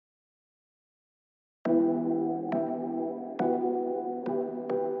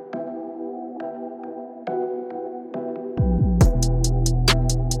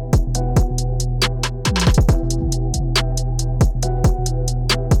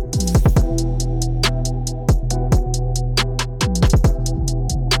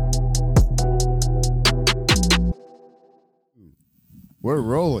We're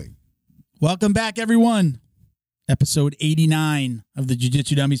rolling. Welcome back, everyone. Episode 89 of the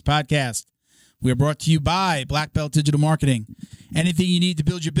Jiu-Jitsu Dummies podcast. We are brought to you by Black Belt Digital Marketing. Anything you need to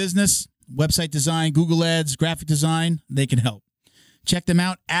build your business, website design, Google Ads, graphic design, they can help. Check them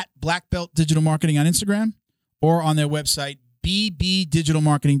out at Black Belt Digital Marketing on Instagram or on their website,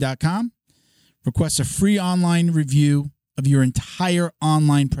 bbdigitalmarketing.com. Request a free online review of your entire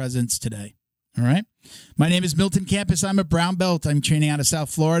online presence today. All right. My name is Milton Campus. I'm a brown belt. I'm training out of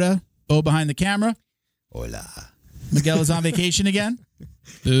South Florida. Bo behind the camera. Hola. Miguel is on vacation again.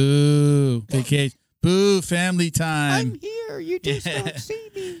 Boo. Vacation. Boo. Family time. I'm here. You just don't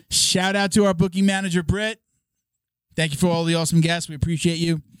see me. Shout out to our booking manager, Britt. Thank you for all the awesome guests. We appreciate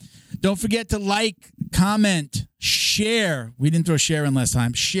you. Don't forget to like, comment, share. We didn't throw share in last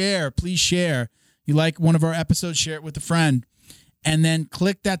time. Share. Please share. You like one of our episodes, share it with a friend. And then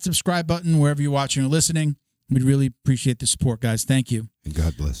click that subscribe button wherever you're watching or listening. We'd really appreciate the support, guys. Thank you. And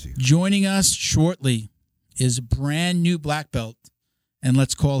God bless you. Joining us shortly is a brand new black belt, and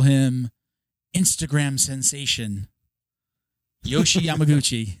let's call him Instagram sensation, Yoshi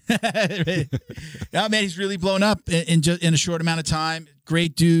Yamaguchi. Oh, man, he's really blown up in a short amount of time.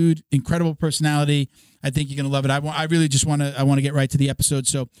 Great dude, incredible personality. I think you're gonna love it. I really just want to get right to the episode.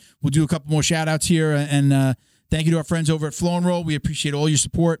 So we'll do a couple more shout outs here, and thank you to our friends over at Flow and Roll. We appreciate all your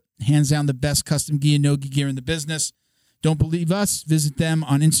support. Hands down the best custom gi and no-gi gear in the business. Don't believe us? Visit them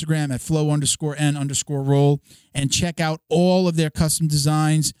on Instagram at flow_n_roll and check out all of their custom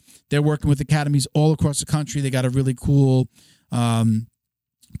designs. They're working with academies all across the country. They got a really cool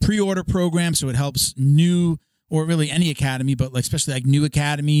pre-order program, so it helps new, or really any academy, but especially like new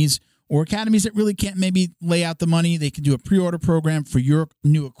academies or academies that really can't maybe lay out the money. They can do a pre-order program for your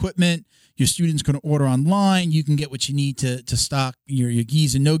new equipment. Your students can order online. You can get what you need to stock your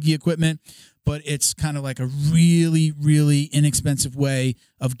gis and no-gi equipment. But it's kind of like a really, really inexpensive way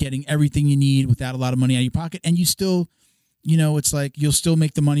of getting everything you need without a lot of money out of your pocket. And you still, it's like you'll still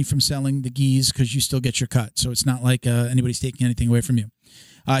make the money from selling the gis because you still get your cut. So it's not like anybody's taking anything away from you.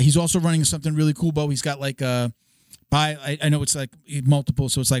 He's also running something really cool, Bo. He's got like I know it's like multiple,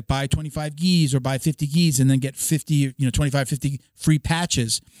 so it's like buy 25 gis or buy 50 gis and then get 50, 25, 50 free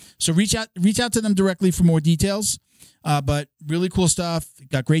patches. So reach out to them directly for more details. But really cool stuff.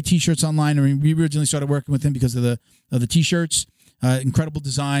 Got great t-shirts online. I mean, we originally started working with him because of the t-shirts. Incredible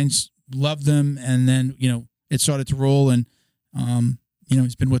designs. Love them. And then, it started to roll, and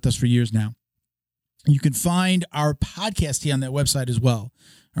he's been with us for years now. You can find our podcast here on that website as well.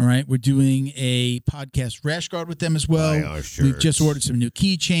 All right. We're doing a podcast rash guard with them as well. Buy our shirts. We've just ordered some new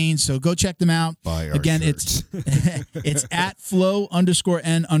keychains, so go check them out. Buy our Again, shirts. it's at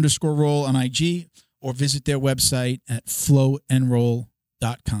flow_n_roll on IG, or visit their website at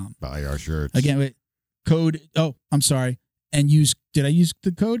flowandroll.com. Buy our shirts. Again, wait, code, I'm sorry. And did I use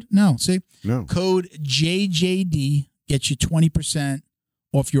the code? No, see? No. Code JJD gets you 20%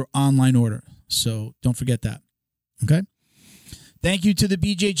 off your online order. So don't forget that. Okay? Thank you to the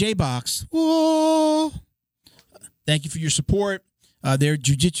BJJ Box. Whoa. Thank you for your support. They're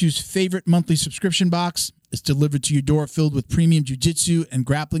Jiu-Jitsu's favorite monthly subscription box. It's delivered to your door filled with premium Jiu-Jitsu and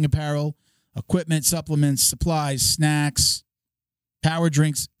grappling apparel, equipment, supplements, supplies, snacks, power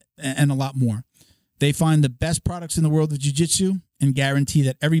drinks, and a lot more. They find the best products in the world of jiu-jitsu and guarantee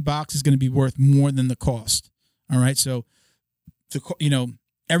that every box is going to be worth more than the cost. All right, so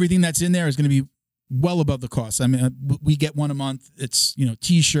everything that's in there is going to be well above the cost. I mean, we get one a month. It's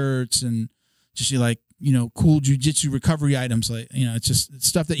t-shirts and just cool jiu-jitsu recovery items. It's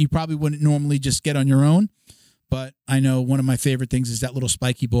stuff that you probably wouldn't normally just get on your own. But I know one of my favorite things is that little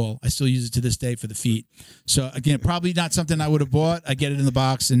spiky ball. I still use it to this day for the feet. So, again, probably not something I would have bought. I get it in the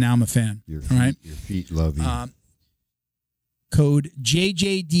box, and now I'm a fan. Your feet love you. Code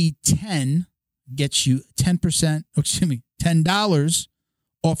JJD10 gets you $10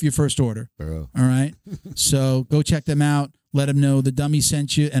 off your first order. Bro. All right? So go check them out. Let them know the dummy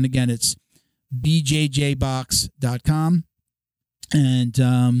sent you. And, again, it's bjjbox.com.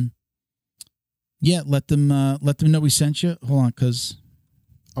 And, let them know we sent you. Hold on, because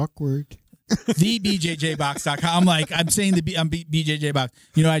awkward. TheBJJBox.com. I'm saying I'm BJJ Box.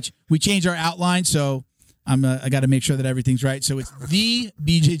 We changed our outline, so I got to make sure that everything's right. So it's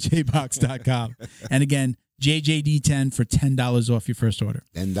TheBJJBox.com. And again, JJD10 for $10 off your first order.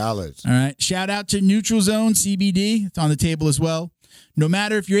 $10. All right. Shout out to Neutral Zone CBD. It's on the table as well. No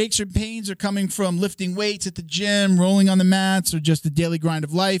matter if your aches or pains are coming from lifting weights at the gym, rolling on the mats, or just the daily grind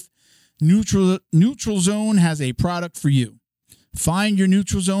of life, Neutral Zone has a product for you. Find your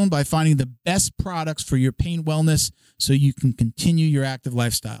Neutral Zone by finding the best products for your pain wellness so you can continue your active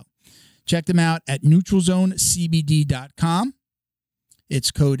lifestyle. Check them out at neutralzonecbd.com.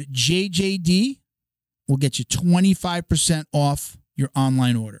 It's code JJD. Will get you 25% off your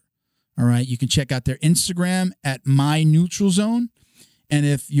online order. All right. You can check out their Instagram at MyNeutralZone. And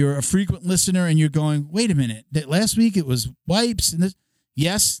if you're a frequent listener and you're going, wait a minute, that last week it was wipes and this.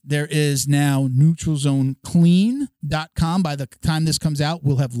 Yes, there is now NeutralZoneClean.com. By the time this comes out,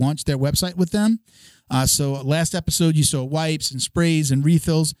 we'll have launched their website with them. So last episode, you saw wipes and sprays and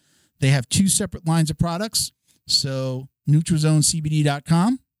refills. They have 2 separate lines of products. So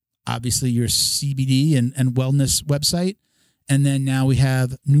NeutralZoneCBD.com, obviously your CBD and wellness website. And then now we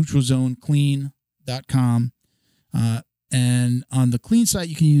have NeutralZoneClean.com. And on the Clean site,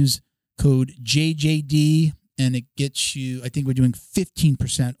 you can use code JJD, and it gets you, I think we're doing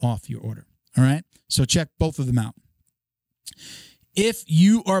 15% off your order. All right? So check both of them out. If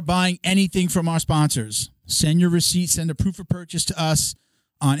you are buying anything from our sponsors, send your receipt, send a proof of purchase to us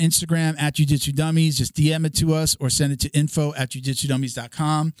on Instagram at Jiu-Jitsu Dummies. Just DM it to us or send it to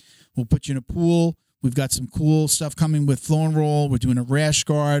info@jujitsudummies.com. We'll put you in a pool. We've got some cool stuff coming with Flow and Roll. We're doing a rash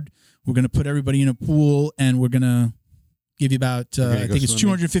guard. We're going to put everybody in a pool, and we're going to give you about, I think it's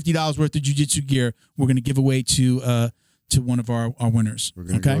 $250 worth of jiu-jitsu gear. We're going to give away to one of our winners. We're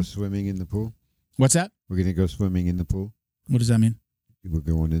going to go swimming in the pool. What's that? We're going to go swimming in the pool. What does that mean? We're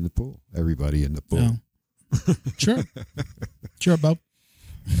going in the pool. Everybody in the pool. Oh. Sure. Sure, Bo.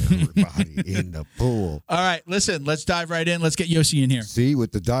 Everybody in the pool. All right, listen, let's dive right in. Let's get Yoshi in here. See,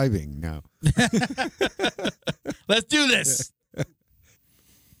 with the diving now. Let's do this.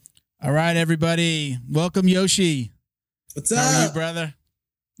 All right, everybody. Welcome, Yoshi. What's up? How are you, brother?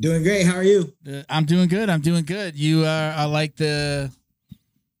 Doing great. How are you? I'm doing good. You are like the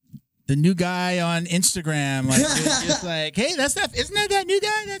new guy on Instagram. Like, just like, hey, isn't that new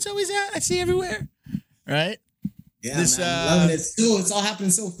guy that's always out? I see everywhere. Right? Yeah, man, I'm loving it. It's all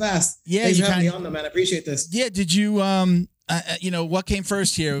happening so fast. Yeah, thanks for having me on, though, man. I appreciate this. Yeah, did you what came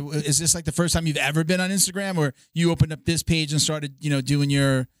first here? Is this like the first time you've ever been on Instagram, or you opened up this page and started, doing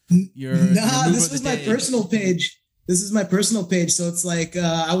your this was my personal page. This is my personal page. So it's like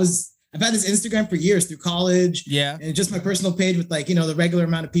I've had this Instagram for years through college. Yeah. And just my personal page with the regular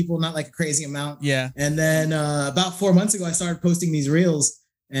amount of people, not like a crazy amount. Yeah. And then about 4 months ago, I started posting these reels,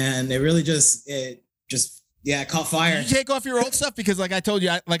 and it really just caught fire. Did you take off your old stuff? Because like I told you,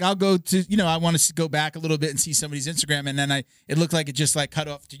 I'll go to, I want to go back a little bit and see somebody's Instagram. And then it looked like it just like cut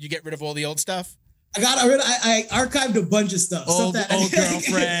off. Did you get rid of all the old stuff? I archived a bunch of stuff. Old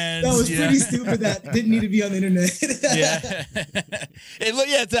girlfriends. That was pretty stupid. That didn't need to be on the internet. Yeah.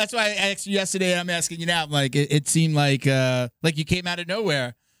 That's why I asked you yesterday. I'm asking you now. I'm like, it seemed like you came out of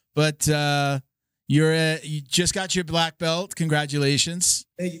nowhere, but you just got your black belt. Congratulations.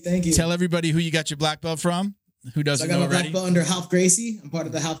 Thank you. Tell everybody who you got your black belt from. Who doesn't know already? I got my black belt under Half Gracie. I'm part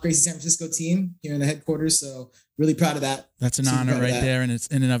of the Half Gracie San Francisco team here in the headquarters. So really proud of that. That's an honor right there, and it's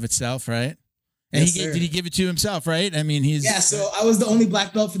in and of itself, right? And yes, did he give it to himself, right? I mean, so I was the only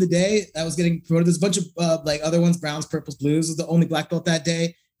black belt for the day. I was getting promoted. There's a bunch of other ones, browns, purples, blues. Was the only black belt that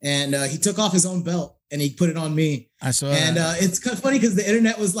day. And he took off his own belt and he put it on me. I saw and it's kind of funny because the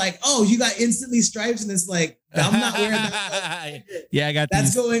internet was like, oh, you got instantly stripes. And it's like, I'm not wearing that. Yeah, I got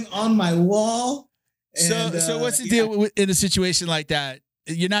that's going on my wall. And, so what's the deal in a situation like that?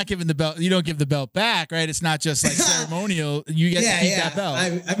 You're not giving the belt. You don't give the belt back, right? It's not just like ceremonial. You get to keep that belt.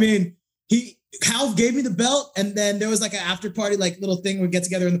 I mean, Half gave me the belt, and then there was like an after party, like little thing we get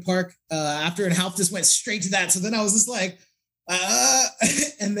together in the park after, and Half just went straight to that. So then I was just like,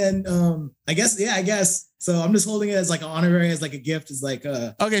 and then I guess. So I'm just holding it as like an honorary, as like a gift, as like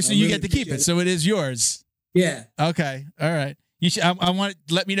okay. So you really get to keep it. So it is yours. Yeah. Okay. All right. You should. I want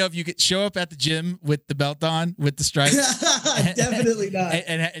to let me know if you could show up at the gym with the belt on, with the stripes. Definitely not.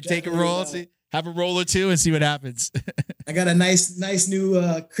 And take a roll. See, have a roll or two and see what happens. I got a nice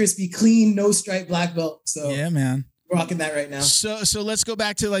new crispy, clean, no stripe black belt. So yeah, man, rocking that right now. So let's go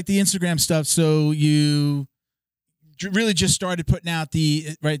back to like the Instagram stuff. So you really just started putting out the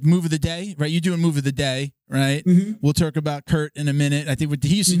move of the day, right? You're doing move of the day, right? Mm-hmm. We'll talk about Kurt in a minute. I think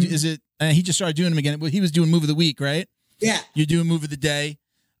he used to is it? He just started doing them again. Well, he was doing move of the week, right? Yeah. You're doing move of the day.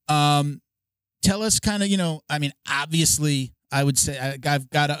 Tell us kind of, I mean, obviously, I would say I've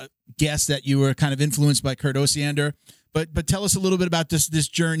got to guess that you were kind of influenced by Kurt Osiander, but tell us a little bit about this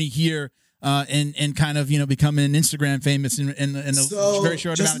journey here and kind of becoming Instagram famous in a very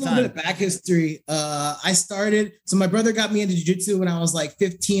short amount of time. Just a little bit of back history. I started. So my brother got me into jiu-jitsu when I was like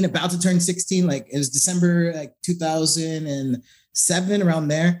 15, about to turn 16. Like it was December 2007, around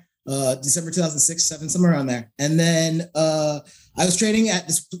there. December 2006, 7, somewhere around there. And then I was training at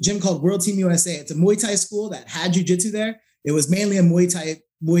this gym called World Team USA. It's a Muay Thai school that had jiu-jitsu there. It was mainly a Muay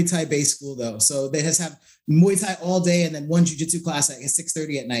Thai based school though. So they just have Muay Thai all day and then one jiu-jitsu class at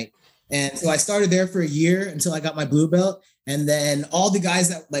 6:30 at night. And so I started there for a year until I got my blue belt. And then all the guys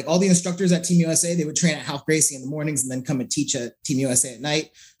that like all the instructors at Team USA, they would train at Ralph Gracie in the mornings and then come and teach at Team USA at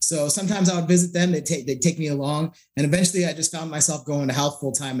night. So sometimes I would visit them. They'd take me along. And eventually I just found myself going to Ralph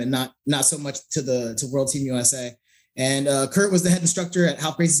full time and not so much to World Team USA. And Kurt was the head instructor at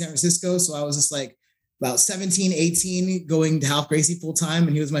Ralph Gracie San Francisco. So I was just like about 17, 18 going to Ralph Gracie full time.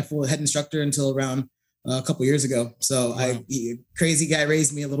 And he was my full head instructor until around a couple years ago. So wow. Crazy guy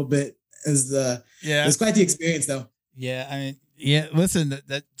raised me a little bit. It was quite the experience though. Yeah, I mean, yeah. Listen,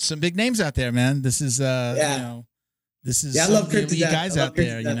 that some big names out there, man. This is, this is. I love Kurt to death. Guys out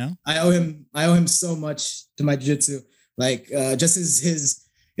there, you know. I owe him so much to my jiu-jitsu. Like, just his.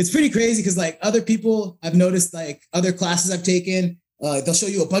 It's pretty crazy because like other people, I've noticed like other classes I've taken, they'll show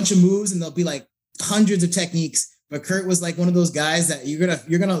you a bunch of moves and they'll be like hundreds of techniques. But Kurt was like one of those guys that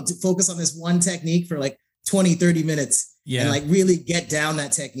you're gonna focus on this one technique for like 20, 30 minutes. Yeah. And like really get down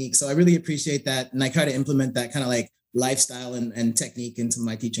that technique. So I really appreciate that. And I try to implement that kind of like lifestyle and technique into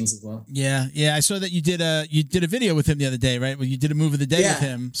my teachings as well. Yeah. Yeah. I saw that you did a video with him the other day, right? Well, you did a move of the day with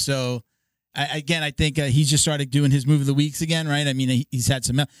him. So I think he's just started doing his move of the weeks again, right? I mean, he's had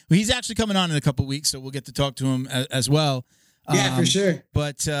some, he's actually coming on in a couple of weeks, so we'll get to talk to him as well. Yeah, for sure.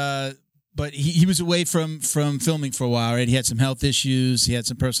 But he was away from filming for a while, right? He had some health issues. He had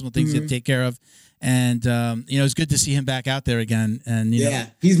some personal things he had to take care of. And, it's good to see him back out there again. And, you know,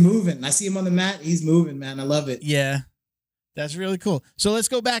 he's moving. I see him on the mat. He's moving, man. I love it. Yeah, that's really cool. So let's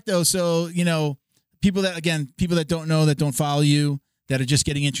go back though. So, people that don't know, that don't follow you, that are just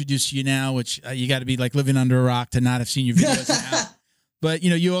getting introduced to you now, which you got to be like living under a rock to not have seen your videos now. But,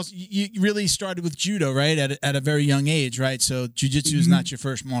 you really started with judo, right? At a very young age, right? So jiu-jitsu is not your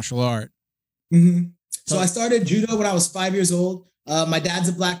first martial art. Mm-hmm. So I started judo when I was 5 years old. My dad's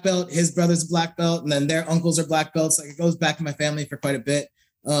a black belt, his brother's a black belt, and then their uncles are black belts. Like it goes back in my family for quite a bit.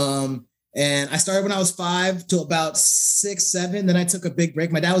 And I started when I was 5 to about 6, 7. Then I took a big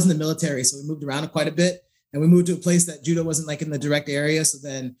break. My dad was in the military, so we moved around quite a bit. And we moved to a place that judo wasn't like in the direct area. So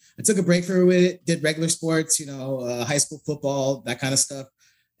then I took a break for it, did regular sports, high school football, that kind of stuff.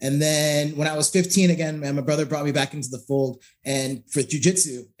 And then when I was 15 again, my brother brought me back into the fold and for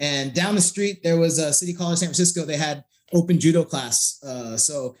jiu-jitsu. And down the street, there was a City College San Francisco. They had open judo class.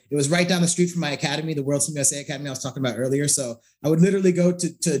 So it was right down the street from my academy, the World Team USA Academy I was talking about earlier. So I would literally go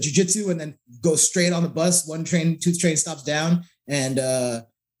to jiu-jitsu and then go straight on the bus, 2 train stops down and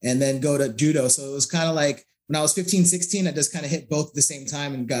then go to judo. So it was kind of like when I was 15, 16, I just kind of hit both at the same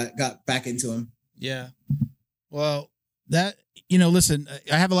time and got back into them. Yeah. Well, listen,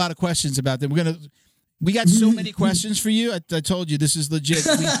 I have a lot of questions about them. We got so many questions for you. I told you this is legit.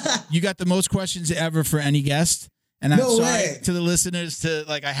 You got the most questions ever for any guest. And I'm sorry to the listeners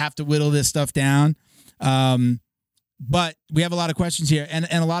I have to whittle this stuff down. But we have a lot of questions here. And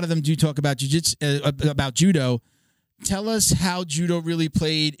a lot of them do talk about about judo. Tell us how judo really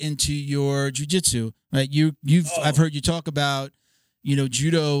played into your jiu-jitsu, right? I've heard you talk about,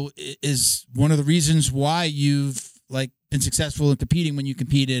 judo is one of the reasons why you've been successful in competing when you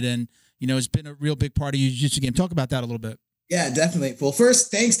competed, and it's been a real big part of your jiu-jitsu game. Talk about that a little bit. Yeah, definitely. Well,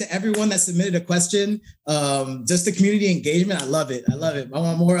 first, thanks to everyone that submitted a question. Just the community engagement, I love it. I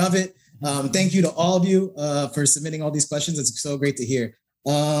want more of it. Thank you to all of you for submitting all these questions. It's so great to hear.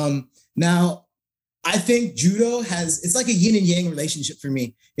 Now, I think judo it's like a yin and yang relationship for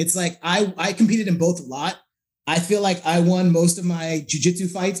me. It's like I competed in both a lot. I feel like I won most of my jiu-jitsu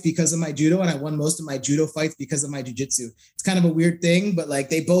fights because of my judo, and I won most of my judo fights because of my jiu-jitsu. It's kind of a weird thing, but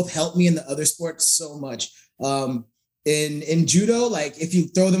they both helped me in the other sports so much. In judo, if you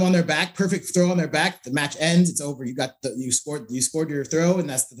throw them on their back, perfect throw on their back, the match ends, it's over. You scored your throw, and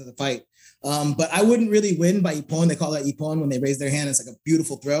that's the fight. But I wouldn't really win by ippon. They call that ippon when they raise their hand. It's like a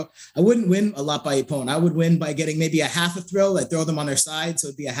beautiful throw. I wouldn't win a lot by ippon. I would win by getting maybe a half a throw. I'd throw them on their side, so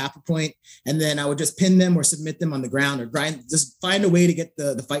it'd be a half a point. And then I would just pin them or submit them on the ground or just find a way to get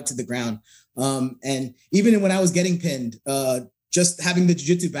the fight to the ground. And even when I was getting pinned, just having the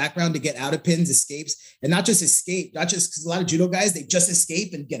jiu-jitsu background to get out of pins, escapes, and not just because a lot of judo guys, they just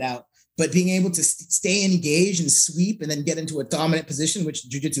escape and get out, but being able to stay engaged and sweep and then get into a dominant position, which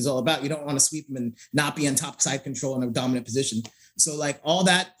jiu-jitsu is all about. You don't want to sweep them and not be on top side control in a dominant position. So all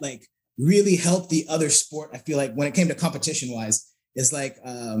that really helped the other sport. I feel like when it came to competition wise, it's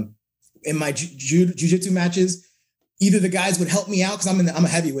in my jiu-jitsu matches, either the guys would help me out because I'm a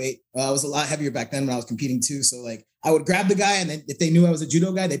heavyweight. I was a lot heavier back then when I was competing too. So I would grab the guy, and then if they knew I was a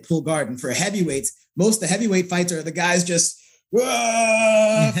judo guy, they'd pull guard. And for heavyweights, most of the heavyweight fights are the guys just for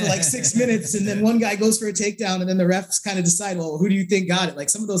 6 minutes, and then one guy goes for a takedown, and then the refs kind of decide, well, who do you think got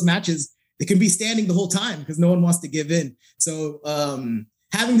it? Some of those matches, they can be standing the whole time because no one wants to give in. So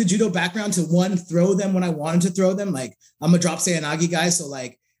having the judo background to one, throw them when I wanted to throw them. Like I'm a drop seoinage guy. So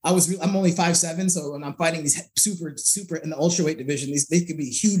like I'm only 5'7". So when I'm fighting these super in the ultraweight division, they could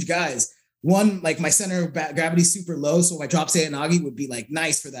be huge guys. One, like my center of gravity is super low. So my drop seoinage would be like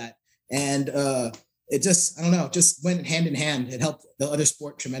nice for that. And it just, I don't know, just went hand in hand. It helped the other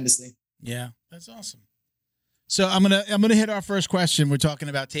sport tremendously. Yeah, that's awesome. So I'm gonna hit our first question. We're talking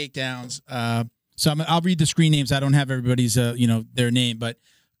about takedowns. So I'll read the screen names. I don't have everybody's their name, but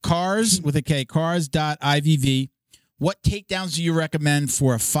Cars with a K, Cars.ivv. What takedowns do you recommend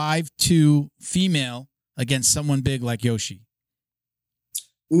for a 5'2" female against someone big like Yoshi?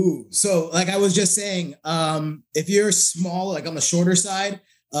 Ooh, so like I was just saying, if you're small, like on the shorter side,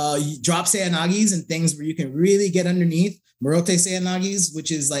 you drop seoinages and things where you can really get underneath. Morote seoinages, which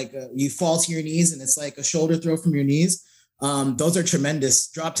is like you fall to your knees and it's like a shoulder throw from your knees. Those are tremendous.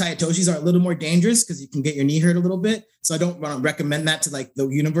 Drop taitoshis are a little more dangerous because you can get your knee hurt a little bit. So I don't want to recommend that to like the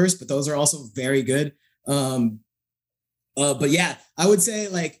universe, but those are also very good. But yeah, I would say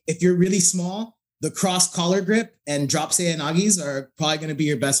like if you're really small, the cross collar grip and drop seoinages are probably going to be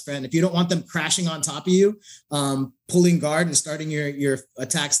your best friend. If you don't want them crashing on top of you, pulling guard and starting your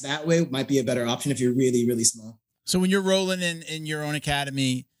attacks that way might be a better option if you're really, really small. So when you're rolling in your own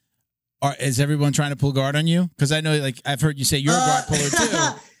academy, is everyone trying to pull guard on you? Because I know, like, I've heard you say you're a guard puller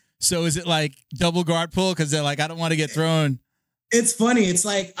too. So is it like double guard pull? Because they're like, I don't want to get thrown. It's funny. It's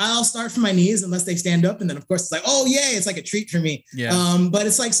like I'll start from my knees unless they stand up, and then of course it's like, oh yay, it's like a treat for me. Yeah. But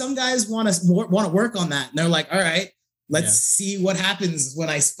it's like some guys want to work on that, and they're like, all right, let's see what happens when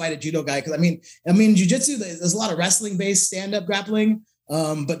I fight a judo guy. Because I mean, jiu-jitsu, there's a lot of wrestling based stand up grappling,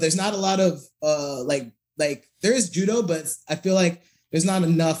 but there's not a lot of like there is judo, but I feel like there's not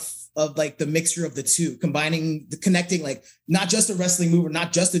enough of like the mixture of the two, connecting like not just a wrestling move or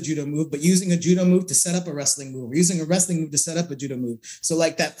not just a judo move, but using a judo move to set up a wrestling move or using a wrestling move to set up a judo move. So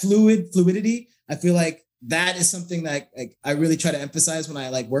like that fluidity, I feel like that is something that like I really try to emphasize when I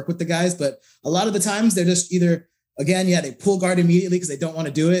like work with the guys. But a lot of the times they're just either, again, they pull guard immediately because they don't want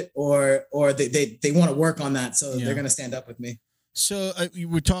to do it, or they want to work on that. So they're going to stand up with me. So you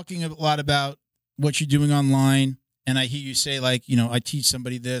were talking a lot about what you're doing online. And I hear you say, like, I teach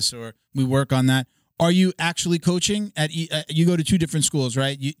somebody this or we work on that. Are you actually coaching you go to two different schools,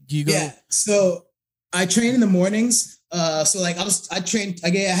 right? Do you go? Yeah. So I train in the mornings. So like I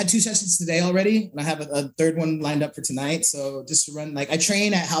had 2 sessions today already, and I have a third one lined up for tonight. So just to run, like I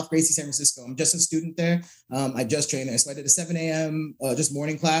train at Ralph Gracie San Francisco. I'm just a student there. I just train there. So I did a 7 a.m. Just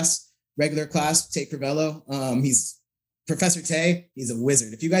morning class, regular class, Tay Crivello. He's Professor Tay. He's a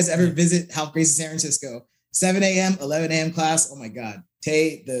wizard. If you guys ever visit Ralph Gracie San Francisco, 7 a.m., 11 a.m. class. Oh my God.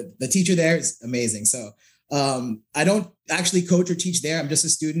 Tay, the teacher there is amazing. So I don't actually coach or teach there. I'm just a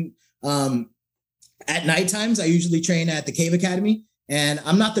student. At night times, I usually train at the Cave Academy, and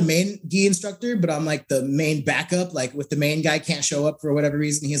I'm not the main gi instructor, but I'm like the main backup. Like if the main guy can't show up for whatever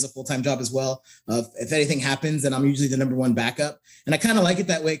reason, he has a full-time job as well. If anything happens, then I'm usually the number one backup. And I kind of like it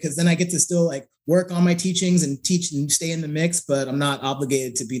that way because then I get to still like work on my teachings and teach and stay in the mix, but I'm not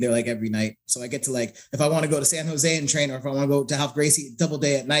obligated to be there like every night. So I get to like, if I want to go to San Jose and train, or if I want to go to Ralph Gracie double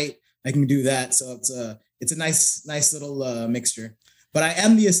day at night, I can do that. So it's a nice little mixture. But I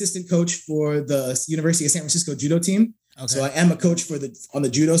am the assistant coach for the University of San Francisco judo team. Okay. So I am a coach on the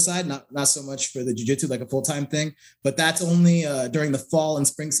judo side, not so much for the jiu-jitsu, like a full-time thing, but that's only during the fall and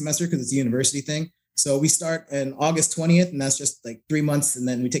spring semester because it's a university thing. So we start on August 20th, and that's just like 3 months, and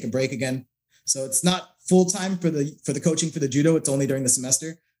then we take a break again. So it's not full-time for the coaching for the judo. It's only during the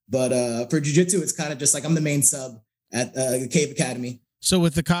semester. But for jiu-jitsu, it's kind of just like I'm the main sub at the Cave Academy. So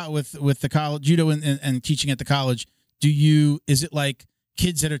with the college judo and teaching at the college, is it like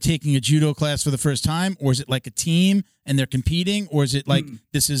kids that are taking a judo class for the first time, or is it like a team and they're competing, or is it like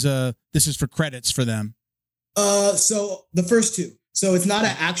this is for credits for them? So the first two. So it's not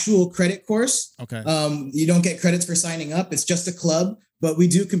an actual credit course. Okay. You don't get credits for signing up. It's just a club, but we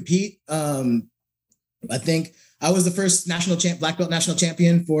do compete. I think I was the first black belt national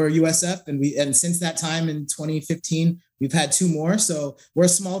champion for USF, and since that time in 2015, we've had 2 more. So we're a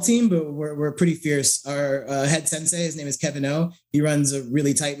small team, but we're pretty fierce. Our head sensei, his name is Kevin O. He runs a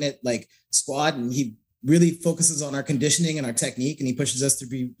really tight knit like squad, and he really focuses on our conditioning and our technique, and he pushes us to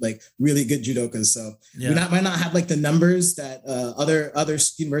be like really good judokas. So we might not have like the numbers that other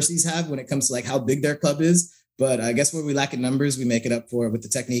universities have when it comes to like how big their club is, but I guess where we lack in numbers, we make it up for with the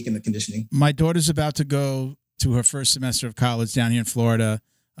technique and the conditioning. My daughter's about to go to her first semester of college down here in Florida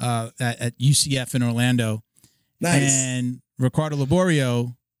at UCF in Orlando. Nice. And Ricardo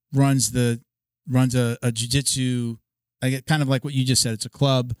Laborio runs a jiu-jitsu, kind of like what you just said. It's a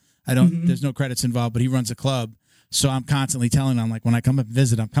club. I don't. There's no credits involved, but he runs a club. So I'm constantly telling him, like, when I come up and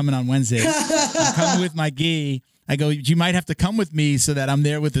visit, I'm coming on Wednesday. I'm coming with my gi. I go, you might have to come with me so that I'm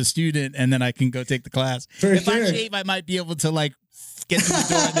there with a student, and then I can go take the class. If I shave, I might be able to like get to the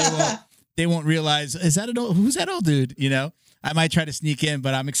door, and they won't realize, is that who's that old dude? You know, I might try to sneak in,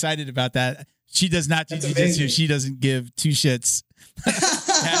 but I'm excited about that. She does not do jiu-jitsu. She doesn't give two shits.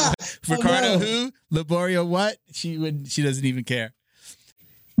 Ricardo who? Laborio what? She doesn't even care.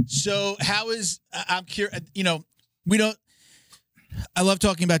 So I'm curious, you know, I love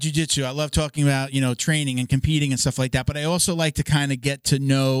talking about jiu-jitsu. I love talking about, you know, training and competing and stuff like that. But I also like to kind of get to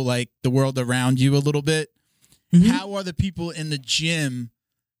know like the world around you a little bit. How are the people in the gym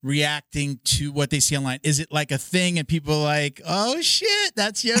reacting to what they see online? Is it like a thing and people are like, oh shit,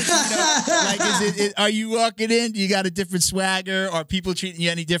 that's Yoshi? You know? Like, are you walking in? Do you got a different swagger? Are people treating you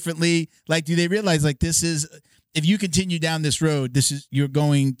any differently? Like, do they realize like if you continue down this road, you're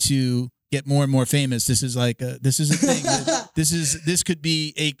going to get more and more famous. This is a thing. This could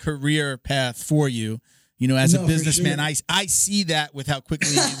be a career path for you. You know, as a businessman, sure. I see that with how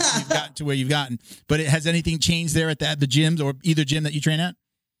quickly you've gotten to where you've gotten. But has anything changed there at the gyms or either gym that you train at?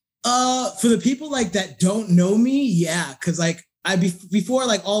 For the people like that don't know me, yeah, because like before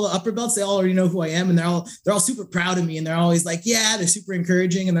like all the upper belts, they all already know who I am, and they're all super proud of me, and they're always like, yeah, they're super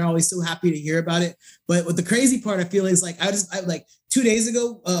encouraging, and they're always so happy to hear about it. But what the crazy part I feel is like I like 2 days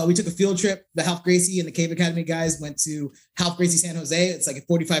ago, we took a field trip. The Ralph Gracie and the Cave Academy guys went to Ralph Gracie San Jose. It's like a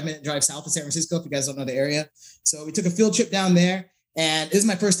 45-minute drive south of San Francisco, if you guys don't know the area. So we took a field trip down there, and this is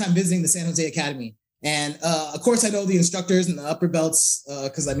my first time visiting the San Jose Academy. And of course, I know the instructors and the upper belts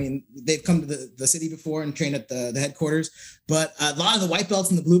because I mean they've come to the city before and trained at the headquarters. But a lot of the white belts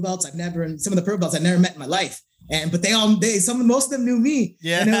and the blue belts and some of the purple belts I've never met in my life. But most of them knew me.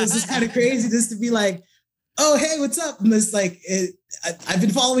 Yeah. And it was just kind of crazy just to be like, oh hey, what's up? And it's like I've been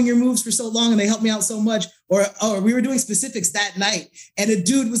following your moves for so long, and they helped me out so much. Or we were doing specifics that night, and a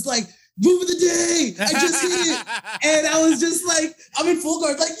dude was like, move of the day, I just hit it. And I was just like, I'm in full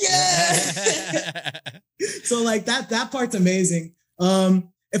guard, like, yeah. So like that part's amazing.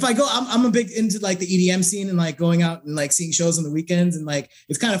 If I go, I'm a big into like the EDM scene and like going out and like seeing shows on the weekends. And like,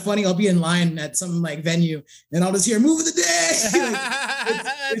 it's kind of funny. I'll be in line at some like venue and I'll just hear move of the day. Like,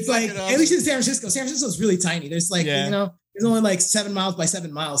 it's like, awesome. At least in San Francisco is really tiny. There's like, you know, there's only like 7 miles by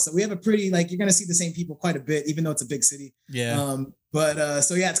 7 miles. So we have a pretty, like, you're going to see the same people quite a bit, even though it's a big city. Yeah.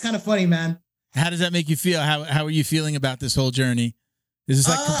 So yeah, it's kind of funny, man. How does that make you feel? How are you feeling about this whole journey? Is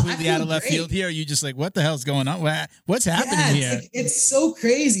this like completely out of left field here? Or are you just like, what the hell's going on? What's happening here? It's so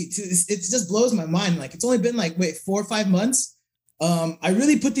crazy. It just blows my mind. Like, it's only been like, 4 or 5 months. I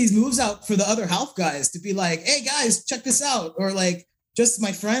really put these moves out for the other Ralph guys to be like, hey guys, check this out. Or like just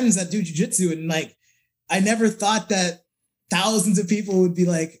my friends that do jiu-jitsu. And like, I never thought that thousands of people would be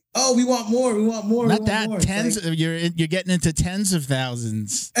like, oh, we want more. Not that more. Tens. Like, you're getting into tens of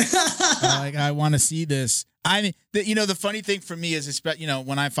thousands. Like, I want to see this. I mean, the funny thing for me is,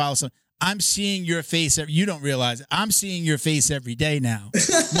 when I follow someone, I'm seeing your face. You don't realize it. I'm seeing your face every day now,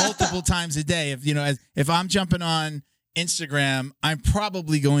 multiple times a day. If I'm jumping on Instagram, I'm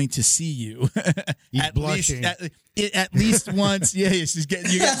probably going to see you at least once. Yeah, you're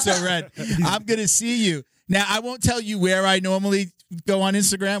getting so red. I'm going to see you. Now, I won't tell you where I normally go on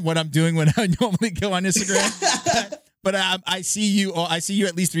Instagram, what I'm doing when I normally go on Instagram. But I see you. I see you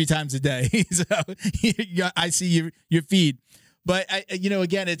at least 3 times a day. So I see your feed. But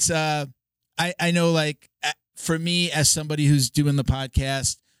again, it's I know, like, for me as somebody who's doing the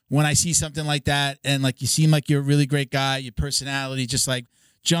podcast, when I see something like that, and like you seem like you're a really great guy, your personality just like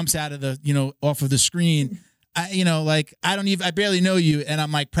jumps out of the off of the screen. I barely know you, and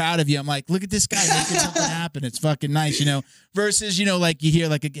I'm like proud of you. I'm like, look at this guy making something happen. It's fucking nice, versus, like you hear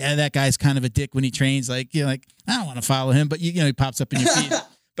like, that guy's kind of a dick when he trains. Like, I don't want to follow him, but he pops up in your feed.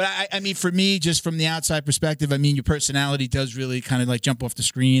 But I mean, for me, just from the outside perspective, I mean, your personality does really kind of like jump off the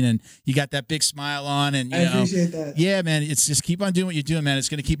screen, and you got that big smile on, and I appreciate that. Yeah, man, it's just keep on doing what you're doing, man. It's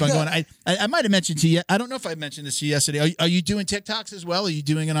going to keep on going. I might have mentioned to you, I don't know if I mentioned this to you yesterday. Are you doing TikToks as well? Are you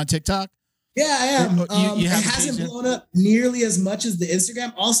doing it on TikTok? Yeah, I am. It hasn't blown up nearly as much as the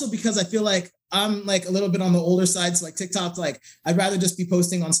Instagram. Also, because I feel like I'm like a little bit on the older side. So like TikTok, like I'd rather just be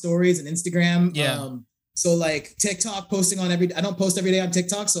posting on stories and Instagram. Yeah. So like TikTok posting on I don't post every day on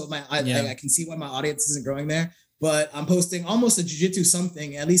TikTok. So I can see why my audience isn't growing there. But I'm posting almost a jiu-jitsu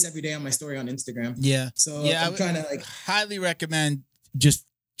something at least every day on my story on Instagram. Yeah. So yeah, I'm trying to like highly recommend just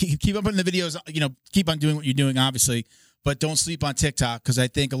keep up on the videos. Keep on doing what you're doing, obviously. But don't sleep on TikTok, because I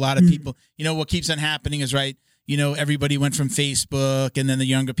think a lot of people, what keeps on happening is, right, everybody went from Facebook, and then the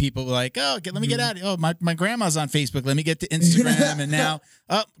younger people were like, oh, let me get out. Oh, my grandma's on Facebook. Let me get to Instagram. And now,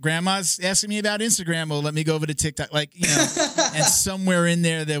 grandma's asking me about Instagram. Well, let me go over to TikTok. Like, and somewhere in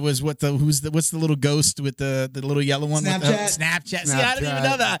there was what's the little ghost with the little yellow one? Snapchat. Snapchat. See, I didn't even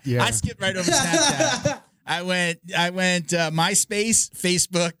know that. Yeah. I skipped right over Snapchat. I went MySpace,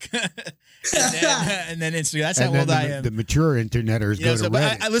 Facebook, and then Instagram. That's how old I am. The mature interneters go to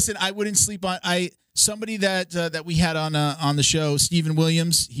Reddit. Listen, I wouldn't sleep on somebody that we had on the show, Stephen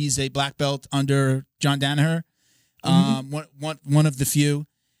Williams. He's a black belt under John Danaher. One of the few.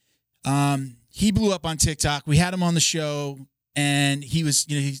 He blew up on TikTok. We had him on the show, and he was,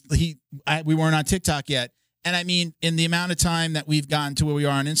 we weren't on TikTok yet. And I mean, in the amount of time that we've gotten to where we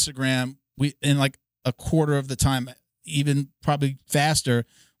are on Instagram, in like a quarter of the time, even probably faster,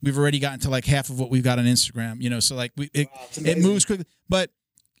 we've already gotten to like half of what we've got on Instagram. So like it moves quickly. But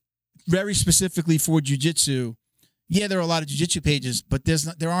very specifically for jiu-jitsu, there are a lot of jiu-jitsu pages, but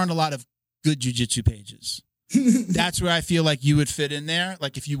there aren't a lot of good jiu-jitsu pages. That's where I feel like you would fit in there.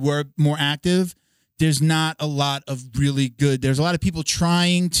 Like if you were more active, there's not a lot of really good. There's a lot of people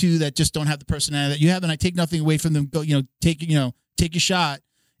trying to that just don't have the personality that you have, and I take nothing away from them. Go, take a shot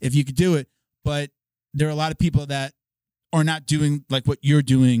if you could do it. But there are a lot of people that are not doing like what you're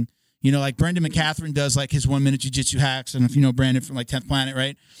doing. Like Brendan McCatherine does like his 1 minute jiu-jitsu hacks. And if you know Brandon from like 10th Planet,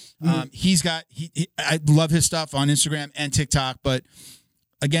 right? I love his stuff on Instagram and TikTok, but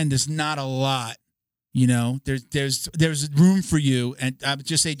again, there's not a lot. There's room for you, and I would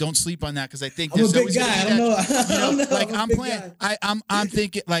just say don't sleep on that because I think I'm a big guy. I don't know. Like I'm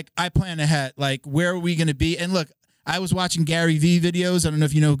thinking like I plan ahead. Like where are we going to be? And look, I was watching Gary V videos. I don't know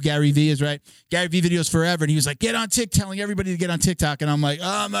if you know who Gary V is, right? Gary V videos forever, and he was like, "Get on TikTok," telling everybody to get on TikTok, and I'm like,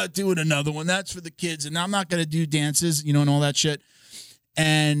 "Oh, I'm not doing another one. That's for the kids, and I'm not going to do dances, and all that shit."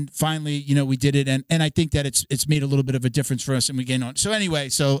 And finally, we did it, and I think that it's made a little bit of a difference for us, and we gain on. So anyway,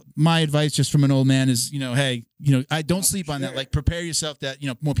 my advice, just from an old man, is hey, I don't sleep on that. Like prepare yourself that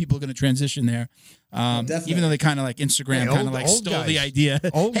more people are going to transition there, even though they kind of like Instagram kind of like stole guys. The idea.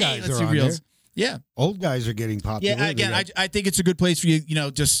 Old guys let's are do on reels. there. Yeah, old guys are getting popular. Yeah, again, I think it's a good place for you.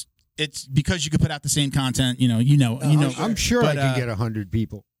 Just it's because you could put out the same content. I'm sure I can get 100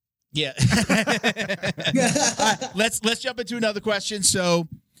 people. Yeah. Let's jump into another question. So,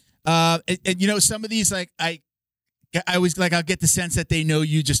 some of these like I always like I'll get the sense that they know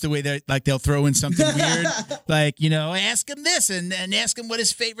you just the way that like they'll throw in something weird, like ask him this and ask him what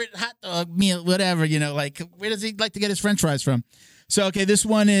his favorite hot dog meal, whatever. Like where does he like to get his French fries from? So okay, this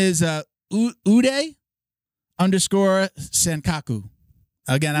one is Uday _ Senkaku.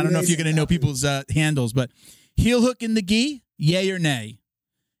 Again, I don't know if you're going to know people's handles, but heel hook in the gi, yay or nay?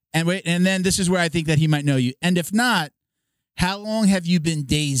 And then this is where I think that he might know you. And if not, how long have you been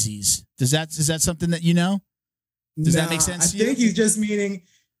daisies? Is that something that you know? Does that make sense to you? I think he's just meaning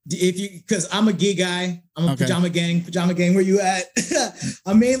because I'm a gi guy. I'm a pajama gang. Where you at?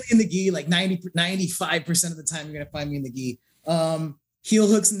 I'm mainly in the gi, like 95% of the time you're going to find me in the gi. Heel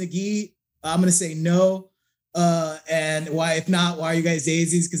hooks in the gi, I'm going to say no. And why? If not, why are you guys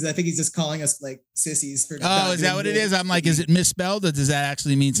daisies? Because I think he's just calling us like sissies for. Oh, is that what it is? I'm like, is it misspelled or does that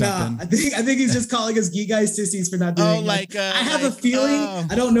actually mean something? No, I think he's just calling us gi guys sissies for not doing. Oh, like I have a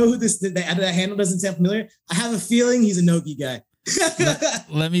feeling. I don't know who that handle doesn't sound familiar. I have a feeling he's a no gi guy.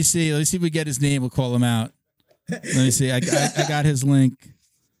 Let me see. Let's see if we get his name. We'll call him out. Let me see. I got his link.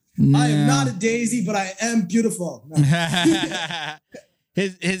 No. I am not a daisy, but I am beautiful. No.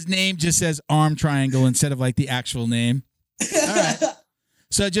 His name just says arm triangle instead of like the actual name. All right.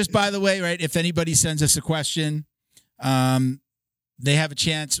 So just by the way, right, if anybody sends us a question, they have a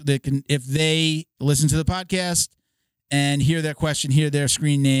chance. They can, if they listen to the podcast and hear their question, hear their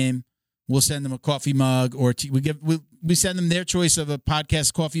screen name, we'll send them a coffee mug or tea. We send them their choice of a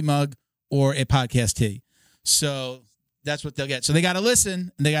podcast coffee mug or a podcast tea. So that's what they'll get. So they got to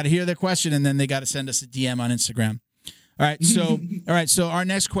listen and they got to hear their question and then they got to send us a DM on Instagram. All right. So our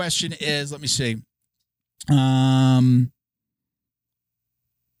next question is, let me see.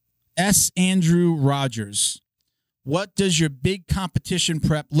 S. Andrew Rogers. What does your big competition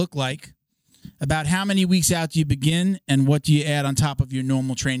prep look like? About how many weeks out do you begin and what do you add on top of your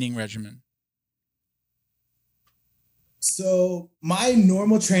normal training regimen? So my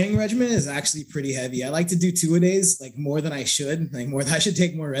normal training regimen is actually pretty heavy. I like to do 2-a-days, like more than I should, I should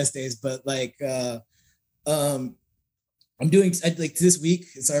take more rest days, but I'm doing like this week.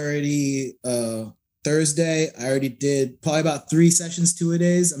 It's already Thursday. I already did probably about 3 sessions,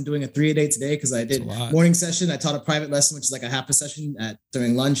 2-a-days. I'm doing a 3-a-day today because I did morning session. I taught a private lesson, which is like a half a session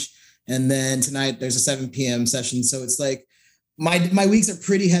during lunch. And then tonight there's a 7 p.m. session. So it's like my weeks are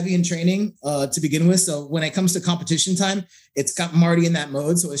pretty heavy in training to begin with. So when it comes to competition time, I'm already in that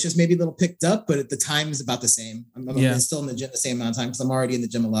mode. So it's just maybe a little picked up, but the time is about the same. I'm still in the gym the same amount of time because I'm already in the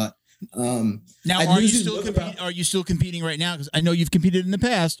gym a lot. Now, are you still competing right now? Because I know you've competed in the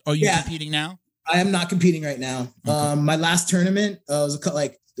past. Are you competing now? I am not competing right now. Okay. My last tournament was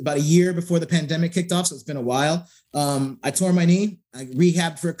about a year before the pandemic kicked off. So it's been a while. I tore my knee. I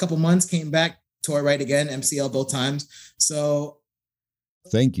rehabbed for a couple months, came back, tore it right again, MCL both times. So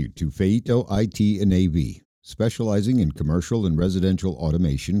thank you to Feito IT and AV, specializing in commercial and residential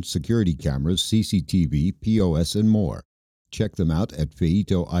automation, security cameras, CCTV, POS, and more. Check them out at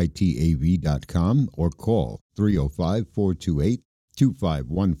feitoitav.com or call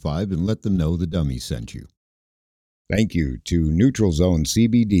 305-428-2515 and let them know the dummy sent you. Thank you to Neutral Zone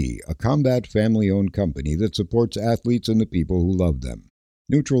CBD, a Combat family-owned company that supports athletes and the people who love them.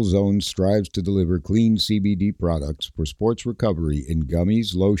 Neutral Zone strives to deliver clean CBD products for sports recovery in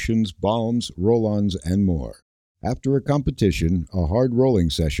gummies, lotions, balms, roll-ons, and more. After a competition, a hard rolling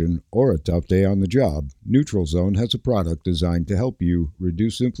session, or a tough day on the job, Neutral Zone has a product designed to help you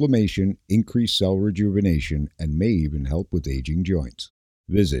reduce inflammation, increase cell rejuvenation, and may even help with aging joints.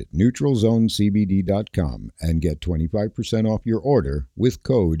 Visit NeutralZoneCBD.com and get 25% off your order with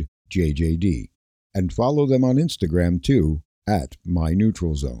code JJD. And follow them on Instagram too, at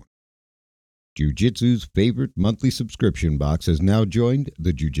MyNeutralZone. Jiu-Jitsu's favorite monthly subscription box has now joined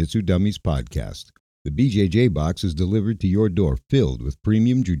the Jiu-Jitsu Dummies podcast. The BJJ box is delivered to your door filled with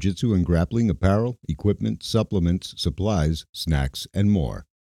premium jiu-jitsu and grappling apparel, equipment, supplements, supplies, snacks, and more.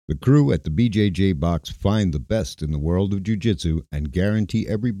 The crew at the BJJ box find the best in the world of jiu-jitsu and guarantee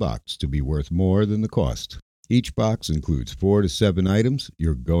every box to be worth more than the cost. Each box includes 4 to 7 items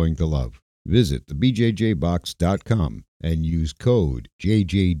you're going to love. Visit thebjjbox.com and use code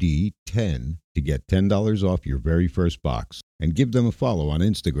JJD10 to get $10 off your very first box. And give them a follow on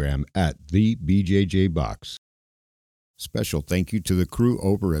Instagram at TheBJJBox. Special thank you to the crew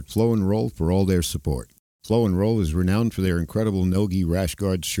over at Flow and Roll for all their support. Flow and Roll is renowned for their incredible Nogi rash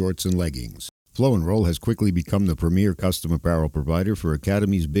guards, shorts, and leggings. Flow and Roll has quickly become the premier custom apparel provider for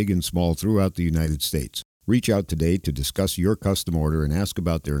academies big and small throughout the United States. Reach out today to discuss your custom order and ask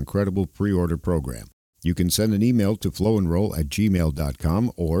about their incredible pre-order program. You can send an email to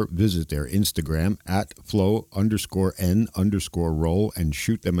flowandroll@gmail.com or visit their Instagram at flow_n_roll and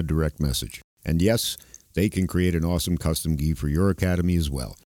shoot them a direct message. And yes, they can create an awesome custom gi for your academy as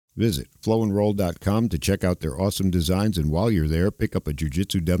well. Visit flowandroll.com to check out their awesome designs, and while you're there, pick up a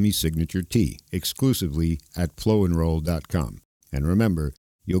Jiu-Jitsu Dummy signature tee exclusively at flowandroll.com. And remember,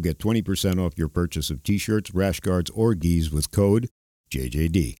 you'll get 20% off your purchase of t-shirts, rash guards, or gis with code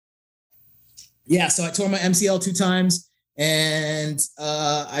JJD. Yeah, so I tore my MCL 2 times and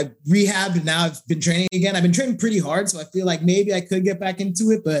I rehabbed, and now I've been training again. I've been training pretty hard, so I feel like maybe I could get back into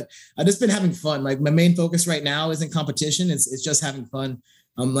it, but I've just been having fun. Like my main focus right now isn't competition. It's just having fun.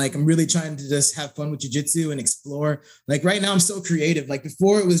 I'm really trying to just have fun with jiu-jitsu and explore. Like right now I'm so creative. Like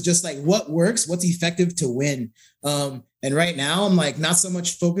before it was just like what works, what's effective to win. And right now I'm like not so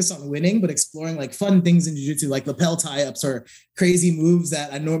much focused on winning, but exploring like fun things in jiu-jitsu, like lapel tie-ups or crazy moves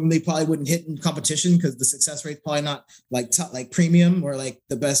that I normally probably wouldn't hit in competition because the success rate's probably not like premium or like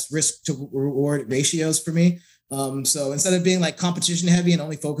the best risk to reward ratios for me. So instead of being like competition heavy and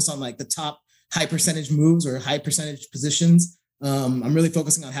only focus on like the top high percentage moves or high percentage positions, I'm really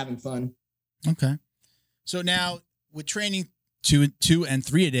focusing on having fun. Okay. So now with training 2 and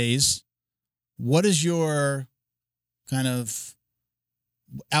 3 a days, what is your kind of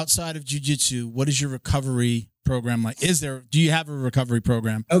outside of jiu-jitsu, what is your recovery program like? Do you have a recovery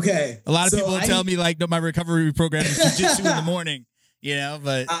program? Okay. A lot of people tell me like, no, my recovery program is jiu-jitsu in the morning,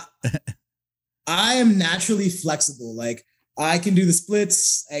 but I am naturally flexible. Like I can do the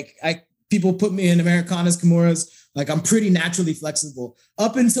splits. Like people put me in Americanas, Kimuras. Like I'm pretty naturally flexible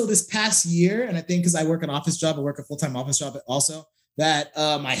up until this past year. And I think because I work an office job, I work a full-time office job also, that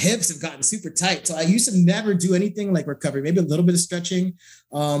my hips have gotten super tight. So I used to never do anything like recovery, maybe a little bit of stretching.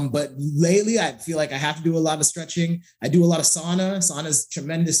 But lately I feel like I have to do a lot of stretching. I do a lot of sauna. Sauna is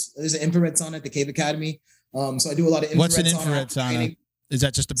tremendous. There's an infrared sauna at the Cave Academy. So I do a lot of infrared sauna. What's an infrared sauna? Is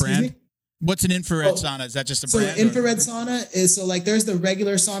that just a brand? What's an infrared sauna? Is that just a brand? So infrared sauna is like there's the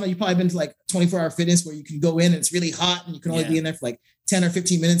regular sauna. You've probably been to like 24-hour fitness where you can go in and it's really hot and you can only be in there for like 10 or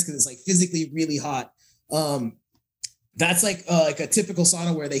 15 minutes because it's like physically really hot. That's like a typical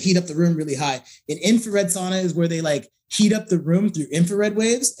sauna where they heat up the room really high. An infrared sauna is where they like heat up the room through infrared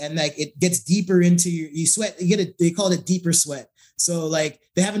waves and like it gets deeper into you sweat. They call it a deeper sweat. So like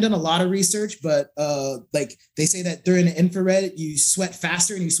they haven't done a lot of research, but like they say that during the infrared, you sweat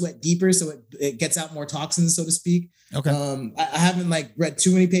faster and you sweat deeper. So it gets out more toxins, so to speak. Okay. I haven't like read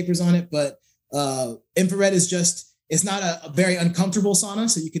too many papers on it, but infrared is just, it's not a very uncomfortable sauna.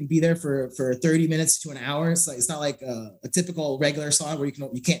 So you can be there for 30 minutes to an hour. It's like, it's not like a typical regular sauna where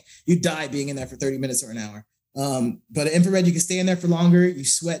you die being in there for 30 minutes or an hour. But infrared, you can stay in there for longer. You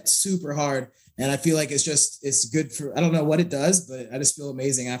sweat super hard. And I feel like it's good for, I don't know what it does, but I just feel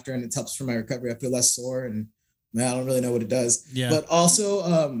amazing after, and it helps for my recovery. I feel less sore, and man, I don't really know what it does. Yeah. But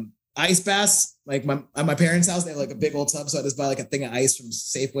also, ice baths, like at my parents' house, they have like a big old tub. So I just buy like a thing of ice from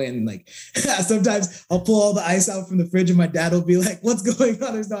Safeway, and like sometimes I'll pull all the ice out from the fridge and my dad will be like, "What's going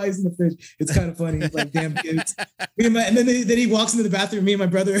on? There's no ice in the fridge." It's kind of funny. He's like, "Damn kids." And then he walks into the bathroom. Me and my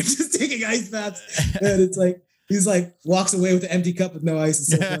brother are just taking ice baths, and it's like he's like walks away with an empty cup with no ice. It's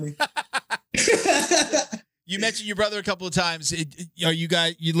so funny. You mentioned your brother a couple of times. Are you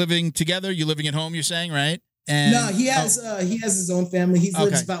living together? You living at home? You're saying, right? And no, he has his own family. He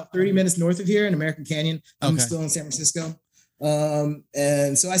lives about 30 minutes north of here in American Canyon. I'm still in San Francisco.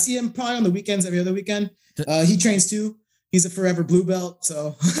 And so I see him probably on the weekends, every other weekend. He trains too. He's a forever blue belt.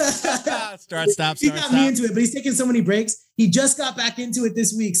 So stop. He got me into it, but he's taking so many breaks. He just got back into it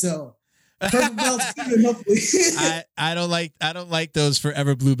this week. So purple belts, hopefully. I don't like those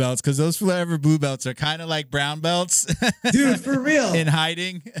forever blue belts, because those forever blue belts are kind of like brown belts. Dude, for real. In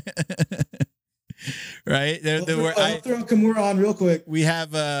hiding. Right? I'll throw Kimura on real quick. We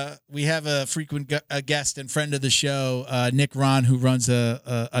have a frequent guest and friend of the show, Nick Ron, who runs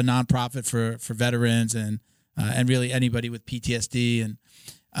a nonprofit for veterans and really anybody with PTSD,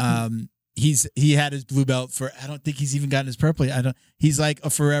 and he had his blue belt for, I don't think he's even gotten his purple. He's like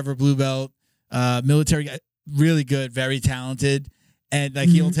a forever blue belt, military guy, really good, very talented. And like,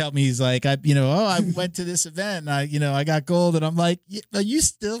 he'll tell me, he's like, I went to this event and I got gold. And I'm like, are you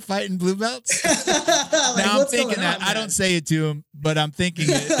still fighting blue belts? Now I'm thinking that. I don't say it to him, but I'm thinking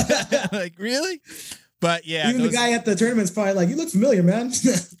it. Like, really? But yeah. Even the guy at the tournament's probably like, you look familiar, man.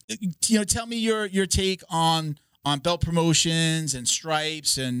 Tell me your take on belt promotions and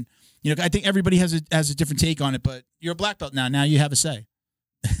stripes. And, I think everybody has a different take on it, but you're a black belt now. Now you have a say.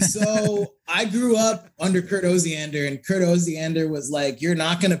 So I grew up under Kurt Osiander, and Kurt Osiander was like, you're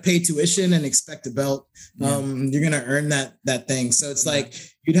not going to pay tuition and expect a belt. You're going to earn that thing. So it's like,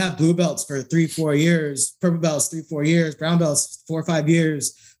 you'd have blue belts for 3-4 years, purple belts 3-4 years, brown belts 4 or 5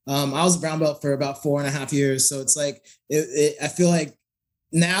 years. I was a brown belt for about 4.5 years. So it's like, I feel like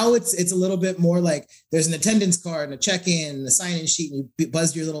now it's a little bit more like there's an attendance card and a check-in, a sign-in sheet, and you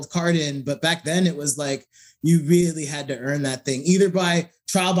buzz your little card in. But back then it was like, you really had to earn that thing, either by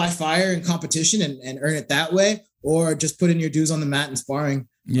trial by fire and competition and earn it that way, or just put in your dues on the mat and sparring.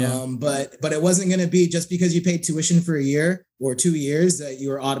 Yeah. But it wasn't going to be just because you paid tuition for a year or 2 years that you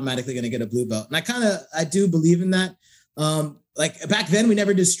were automatically going to get a blue belt. And I do believe in that. Like back then we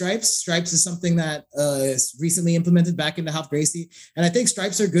never did stripes. Stripes is something that is recently implemented back into Ralph Gracie. And I think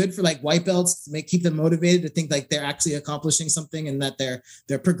stripes are good for like white belts to keep them motivated to think like they're actually accomplishing something and that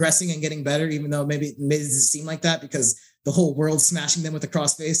they're progressing and getting better, even though maybe it doesn't seem like that because the whole world's smashing them with a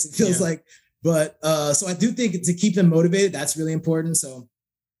cross face. It feels like, but so I do think to keep them motivated, that's really important. So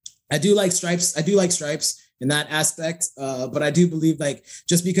I do like stripes. I do like stripes in that aspect. But I do believe like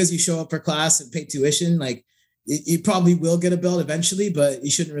just because you show up for class and pay tuition, like you probably will get a belt eventually, but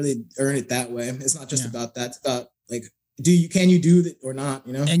you shouldn't really earn it that way. It's not just about that. It's about like, can you do it or not,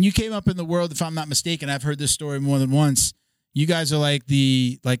 And you came up in the world, if I'm not mistaken, I've heard this story more than once. You guys are like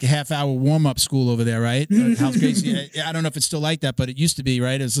a half-hour warm-up school over there, right? House Gracie. I don't know if it's still like that, but it used to be,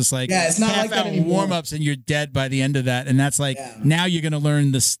 right? It's just like it's not like that anymore. Warm-ups and you're dead by the end of that. And that's like, now you're going to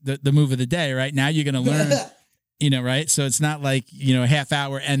learn the move of the day, right? Now you're going to learn, right? So it's not like, a half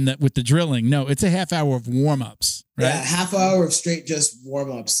hour and with the drilling. No, it's a half hour of warm-ups, right? Yeah, half hour of straight just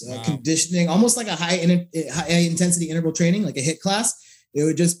warm-ups, conditioning, almost like a high intensity interval training, like a HIIT class. It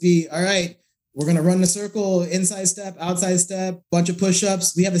would just be, all right, we're going to run the circle, inside step, outside step, bunch of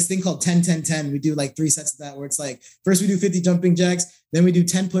push-ups. We have this thing called 10-10-10. We do like 3 sets of that where it's like, first we do 50 jumping jacks, then we do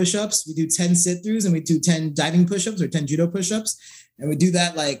 10 push-ups, we do 10 sit-throughs, and we do 10 diving push-ups or 10 judo push-ups. And we do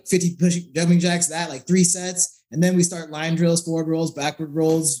that like 50 jumping jacks, that like 3 sets. And then we start line drills, forward rolls, backward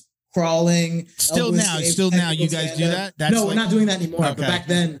rolls, crawling. Still now, you guys do that? No, we're not doing that anymore. Okay. But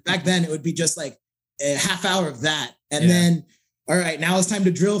back then it would be just like a half hour of that. And then, all right, now it's time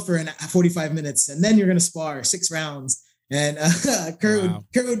to drill for 45 minutes. And then you're going to spar 6 rounds. And Kurt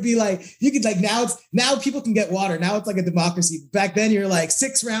would be like, you could like, now people can get water. Now it's like a democracy. Back then you're like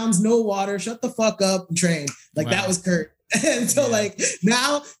 6 rounds, no water, shut the fuck up and train. Like that was Kurt. And so like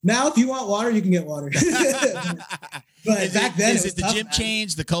now if you want water, you can get water. But back then, is it the tough, gym man.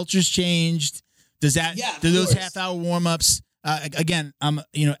 changed? The culture's changed. Does that? Yeah, do of those course. half-hour warm-ups? Again, I'm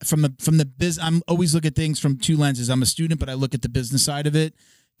from the biz. I'm always look at things from two lenses. I'm a student, but I look at the business side of it.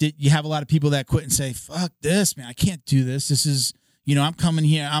 Did you have a lot of people that quit and say, "Fuck this, man! I can't do this. This is I'm coming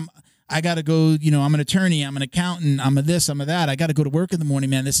here. I got to go. I'm an attorney. I'm an accountant. I'm a this. I'm a that. I got to go to work in the morning,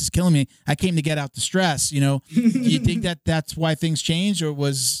 man. This is killing me. I came to get out the stress. Do you think that's why things changed, or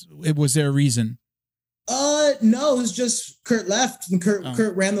was there a reason? No, it was just Kurt left and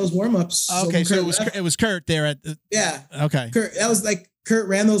Kurt ran those warm-ups. Okay, so it was Kurt there at the, yeah. Okay. That was like Kurt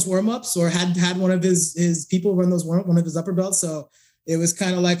ran those warm-ups or had one of his people run those one of his upper belts. So it was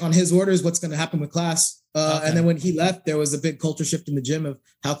kind of like on his orders, what's going to happen with class. Okay. And then when he left, there was a big culture shift in the gym of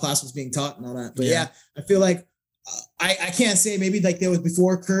how class was being taught and all that. But yeah I feel like I can't say maybe like there was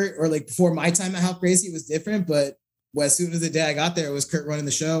before Kurt or like before my time at Half Gracie, it was different. But as soon as the day I got there, it was Kurt running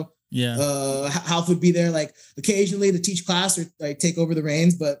the show. Yeah. Half would be there like occasionally to teach class or like take over the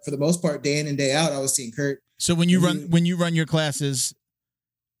reins, but for the most part, day in and day out, I was seeing Kurt. So when you run your classes,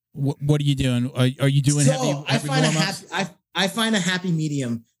 what are you doing? Are you doing heavy warm-ups? I find a happy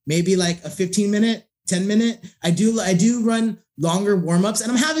medium, maybe like a 15-minute, 10-minute. I do run longer warm-ups, and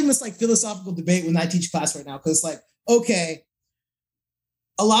I'm having this like philosophical debate when I teach class right now, because it's like, okay,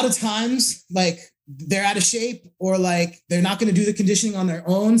 a lot of times like they're out of shape or like they're not going to do the conditioning on their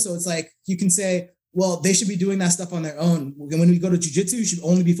own. So it's like you can say, well, they should be doing that stuff on their own. When we go to jiu-jitsu, you should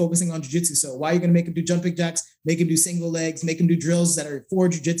only be focusing on jiu-jitsu. So why are you going to make them do jumping jacks, make them do single legs, make them do drills that are for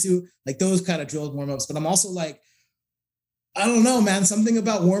jiu-jitsu, like those kind of drills, warm-ups. But I'm also like, I don't know, man, something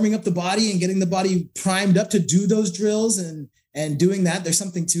about warming up the body and getting the body primed up to do those drills and doing that. There's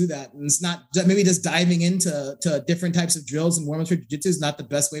something to that. And it's not maybe just diving into different types of drills and warm-ups for jiu-jitsu is not the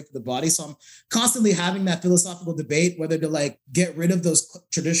best way for the body. So I'm constantly having that philosophical debate, whether to like get rid of those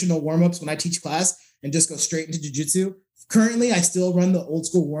traditional warm-ups when I teach class and just go straight into jiu-jitsu. Currently, I still run the old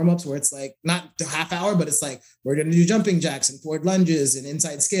school warm-ups where it's like not the half hour, but it's like we're going to do jumping jacks and forward lunges and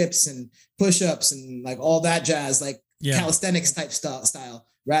inside skips and push-ups and like all that jazz, like calisthenics type style.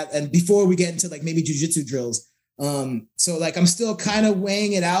 Right. And before we get into like maybe jiu-jitsu drills. So like I'm still kind of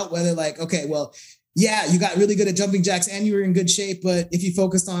weighing it out whether like, okay, well, yeah, you got really good at jumping jacks and you were in good shape, but if you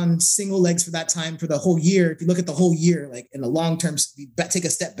focused on single legs for that time for the whole year, if you look at the whole year, like in the long term, take a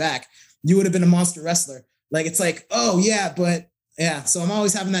step back, you would have been a monster wrestler. Like, it's like, oh yeah, but yeah. So I'm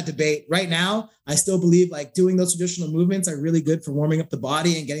always having that debate. Right now, I still believe like doing those traditional movements are really good for warming up the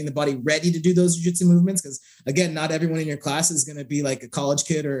body and getting the body ready to do those jiu-jitsu movements. Because again, not everyone in your class is going to be like a college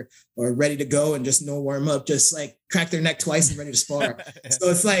kid or ready to go and just no warm up, just like crack their neck twice and ready to spar. So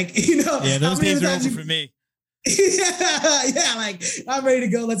it's like, yeah, those days are over for me. yeah, like I'm ready to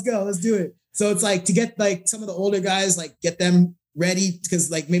go. Let's go. Let's do it. So it's like to get like some of the older guys, like get them ready because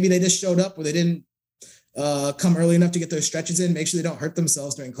like maybe they just showed up or they didn't come early enough to get their stretches in, make sure they don't hurt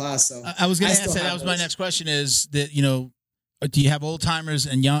themselves during class. So I was going to ask that was my next question is that, do you have old timers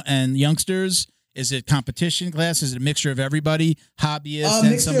and youngsters? Is it competition class? Is it a mixture of everybody, hobbyists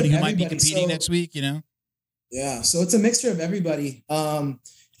and somebody who might be competing next week, Yeah. So it's a mixture of everybody.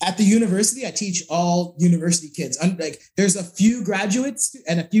 At the university, I teach all university kids. Like there's a few graduates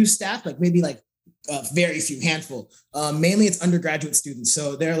and a few staff, like maybe like very few handful. Mainly it's undergraduate students.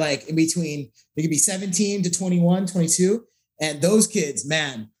 So they're like in between, they could be 17 to 21, 22. And those kids,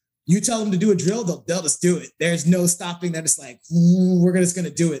 man, you tell them to do a drill, they'll just do it. There's no stopping. They're just like, we're just going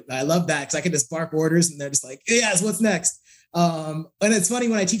to do it. And I love that because I can just bark orders and they're just like, yes, what's next? And it's funny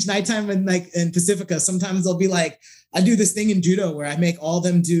when I teach nighttime in Pacifica, sometimes they'll be like, I do this thing in judo where I make all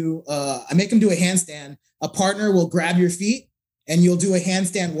them do, I make them do a handstand. A partner will grab your feet and you'll do a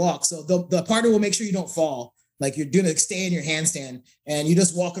handstand walk. So the partner will make sure you don't fall. Like you're doing to stay in your handstand and you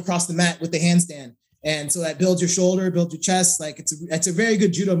just walk across the mat with the handstand. And so that builds your shoulder, builds your chest. Like it's a very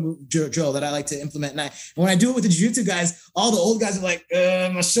good judo drill that I like to implement. And when I do it with the jiu-jitsu guys, all the old guys are like,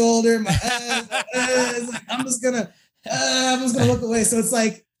 my shoulder, my like, I'm just gonna look away. So it's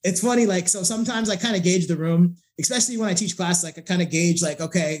like, it's funny. Like, so sometimes I kind of gauge the room, especially when I teach class, like I kind of gauge like,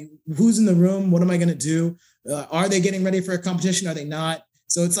 okay, who's in the room? What am I going to do? Are they getting ready for a competition? Are they not?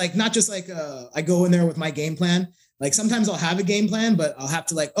 So it's like, not just like, I go in there with my game plan. Like sometimes I'll have a game plan, but I'll have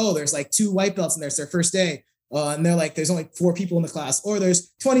to like, oh, there's like 2 white belts and there's their first day. And they're like, there's only 4 people in the class, or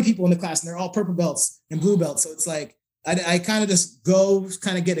there's 20 people in the class and they're all purple belts and blue belts. So it's like, I kind of just go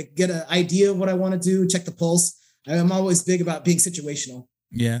kind of get an idea of what I want to do, check the pulse. I'm always big about being situational.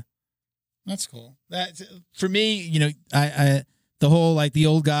 Yeah. That's cool. That for me, I the whole like the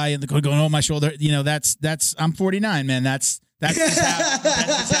old guy and the going on my shoulder, that's I'm 49, man. That's just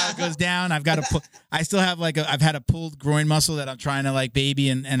how it goes down. I've got to I still have I've had a pulled groin muscle that I'm trying to like baby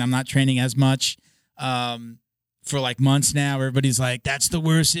and I'm not training as much. for like months now. Everybody's like, that's the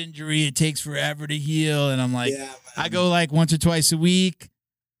worst injury. It takes forever to heal. And I'm like, I go like once or twice a week.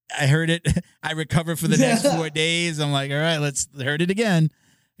 I heard it. I recover for the next 4 days. I'm like, all right, let's hurt it again.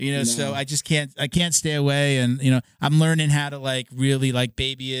 So I can't stay away. And, I'm learning how to like really like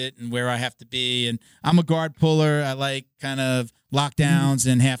baby it and where I have to be. And I'm a guard puller. I like kind of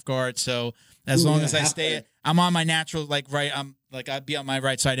lockdowns and half guard. So as long as I stay, I'm on my natural, like, right. I'd be on my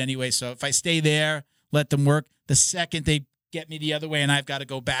right side anyway. So if I stay there, let them work. The second they get me the other way and I've got to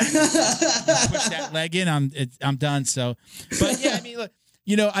go back and push that leg in, I'm done. So, but yeah, I mean, look,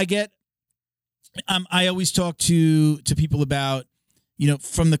 I always talk to people about,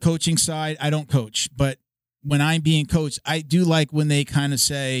 from the coaching side. I don't coach, but when I'm being coached, I do like when they kind of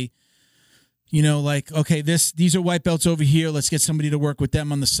say, like, okay, these are white belts over here. Let's get somebody to work with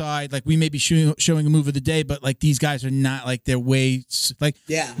them on the side. Like we may be showing a move of the day, but like these guys are not like they're way like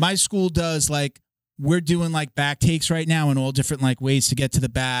my school does like. We're doing like back takes right now and all different like ways to get to the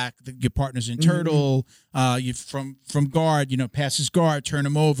back. Your partner's in turtle. You from guard, pass his guard, turn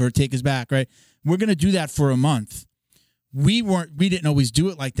him over, take his back. Right. We're gonna do that for a month. We didn't always do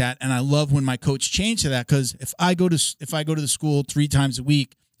it like that, and I love when my coach changed to that because if I go to the school 3 times a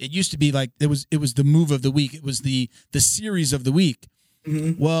week, it used to be like it was the move of the week. It was the series of the week.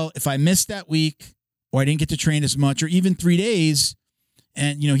 Mm-hmm. Well, if I missed that week or I didn't get to train as much or even 3 days,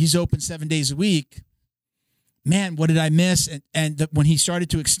 and he's open 7 days a week. Man, what did I miss? And when he started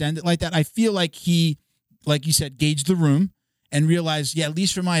to extend it like that, I feel like he, like you said, gauged the room and realized, at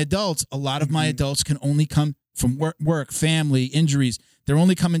least for my adults, a lot of my adults can only come from work, family, injuries. They're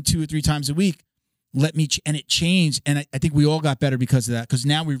only coming 2 or 3 times a week. And it changed. And I think we all got better because of that. Because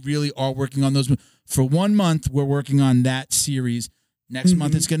now we really are working on those. For 1 month, we're working on that series. Next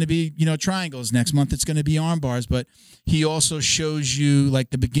month, it's going to be, triangles. Next month, it's going to be arm bars. But he also shows you like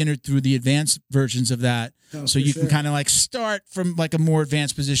the beginner through the advanced versions of that. Oh, so you can kind of like start from like a more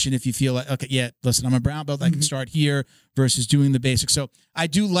advanced position if you feel like, okay, yeah, listen, I'm a brown belt. I can start here versus doing the basics. So I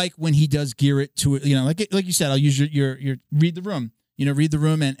do like when he does gear it to, like you said, I'll use your read the room, read the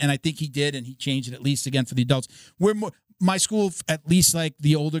room. And I think he did. And he changed it at least again for the adults. My school, at least like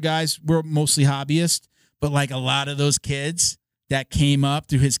the older guys, we're mostly hobbyists, but like a lot of those kids that came up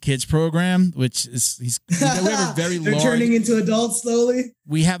through his kids program, which is we have a very They're large. turning into adults slowly.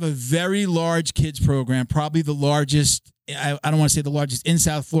 We have a very large kids program, probably the largest. I don't want to say the largest in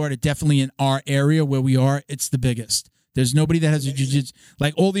South Florida, definitely in our area where we are. It's the biggest. There's nobody that has a jiu-jitsu.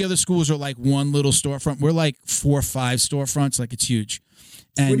 Like all the other schools are like one little storefront. We're like 4 or 5 storefronts. Like it's huge.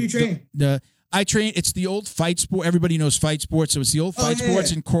 And where do you train? I train. It's the old Fight Sport. Everybody knows Fight Sports. So it's the old Fight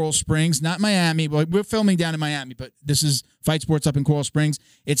Sports in Coral Springs, not Miami. But we're filming down in Miami. But this is Fight Sports up in Coral Springs.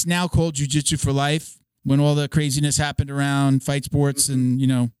 It's now called Jiu-Jitsu for Life. When all the craziness happened around Fight Sports, and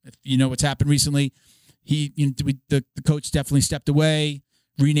if you know what's happened recently, the coach definitely stepped away,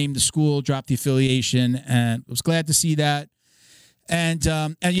 renamed the school, dropped the affiliation, and was glad to see that. And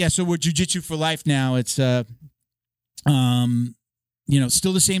yeah, so we're Jiu-Jitsu for Life now. It's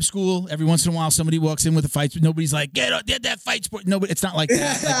still the same school. Every once in a while, somebody walks in with a fight. Nobody's like, get that Fight Sport. Nobody. It's not like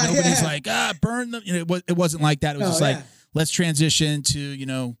that. Like, nobody's like, burn them. It wasn't like that. It was like, let's transition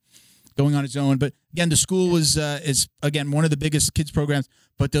to, going on its own. But again, the school is again one of the biggest kids programs.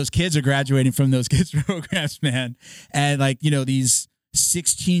 But those kids are graduating from those kids programs, man. And like, these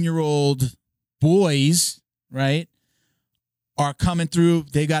 16-year-old boys, right, are coming through.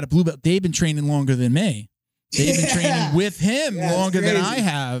 They got a blue belt. They've been training longer than me. They've been training with him longer than I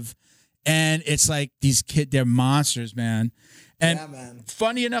have. And it's like these kids, they're monsters, man. And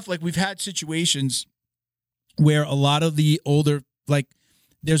funny enough, like we've had situations where a lot of the older, like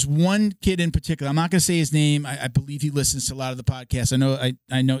there's one kid in particular, I'm not going to say his name. I believe he listens to a lot of the podcasts.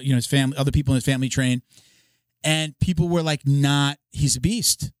 I know, his family, other people in his family train. And people were like, he's a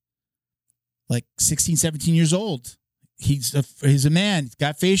beast. Like 16, 17 years old. He's a man. He's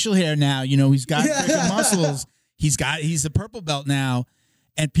got facial hair now. He's got freaking muscles. He's a purple belt now.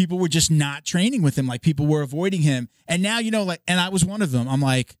 And people were just not training with him. Like people were avoiding him. And now, and I was one of them. I'm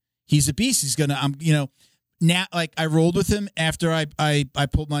like, he's a beast. He's now like I rolled with him after I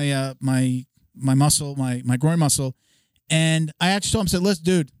pulled my muscle, my groin muscle. And I actually told him, said, listen,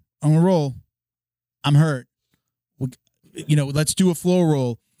 dude, I'm going to roll. I'm hurt. Let's do a flow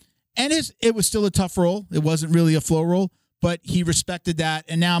roll. And it was still a tough roll. It wasn't really a flow roll, but he respected that.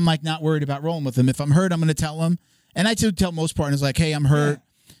 And now I'm like not worried about rolling with him. If I'm hurt, I'm going to tell him. And I do tell most partners like, hey, I'm hurt.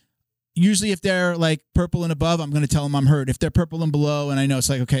 Yeah. Usually if they're like purple and above, I'm going to tell them I'm hurt. If they're purple and below, and I know it's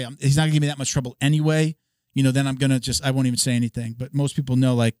like, okay, he's not going to give me that much trouble anyway, then I'm going to I won't even say anything. But most people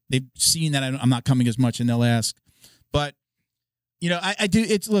know, like they've seen that I'm not coming as much and they'll ask. But, I do.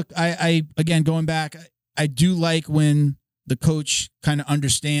 It's look, I again, going back, I do like when the coach kind of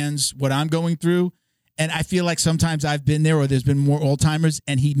understands what I'm going through. And I feel like sometimes I've been there or there's been more old timers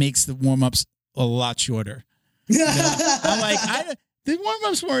and he makes the warm-ups a lot shorter. You know? I'm like, the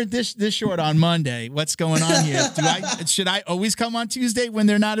warm-ups weren't this short on Monday. What's going on here? Should I always come on Tuesday when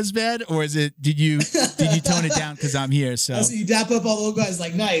they're not as bad? Or is it, did you tone it down because I'm here? So you dap up all the old guys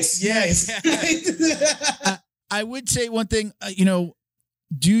like, nice. Yeah. Nice. I would say one thing,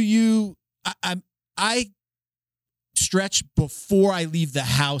 I stretch before I leave the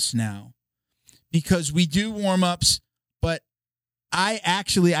house now because we do warm-ups, but I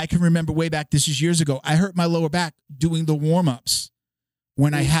can remember way back, this is years ago, I hurt my lower back doing the warm-ups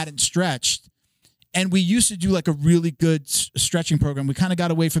when I hadn't stretched. And we used to do like a really good stretching program. We kind of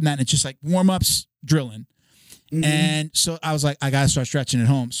got away from that and it's just like warm-ups, drilling. Mm-hmm. And so I was like, I got to start stretching at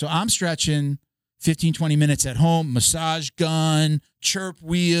home. So I'm stretching 15, 20 minutes at home, massage gun, chirp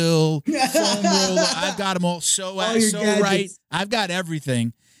wheel, foam roller. I've got them all so right. I've got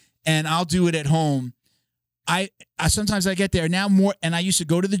everything. And I'll do it at home. I sometimes I get there now more, and I used to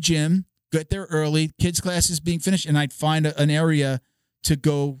go to the gym, get there early, kids' classes being finished, and I'd find an area to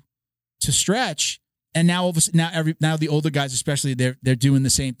go to stretch. And now now the older guys especially, they're doing the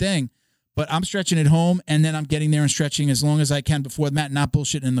same thing. But I'm stretching at home, and then I'm getting there and stretching as long as I can before the mat, not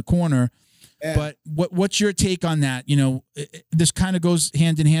bullshitting in the corner. Yeah. But what's your take on that? This kind of goes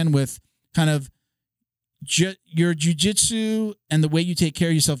hand in hand with kind of your jiu-jitsu and the way you take care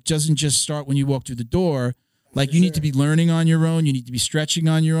of yourself doesn't just start when you walk through the door. Like you need to be learning on your own. You need to be stretching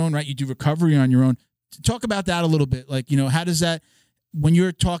on your own, right? You do recovery on your own. Talk about that a little bit. Like, how does that, when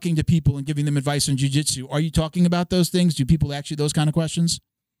you're talking to people and giving them advice on jiu-jitsu, are you talking about those things? Do people ask you those kind of questions?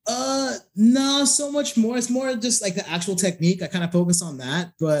 No, so much more. It's more just like the actual technique. I kind of focus on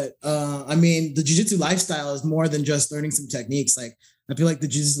that. But the jiu-jitsu lifestyle is more than just learning some techniques. Like I feel like the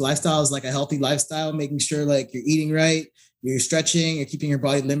jiu-jitsu lifestyle is like a healthy lifestyle, making sure like you're eating right, you're stretching, you're keeping your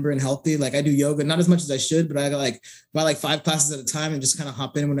body limber and healthy. Like I do yoga, not as much as I should, but I got about 5 classes at a time and just kind of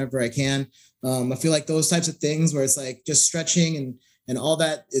hop in whenever I can. I feel like those types of things where it's like just stretching and all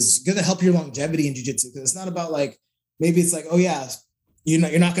that is going to help your longevity in jiu-jitsu. Because it's not about like, maybe it's like, oh yeah, you're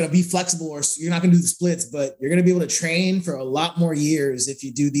not going to be flexible or you're not going to do the splits, but you're going to be able to train for a lot more years if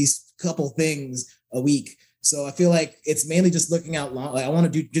you do these couple things a week. So I feel like it's mainly just looking out long. Like I want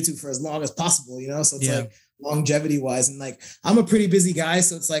to do jiu-jitsu for as long as possible, So it's like longevity wise. And like, I'm a pretty busy guy.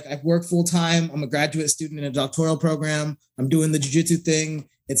 So it's like, I've worked full time. I'm a graduate student in a doctoral program. I'm doing the jiu-jitsu thing.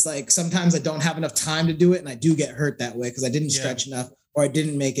 It's like, sometimes I don't have enough time to do it. And I do get hurt that way because I didn't stretch enough or I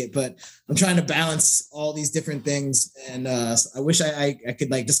didn't make it, but I'm trying to balance all these different things. And so I wish I could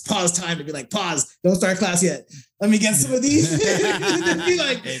like just pause time to be like, pause, don't start class yet. Let me get some of these. Be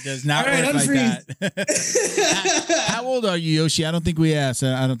like, it does not work like that. How old are you, Yoshi? I don't think we asked.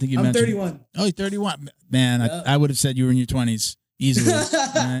 I don't think you mentioned. I'm 31. Oh, you're 31. Man, I would have said you were in your 20s easily.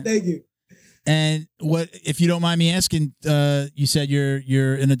 Right? Thank you. And what, if you don't mind me asking, you said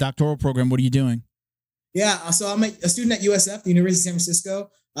you're in a doctoral program. What are you doing? Yeah, so I'm a student at USF, the University of San Francisco.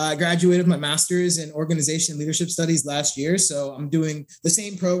 I graduated with my master's in organization and leadership studies last year. So I'm doing the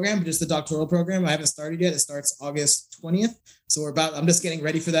same program, but just the doctoral program. I haven't started yet. It starts August 20th. So I'm just getting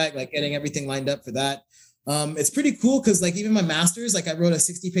ready for that, like getting everything lined up for that. It's pretty cool because like even my master's, like I wrote a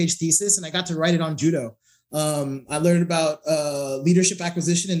 60-page thesis and I got to write it on judo. I learned about leadership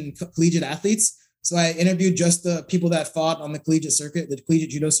acquisition in collegiate athletes. So I interviewed just the people that fought on the collegiate circuit, the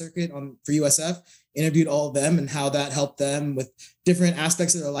collegiate judo circuit for USF, interviewed all of them and how that helped them with different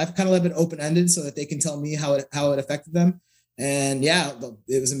aspects of their life. Kind of left it open-ended so that they can tell me how it affected them. And yeah,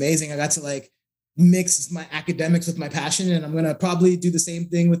 it was amazing. I got to like mix my academics with my passion, and I'm going to probably do the same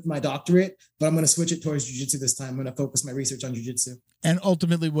thing with my doctorate, but I'm going to switch it towards jiu-jitsu this time. I'm going to focus my research on jiu-jitsu. And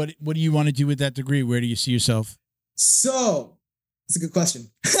ultimately, what do you want to do with that degree? Where do you see yourself? So it's a good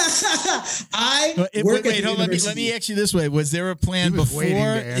question. Let me ask you this way. Was there a plan before you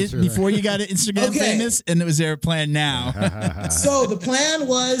got Instagram famous? And was there a plan now? So the plan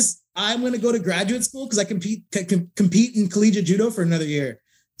was I'm going to go to graduate school because I compete in collegiate judo for another year.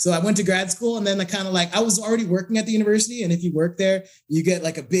 So I went to grad school and then I was already working at the university. And if you work there, you get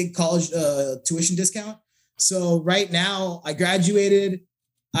like a big college tuition discount. So right now I graduated.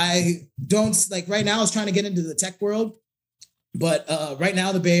 Right now I was trying to get into the tech world. But right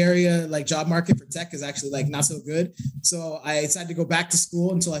now, the Bay Area job market for tech is actually not so good. So I decided to go back to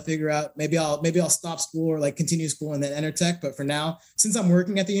school until I figure out maybe I'll stop school or continue school and then enter tech. But for now, since I'm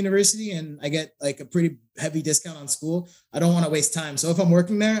working at the university and I get a pretty heavy discount on school, I don't want to waste time. So if I'm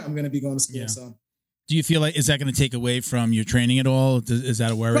working there, I'm going to be going to school. Yeah. So do you feel like is that going to take away from your training at all? Is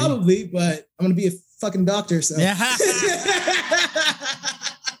that a worry? Probably, but I'm going to be a fucking doctor. So yeah.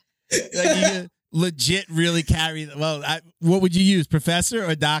 legit really carry. Well, what would you use, professor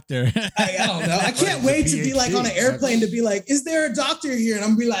or doctor? I don't know. I can't wait to be like on an airplane to be like, is there a doctor here? And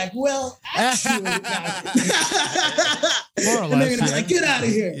I'm gonna be like, well, actually, More or and they're gonna be like, get out of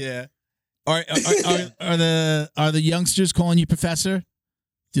here. Yeah. Are the youngsters calling you professor?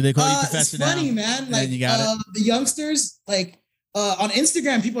 Do they call you professor it's funny, now? man. Like the youngsters, like on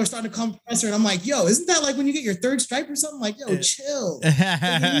Instagram, people are starting to call me professor, and I'm like, yo, isn't that like when you get your third stripe or something? Like, yo, chill.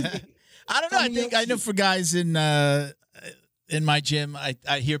 I don't know. I know for guys in my gym, I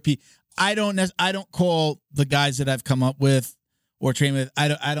hear people. I don't call the guys that I've come up with or trained with.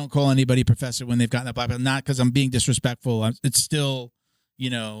 I don't call anybody professor when they've gotten that black belt. Not because I'm being disrespectful. It's still,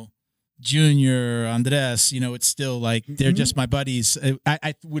 Junior, Andres, it's still like they're just my buddies.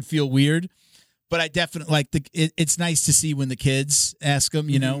 I would feel weird, but I definitely like it's nice to see when the kids ask them,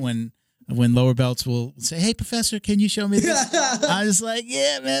 when lower belts will say, hey, professor, can you show me this? I was like,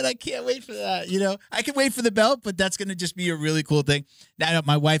 yeah, man, I can't wait for that. I can wait for the belt, but that's going to just be a really cool thing. Now,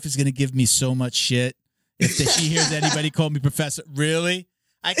 my wife is going to give me so much shit if she hears anybody call me professor. Really?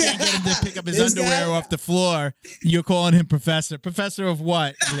 I can't get him to pick up his underwear off the floor. You're calling him professor. Professor of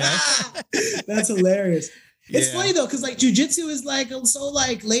what? That's hilarious. It's funny though, because like jujitsu is like so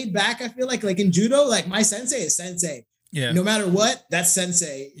like laid back. I feel like in judo, like my sensei is sensei. Yeah. No matter what, that's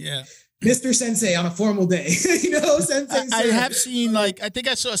sensei. Yeah. Mr. Sensei on a formal day. Sensei. I have seen I think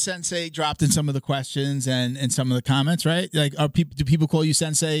I saw sensei dropped in some of the questions and some of the comments, right? Like do people call you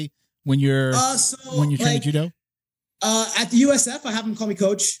sensei when you're training judo? At the USF, I have them call me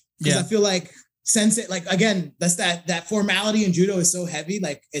coach because I feel like sensei, like again, that's that formality in judo is so heavy.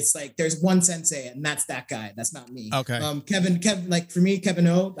 Like it's like there's one sensei and that's that guy. That's not me. Okay. Kevin, like for me, Kevin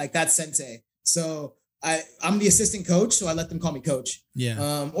O, like that's sensei. So I'm the assistant coach, so I let them call me coach.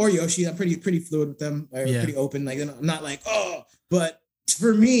 Yeah. Or Yoshi, I'm pretty fluid with them. Pretty open. Like I'm not like, but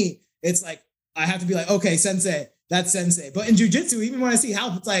for me, it's like I have to be like, okay, sensei. That's sensei. But in jujitsu, even when I see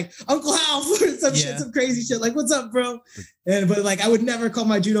Half, it's like Uncle Half or some shit, some crazy shit. Like, what's up, bro? But like, I would never call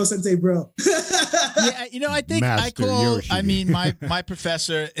my judo sensei, bro. I think Master Yoshi. I mean, my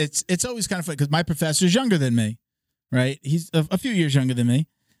professor. It's always kind of funny because my professor is younger than me, right? He's a few years younger than me,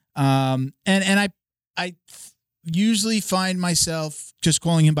 and I usually find myself just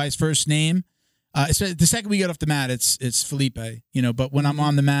calling him by his first name. The second we get off the mat, it's Felipe, But when I'm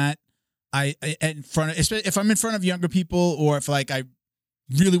on the mat. If I'm in front of younger people or if like I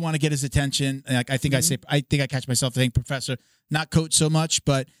really want to get his attention, like I think I catch myself saying professor, not coach so much,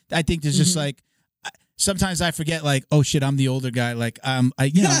 but I think there's just like sometimes I forget like, oh shit, I'm the older guy. Like I'm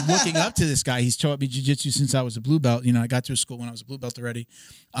looking up to this guy. He's taught me jiu-jitsu since I was a blue belt. I got to a school when I was a blue belt already.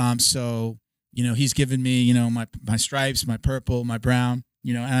 So he's given me my stripes, my purple, my brown.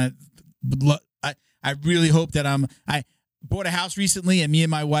 And I really hope that I bought a house recently, and me and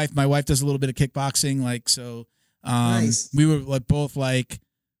my wife does a little bit of kickboxing. Like, so nice. We were like both like,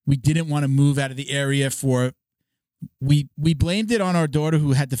 we didn't want to move out of the area we blamed it on our daughter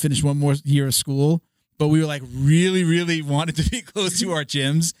who had to finish one more year of school, but we were like really, really wanted to be close to our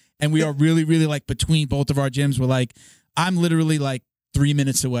gyms. And we are really, really like between both of our gyms. We're like, I'm literally like 3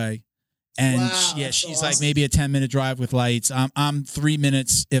 minutes away. And she's awesome. Like maybe a 10-minute drive with lights. I'm 3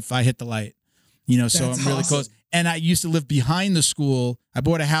 minutes if I hit the light, so I'm really close. And I used to live behind the school. I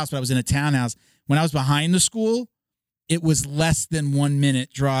bought a house, but I was in a townhouse. When I was behind the school, it was less than 1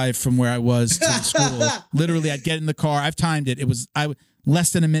 minute drive from where I was to the school. Literally, I'd get in the car. I've timed it. It was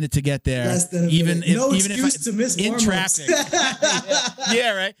less than a minute to get there. Less than a minute. No excuse to miss in traffic.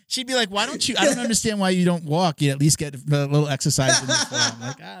 Yeah, right. She'd be like, "Why don't you? I don't understand why you don't walk. You at least get a little exercise in the floor." I'm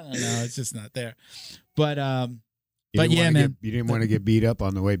like, I don't know. It's just not there. But man, you didn't want to get beat up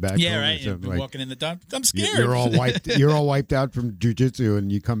on the way back. Yeah, right. You're walking in the dark. I'm scared. You're all wiped. You're all wiped out from jiu-jitsu, and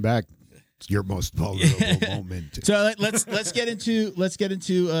you come back. It's your most vulnerable moment. So let's get into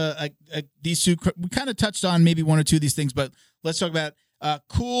these two. We kind of touched on maybe one or two of these things, but let's talk about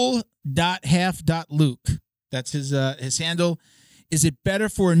cool.half.luke. That's his handle. Is it better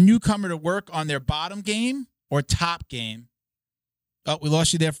for a newcomer to work on their bottom game or top game? Oh, we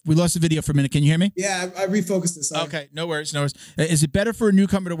lost you there. We lost the video for a minute. Can you hear me? Yeah, I refocused this. Okay, no worries. Is it better for a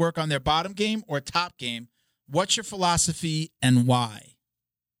newcomer to work on their bottom game or top game? What's your philosophy and why?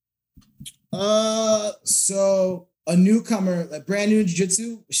 So a newcomer, like brand new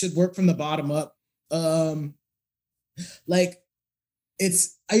jiu-jitsu, should work from the bottom up. I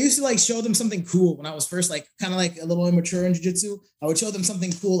used to like show them something cool when I was first like kind of like a little immature in jiu-jitsu. I would show them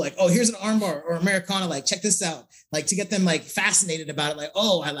something cool like, oh, here's an armbar or Americana, like check this out, like to get them like fascinated about it, like,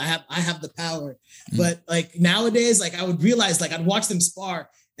 oh, I have the power. Mm-hmm. But like nowadays, like I would realize like I'd watch them spar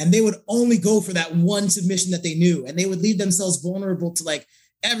and they would only go for that one submission that they knew, and they would leave themselves vulnerable to like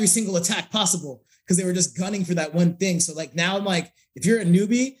every single attack possible because they were just gunning for that one thing. So like now I'm like, if you're a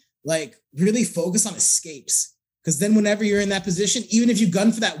newbie, like really focus on escapes. Because then whenever you're in that position, even if you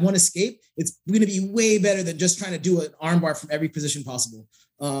gun for that one escape, it's going to be way better than just trying to do an armbar from every position possible.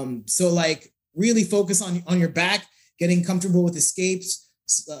 So like really focus on your back, getting comfortable with escapes,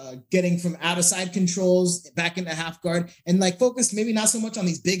 getting from out of side controls back into half guard, and like focus maybe not so much on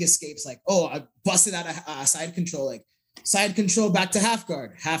these big escapes. Like, oh, I busted out a side control, like side control back to half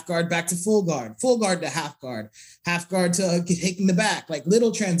guard back to full guard to half guard to taking the back. Like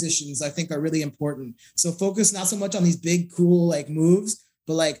little transitions I think are really important. So focus not so much on these big cool like moves,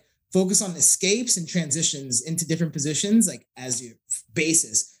 but like focus on escapes and transitions into different positions like as your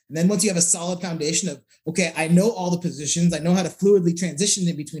basis. And then once you have a solid foundation of, okay, I know all the positions, I know how to fluidly transition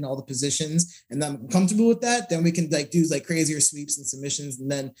in between all the positions, and I'm comfortable with that, then we can like do like crazier sweeps and submissions.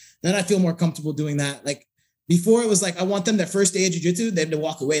 And then I feel more comfortable doing that. Like before it was like, I want them their first day of jiu-jitsu, then to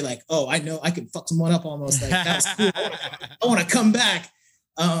walk away like, oh, I know I can fuck someone up almost. Like that was cool. I want to come back.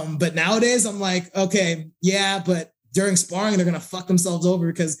 But nowadays I'm like, okay, yeah, but during sparring, they're going to fuck themselves over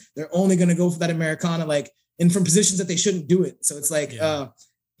because they're only going to go for that Americana, like in from positions that they shouldn't do it. So it's like,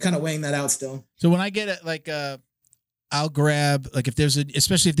 kind of weighing that out still. So when I get it, like, I'll grab, like if there's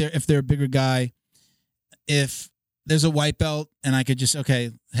especially if they're a bigger guy, if there's a white belt and I could just,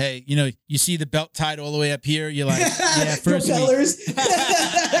 okay, hey, you see the belt tied all the way up here. You're like, yeah, first propellers.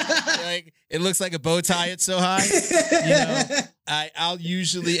 Like, it looks like a bow tie. It's so high. I'll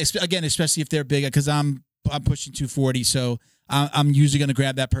usually, again, especially if they're big, because I'm pushing 240. So I'm usually going to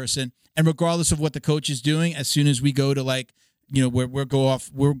grab that person. And regardless of what the coach is doing, as soon as we go to like, we're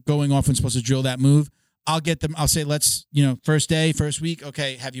going off and supposed to drill that move, I'll get them. I'll say, let's, first day, first week.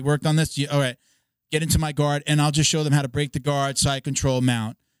 Okay. Have you worked on this? All right. Get into my guard, and I'll just show them how to break the guard, side control,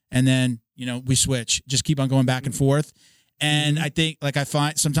 mount. And then, we switch, just keep on going back and forth. And I think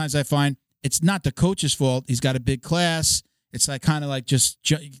sometimes I find it's not the coach's fault. He's got a big class. It's like kind of like just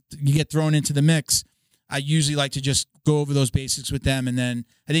you get thrown into the mix. I usually like to just go over those basics with them. And then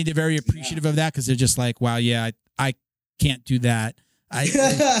I think they're very appreciative of that because they're just like, wow, yeah, I can't do that.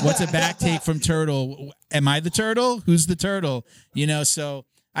 What's a back take from Turtle? Am I the turtle? Who's the turtle? So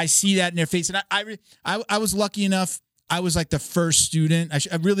I see that in their face. And I was lucky enough. I was like the first student,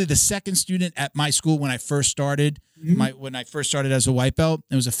 really the second student at my school when I first started, when I first started as a white belt.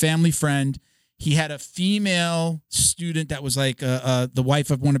 It was a family friend. He had a female student that was like the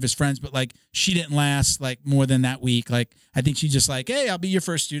wife of one of his friends, but like she didn't last like more than that week. Like I think she just like, hey, I'll be your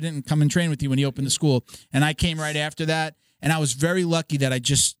first student and come and train with you when he opened the school. And I came right after that. And I was very lucky that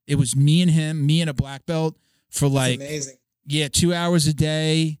it was me and him, me and a black belt for like, amazing. Yeah, 2 hours a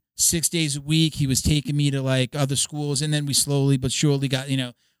day, 6 days a week. He was taking me to like other schools. And then we slowly but surely got,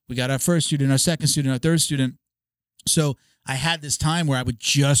 we got our first student, our second student, our third student. So I had this time where I would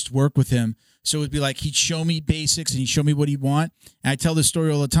just work with him. So it would be like he'd show me basics and he'd show me what he'd want. And I tell this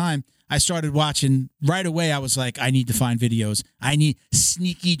story all the time. I started watching right away. I was like, I need to find videos. I need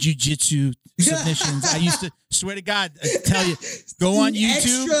sneaky jiu-jitsu submissions. I used to swear to God, I tell you, go on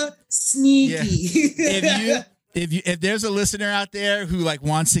YouTube. Extra sneaky. Yeah. If there's a listener out there who like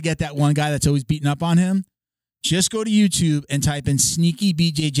wants to get that one guy that's always beating up on him, just go to YouTube and type in sneaky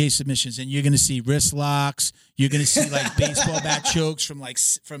BJJ submissions, and you're going to see wrist locks. You're going to see like baseball bat chokes from like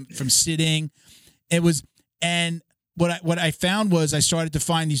from sitting. It was, and what I found was I started to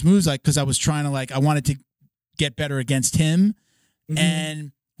find these moves like because I was trying to like I wanted to get better against him,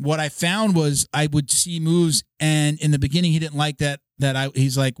 and what I found was I would see moves, and in the beginning he didn't like that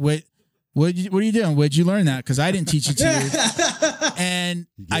he's like, what are you doing? Where'd you learn that? Because I didn't teach it to you. And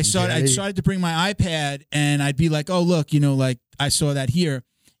I started to bring my iPad, and I'd be like, oh, look, like I saw that here.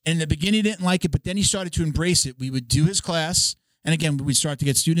 And in the beginning, he didn't like it, but then he started to embrace it. We would do his class. And again, we'd start to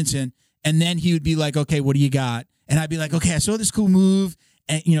get students in. And then he would be like, okay, what do you got? And I'd be like, okay, I saw this cool move.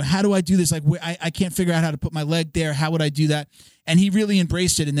 And, how do I do this? Like, I can't figure out how to put my leg there. How would I do that? And he really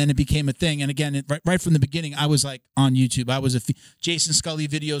embraced it. And then it became a thing. And again, right from the beginning, I was like on YouTube. I was Jason Scully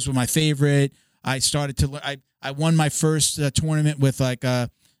videos were my favorite. I started to learn. I won my first tournament with like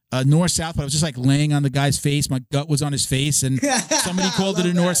north-south, but I was just like laying on the guy's face. My gut was on his face. And somebody called it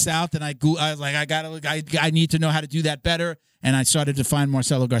a north-south. And I was like, I need to know how to do that better. And I started to find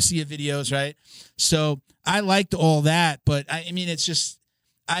Marcelo Garcia videos, right? So I liked all that. But I mean, it's just,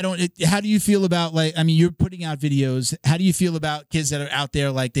 how do you feel about you're putting out videos. How do you feel about kids that are out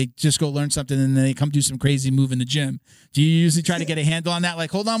there, like they just go learn something and then they come do some crazy move in the gym? Do you usually try to get a handle on that? Like,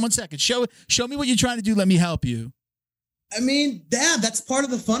 hold on one second. Show me what you're trying to do. Let me help you. I mean, yeah, that's part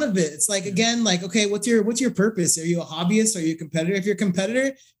of the fun of it. It's like, again, like, okay, what's your purpose? Are you a hobbyist? Are you a competitor? If you're a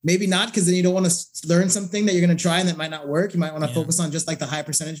competitor, maybe not, because then you don't want to learn something that you're going to try and that might not work. You might want to focus on just like the high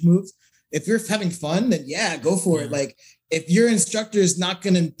percentage moves. If you're having fun, then yeah, go for it. Like if your instructor is not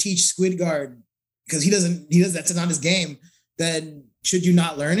going to teach squid guard because he doesn't, that's not his game, then should you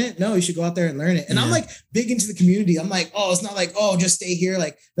not learn it? No, you should go out there and learn it. And I'm like big into the community. I'm like, oh, it's not like, oh, just stay here.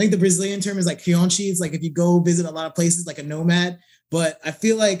 Like I think the Brazilian term is like Kyonchi. It's like if you go visit a lot of places, like a nomad. But I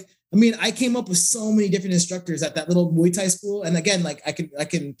feel like, I mean, I came up with so many different instructors at that little Muay Thai school. And again, like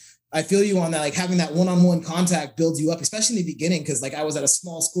I feel you on that. Like having that one-on-one contact builds you up, especially in the beginning. Cause like I was at a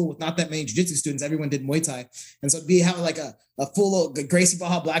small school with not that many jiu-jitsu students. Everyone did Muay Thai. And so to having like a full Gracie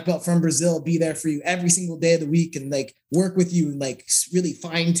Barra black belt from Brazil be there for you every single day of the week and like work with you and like really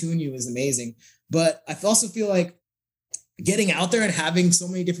fine tune you is amazing. But I also feel like getting out there and having so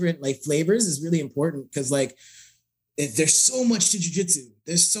many different like flavors is really important. Cause like, there's so much to jiu-jitsu.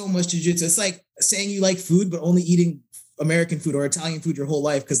 There's so much to jiu-jitsu. It's like saying you like food, but only eating American food or Italian food your whole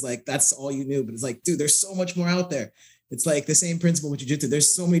life because like that's all you knew. But it's like, dude, there's so much more out there. It's like the same principle with jiu-jitsu.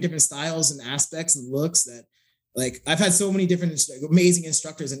 There's so many different styles and aspects and looks that like I've had so many different amazing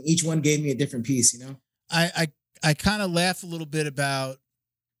instructors and each one gave me a different piece, you know? I kind of laugh a little bit about,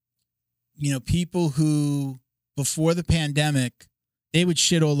 you know, people who before the pandemic, they would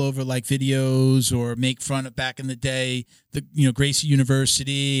shit all over like videos or make fun of back in the day, the, you know, Gracie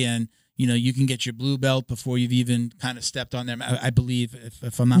University and, you know, you can get your blue belt before you've even kind of stepped on them. I believe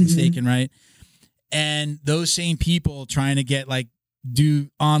if I'm not mistaken. Right. And those same people trying to get like do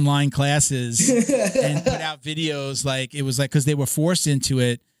online classes and put out videos. Like it was like, cause they were forced into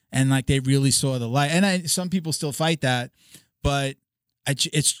it and like, they really saw the light. And some people still fight that, but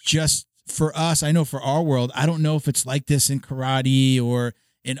it's just, for us, I know for our world, I don't know if it's like this in karate or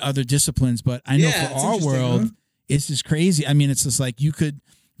in other disciplines, but I know for our world, it's just crazy. I mean, it's just like you could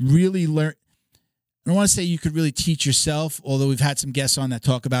really learn. I don't want to say you could really teach yourself, although we've had some guests on that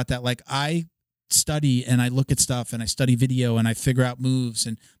talk about that. Like I study and I look at stuff and I study video and I figure out moves.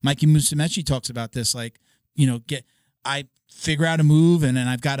 And Mikey Musumeci talks about this, like, you know, I figure out a move and then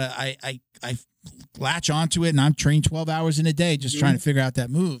I've got to, I latch onto it and I'm trained 12 hours in a day just trying to figure out that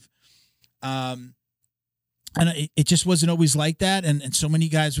move. And it just wasn't always like that. And so many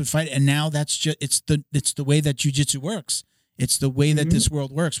guys would fight. And now that's just, it's the way that jiu-jitsu works. It's the way that this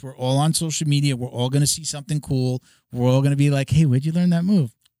world works. We're all on social media. We're all going to see something cool. We're all going to be like, hey, where'd you learn that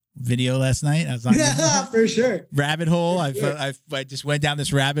move? Video last night. I was on for sure. Rabbit hole. I just went down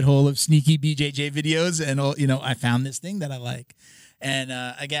this rabbit hole of sneaky BJJ videos and all, you know, I found this thing that I like. And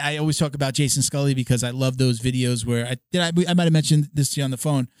again, I always talk about Jason Scully because I love those videos where I might have mentioned this to you on the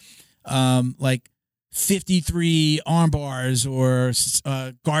phone. Like 53 arm bars or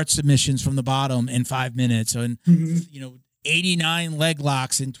guard submissions from the bottom in 5 minutes and you know 89 leg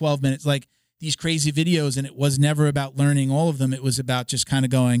locks in 12 minutes, like these crazy videos. And it was never about learning all of them. It was about just kind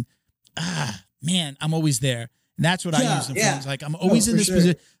of going, man, I'm always there. And that's what I use them for. It's like I'm always in this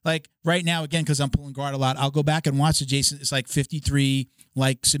position. Like right now, again, because I'm pulling guard a lot, I'll go back and watch the Jason. It's like 53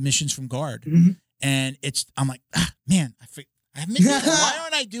 like submissions from guard, and I'm like, man, why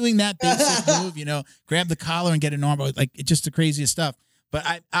aren't I doing that basic move? You know, grab the collar and get an arm. Like it's just the craziest stuff. But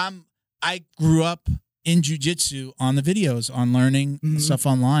I grew up in jiu-jitsu on the videos, on learning stuff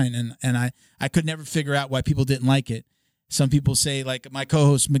online, and I could never figure out why people didn't like it. Some people say, like my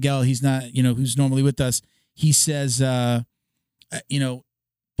co-host Miguel, he's not, you know, who's normally with us. He says, you know,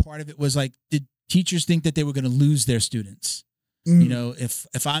 part of it was like, did teachers think that they were going to lose their students? You know,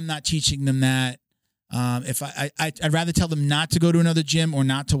 if I'm not teaching them that. If I'd rather tell them not to go to another gym or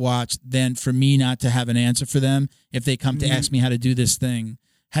not to watch than for me not to have an answer for them if they come to ask me how to do this thing.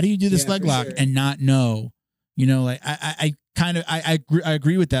 How do you do this leg lock and not know? You know, like I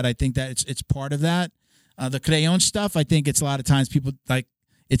agree with that. I think that it's part of that. The crayon stuff, I think it's a lot of times people like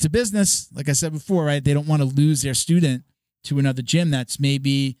it's a business. Like I said before, right? They don't want to lose their student to another gym that's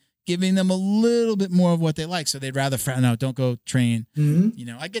maybe giving them a little bit more of what they like. So they'd rather, no, don't go train. You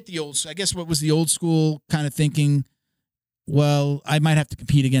know, I get I guess what was the old school kind of thinking, well, I might have to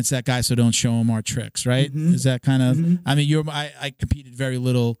compete against that guy, so don't show him our tricks, right? Is that kind of, I mean, I competed very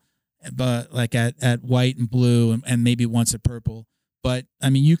little, but like at white and blue and maybe once at purple. But I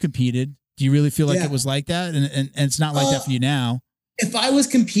mean, you competed. Do you really feel like it was like that? And it's not like that for you now. If I was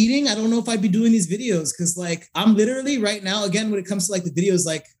competing, I don't know if I'd be doing these videos because like I'm literally right now, again, when it comes to like the videos,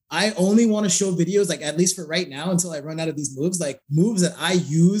 like I only want to show videos, like at least for right now, until I run out of these moves, like moves that I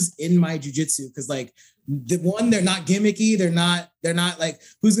use in my jiu-jitsu. Cause like they're not gimmicky. They're not like,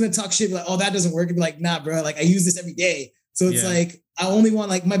 who's going to talk shit? Like, oh, that doesn't work. And be like, nah, bro, like I use this every day. So it's like, I only want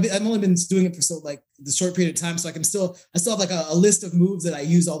like I've only been doing it for so like the short period of time. So I still have like a list of moves that I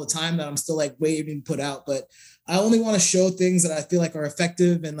use all the time that I'm still like waiting to put out. But I only want to show things that I feel like are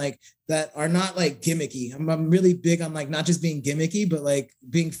effective and like that are not like gimmicky. I'm really big on like not just being gimmicky, but like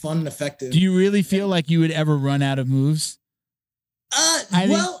being fun and effective. Do you really feel like you would ever run out of moves?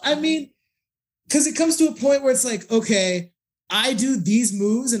 I mean, because it comes to a point where it's like, okay, I do these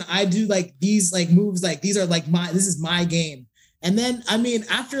moves and I do like these like moves, like these are like this is my game. And then, I mean,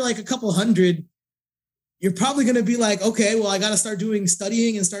 after like a couple hundred, you're probably going to be like, okay, well, I got to start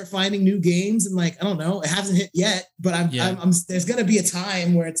studying and start finding new games. And like, I don't know, it hasn't hit yet, but I'm there's going to be a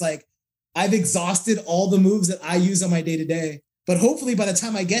time where it's like, I've exhausted all the moves that I use on my day to day. But hopefully by the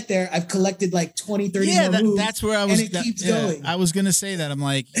time I get there, I've collected like 20, 30 more moves. That's where I was. And it keeps going. I was going to say that. I'm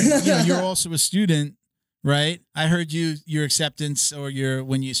like, you're also a student, right? I heard your acceptance or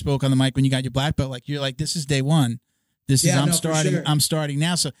when you spoke on the mic, when you got your black belt, like you're like, this is day one. I'm starting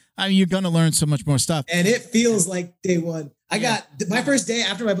now. So I mean, you're going to learn so much more stuff. And it feels like day one. I got my first day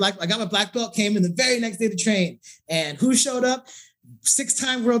after I got my black belt, came in the very next day to train. And who showed up?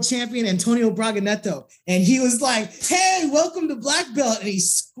 6-time world champion Antonio Braganetto. And he was like, hey, welcome to black belt. And he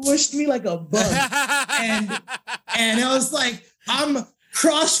squished me like a bug. and I was like, I'm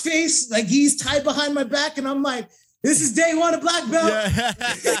cross-faced, like he's tied behind my back. And I'm like, this is day one of black belt. Yeah.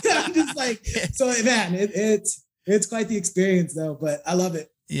 I'm just like, so man, it's quite the experience though, but I love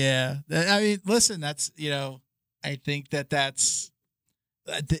it. Yeah. I mean, listen, that's, I think that's,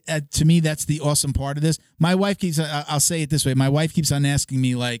 to me, that's the awesome part of this. My wife I'll say it this way. My wife keeps on asking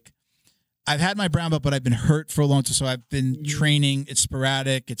me, like, I've had my brown belt, but I've been hurt for a long time. So I've been training. It's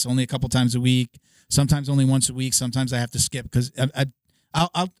sporadic. It's only a couple times a week. Sometimes only once a week. Sometimes I have to skip because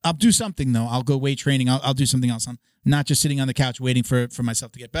I'll do something though. I'll go weight training. I'll do something else. I'm not just sitting on the couch waiting for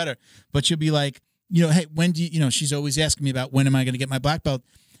myself to get better, but she'll be like, hey, when do you, she's always asking me about when am I going to get my black belt?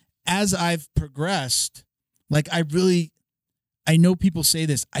 As I've progressed, like I know people say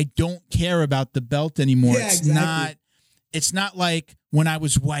this, I don't care about the belt anymore. Yeah, exactly. It's not like when I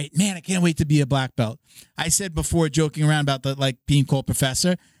was white, man, I can't wait to be a black belt. I said before, joking around about the like being called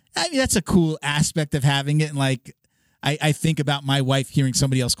professor. I mean, that's a cool aspect of having it. And like, I think about my wife hearing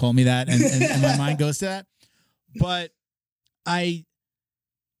somebody else call me that and my mind goes to that. But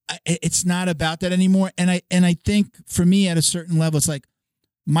it's not about that anymore. And I think for me at a certain level, it's like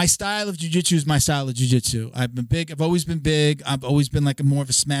my style of jiu-jitsu is my style of jiu-jitsu. I've been big. I've always been big. I've always been like more of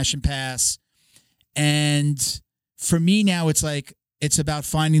a smash and pass. And for me now, it's like, it's about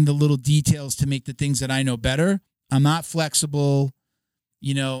finding the little details to make the things that I know better. I'm not flexible.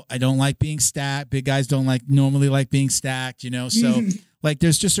 I don't like being stacked. Big guys don't normally like being stacked, So like,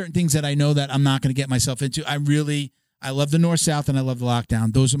 there's just certain things that I know that I'm not going to get myself into. I love the north-south and I love the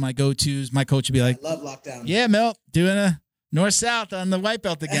lockdown. Those are my go-tos. My coach would be like, I love lockdown. Yeah, Mel, doing a north-south on the white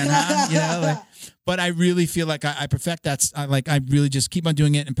belt again, huh? But I really feel like I perfect that. I really just keep on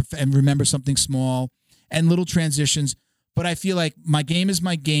doing it and remember something small and little transitions. But I feel like my game is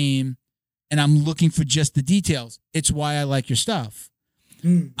my game and I'm looking for just the details. It's why I like your stuff.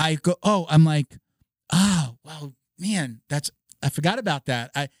 I go, I'm like, wow, man, I forgot about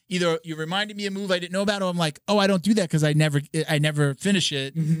that. Either you reminded me a move I didn't know about, or I'm like, I don't do that because I never finish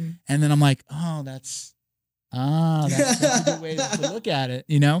it. Mm-hmm. And then I'm like, that's a good way to look at it,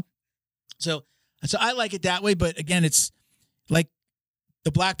 So I like it that way. But again, it's like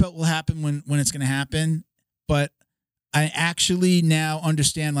the black belt will happen when it's going to happen. But I actually now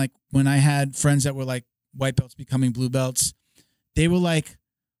understand, like when I had friends that were like white belts becoming blue belts, they were like,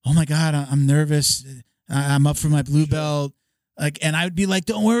 oh my God, I'm nervous. I'm up for my blue belt. Like, and I would be like,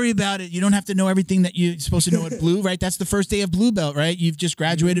 don't worry about it. You don't have to know everything that you're supposed to know at blue, right? That's the first day of blue belt, right? You've just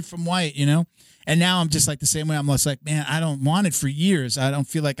graduated from white, And now I'm just like the same way. I'm just like, man, I don't want it for years. I don't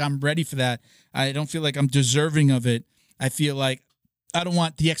feel like I'm ready for that. I don't feel like I'm deserving of it. I feel like I don't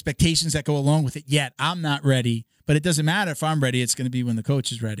want the expectations that go along with it yet. I'm not ready, but it doesn't matter if I'm ready. It's going to be when the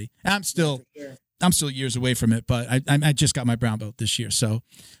coach is ready. And I'm still years away from it, but I just got my brown belt this year. So,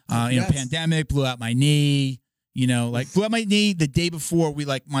 pandemic blew out my knee. Blew out my knee the day before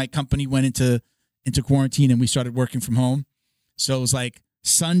my company went into quarantine and we started working from home. So it was like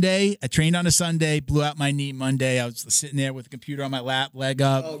Sunday, I trained on a Sunday, blew out my knee Monday. I was sitting there with the computer on my lap, leg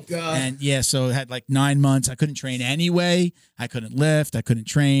up. Oh God. And so it had like 9 months. I couldn't train anyway. I couldn't lift. I couldn't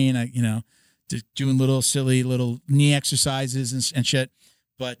train. Just doing little silly little knee exercises and shit.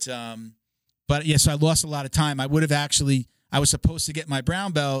 But yes, I lost a lot of time. I was supposed to get my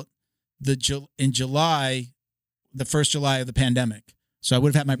brown belt in July, the first July of the pandemic. So I would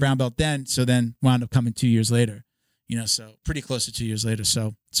have had my brown belt then. So then wound up coming 2 years later, so pretty close to 2 years later.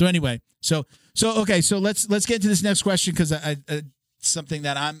 So anyway, okay. So let's get to this next question. Cause I something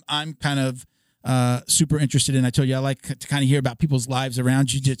that I'm kind of, super interested in. I told you I like to kind of hear about people's lives around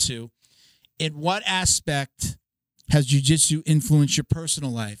jiu-jitsu. In what aspect has jiu-jitsu influenced your personal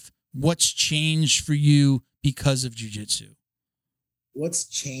life? What's changed for you because of jiu-jitsu? What's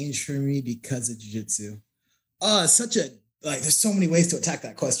changed for me because of jiu-jitsu? There's so many ways to attack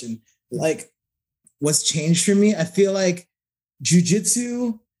that question. Like, what's changed for me? I feel like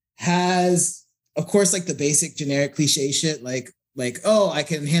jiu-jitsu has, of course, like the basic generic cliche shit, like, oh, I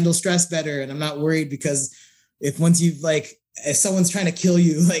can handle stress better and I'm not worried because if someone's trying to kill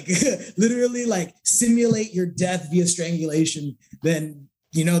you, like literally like simulate your death via strangulation, then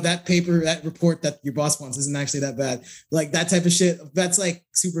that report that your boss wants isn't actually that bad. Like that type of shit. That's like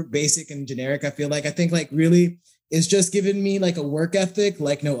super basic and generic. I feel like, I think like really it's just given me like a work ethic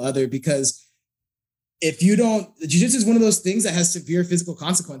like no other, because if you don't, jiu-jitsu is one of those things that has severe physical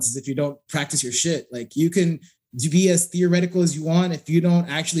consequences if you don't practice your shit. Like you can be as theoretical as you want. If you don't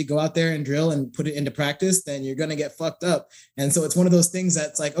actually go out there and drill and put it into practice, then you're going to get fucked up. And so it's one of those things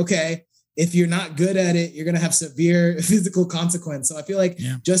that's like, okay, if you're not good at it, you're going to have severe physical consequence. So I feel like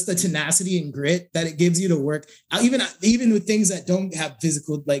just the tenacity and grit that it gives you to work, even with things that don't have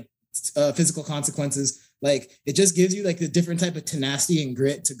physical consequences, like it just gives you like the different type of tenacity and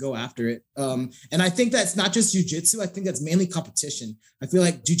grit to go after it. And I think that's not just jiu-jitsu. I think that's mainly competition. I feel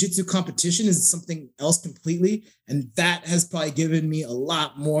like jiu-jitsu competition is something else completely. And that has probably given me a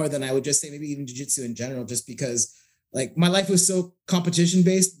lot more than I would just say maybe even jiu-jitsu in general, just because like my life was so competition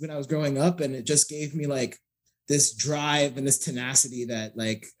based when I was growing up, and it just gave me like this drive and this tenacity that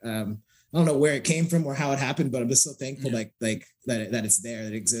like, I don't know where it came from or how it happened, but I'm just so thankful that it's there,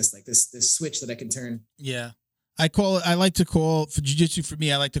 that it exists, like this switch that I can turn. Yeah. I like to call for jiu-jitsu, for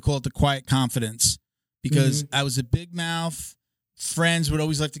me, I like to call it the quiet confidence, because I was a big mouth. Friends would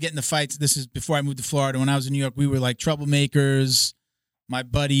always like to get into fights. This is before I moved to Florida. When I was in New York, we were like troublemakers. My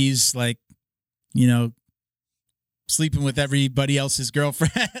buddies, like, sleeping with everybody else's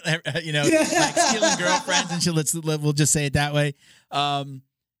girlfriend, like stealing girlfriends and shit. We'll just say it that way.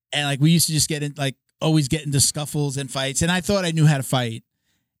 And like we used to just always get into scuffles and fights. And I thought I knew how to fight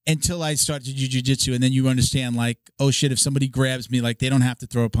until I started to do jiu-jitsu. And then you understand like, oh shit, if somebody grabs me, like they don't have to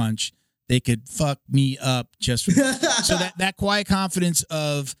throw a punch. They could fuck me up just for so that quiet confidence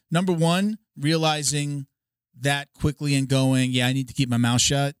of, number one, realizing that quickly and going, I need to keep my mouth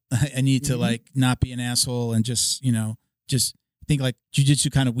shut. I need to like not be an asshole and just think like jiu-jitsu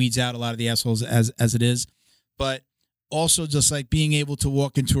kind of weeds out a lot of the assholes as it is. But also just like being able to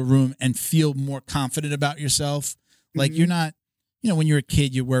walk into a room and feel more confident about yourself. Like you're not, when you're a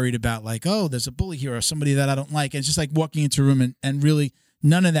kid, you're worried about like, oh, there's a bully here or somebody that I don't like. And it's just like walking into a room and really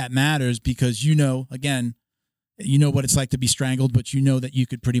none of that matters, because again, what it's like to be strangled, but that you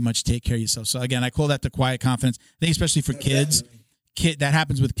could pretty much take care of yourself. So again, I call that the quiet confidence. I think especially for kids, that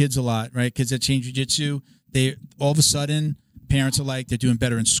happens with kids a lot, right? Kids that change jiu-jitsu, they all of a sudden parents are like, they're doing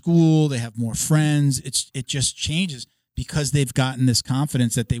better in school. They have more friends. It just changes, because they've gotten this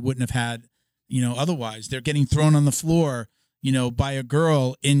confidence that they wouldn't have had, otherwise. They're getting thrown on the floor, by a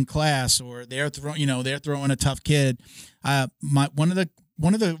girl in class, or they're throwing a tough kid. One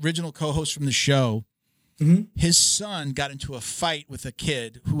of the original co-hosts from the show, his son got into a fight with a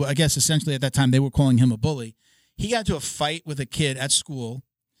kid who, I guess essentially at that time they were calling him a bully. He got into a fight with a kid at school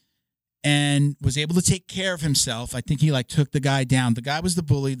and was able to take care of himself. I think he like took the guy down. The guy was the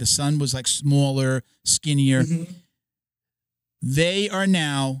bully. The son was like smaller, skinnier. They are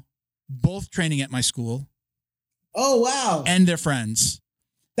now both training at my school. Oh, wow. And they're friends.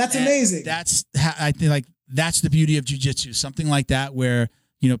 That's amazing. I think like that's the beauty of jiu-jitsu. Something like that where,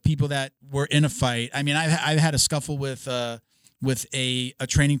 people that were in a fight. I mean, I've had a scuffle with a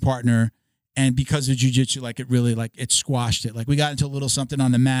training partner, and because of jiu-jitsu, like it really like it squashed it. Like we got into a little something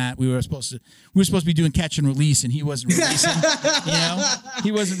on the mat. We were supposed to be doing catch and release, and he wasn't releasing.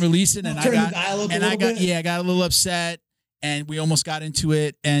 He wasn't releasing, and I got a little upset. And we almost got into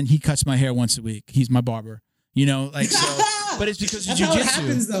it, and he cuts my hair once a week. He's my barber, like so. But it's because of jiu-jitsu. That's how it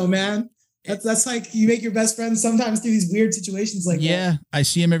happens, though, man. That's like you make your best friends sometimes through these weird situations like that. Yeah, I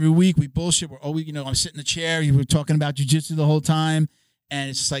see him every week. We bullshit. We're always, I'm sitting in the chair. We were talking about jiu-jitsu the whole time, and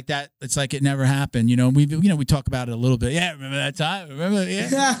it's just like that. It's like it never happened. We talk about it a little bit. Yeah, remember that time? Remember? Yeah,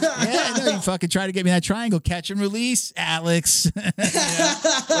 I know you fucking tried to get me that triangle catch and release, Alex. What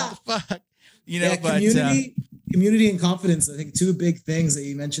the fuck? Community and confidence, I think two big things that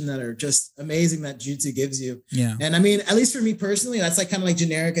you mentioned that are just amazing that jiu-jitsu gives you. Yeah. And I mean, at least for me personally, that's like kind of like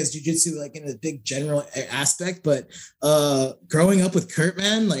generic as jiu-jitsu, like in a big general aspect. But growing up with Kurt,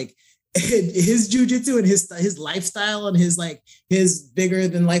 man, like his jujitsu and his lifestyle and his bigger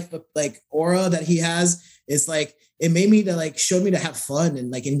than life like aura that he has. It's like it made me to like show me to have fun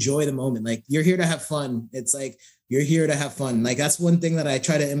and like enjoy the moment. Like you're here to have fun. It's like you're here to have fun. Like that's one thing that I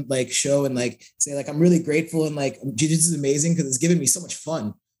try to like show and like say like I'm really grateful and like jiu-jitsu is amazing because it's given me so much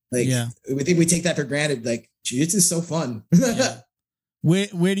fun. Like we think we take that for granted. Like jiu-jitsu is so fun.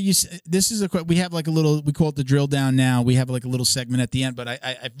 Where do you? This is we have like a little. We call it the drill down. Now we have like a little segment at the end, but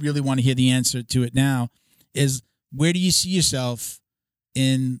I really want to hear the answer to it now. Is where do you see yourself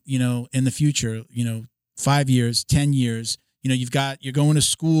in in the future? 5 years, 10 years. You're going to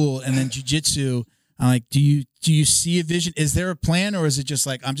school and then jiu-jitsu. Like, do you see a vision? Is there a plan, or is it just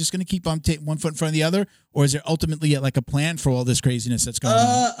like I'm just going to keep on one foot in front of the other, or is there ultimately like a plan for all this craziness that's going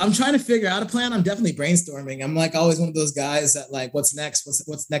on? I'm trying to figure out a plan. I'm definitely brainstorming. I'm like always one of those guys that like, what's next?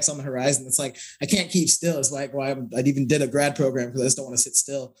 What's next on the horizon? It's like I can't keep still. It's like why I even did a grad program because I just don't want to sit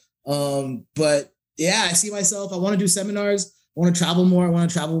still. But yeah, I see myself. I want to do seminars. I want to travel more. I want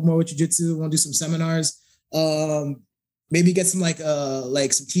to travel more with jiu-jitsu. I want to do some seminars. Maybe get some like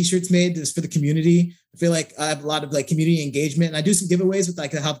some t-shirts made just for the community. I feel like I have a lot of like community engagement and I do some giveaways with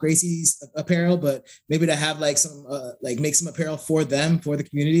like the Help Gracie's apparel, but maybe to have like some make some apparel for them, for the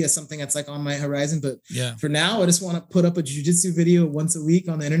community is something that's like on my horizon. But for now, I just want to put up a jiu-jitsu video once a week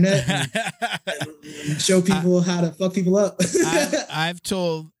on the internet and show people how to fuck people up.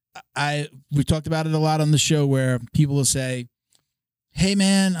 We talked about it a lot on the show where people will say, hey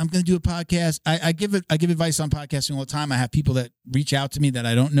man, I'm going to do a podcast. I give advice on podcasting all the time. I have people that reach out to me that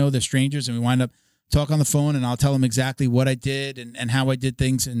I don't know, they're strangers, and we wind up talk on the phone and I'll tell them exactly what I did and how I did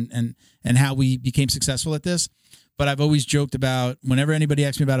things and how we became successful at this. But I've always joked about whenever anybody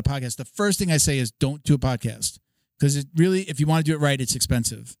asks me about a podcast, the first thing I say is don't do a podcast because it really, if you want to do it right, it's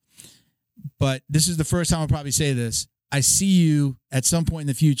expensive. But this is the first time I'll probably say this. I see you at some point in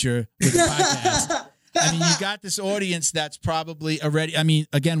the future with a podcast. I mean, you got this audience that's probably already, I mean,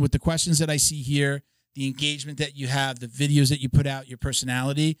 again, with the questions that I see here, the engagement that you have, the videos that you put out, your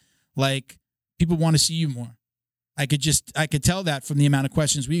personality, like people want to see you more. I could tell that from the amount of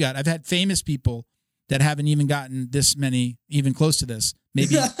questions we got. I've had famous people that haven't even gotten this many, even close to this,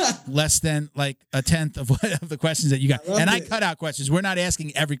 maybe less than like a tenth of the questions that you got. And I cut out questions. We're not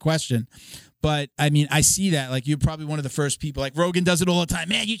asking every question. But I mean, I see that like you're probably one of the first people. Like Rogan does it all the time.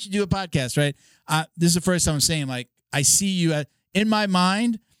 Man, you should do a podcast, right? This is the first time I'm saying like I see you in my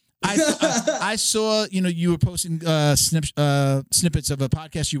mind. I saw you were posting snippets of a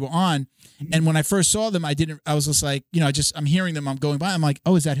podcast you were on, and when I first saw them, I was just like I'm hearing them. I'm going by. I'm like,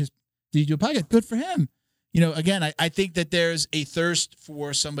 oh, is that his? Did you do a podcast? Good for him. Again, I think that there's a thirst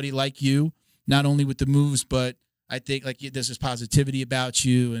for somebody like you, not only with the moves, but I think like there's this positivity about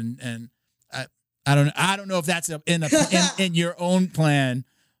you and. I don't know if that's in your own plan,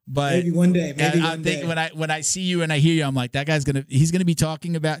 but maybe one day. I'm thinking when I see you and I hear you, I'm like that guy's he's gonna be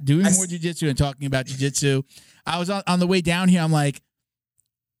talking about doing more jiu-jitsu and talking about jiu-jitsu. I was on the way down here. I'm like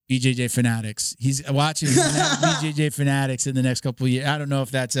BJJ Fanatics. He's watching BJJ Fanatics in the next couple of years. I don't know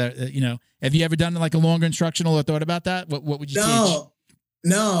if that's Have you ever done like a longer instructional or thought about that? What would you teach?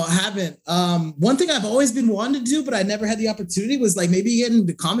 No, I haven't. One thing I've always been wanting to do, but I never had the opportunity was like maybe get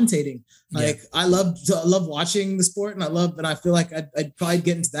into commentating. Like I love watching the sport and I feel like I'd probably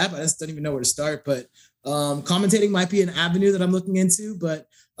get into that, but I just don't even know where to start. But commentating might be an avenue that I'm looking into, but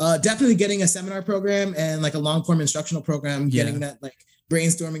definitely getting a seminar program and like a long form instructional program, getting that like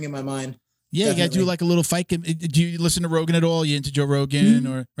brainstorming in my mind. Yeah, definitely. You got to do like a little fight. Do you listen to Rogan at all? You into Joe Rogan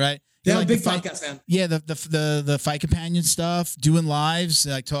or right? Yeah, like I'm a big podcast fan. Yeah, the Fight Companion stuff, doing lives,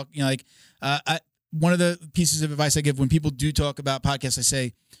 like talk. One of the pieces of advice I give when people do talk about podcasts, I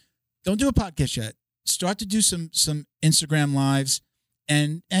say, don't do a podcast yet. Start to do some Instagram lives,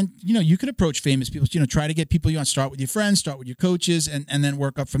 and you could approach famous people. Try to get people you want. Start with your friends, start with your coaches, and then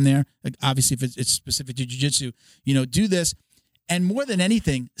work up from there. Like obviously, if it's specific to jiu-jitsu, do this, and more than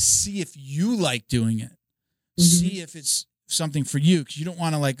anything, see if you like doing it. Mm-hmm. See if it's something for you, because you don't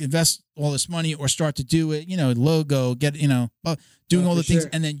want to like invest all this money or start to do it, logo, get, doing all the things.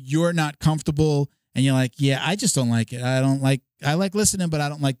 And then you're not comfortable and you're like, yeah, I just don't like it. I like listening, but I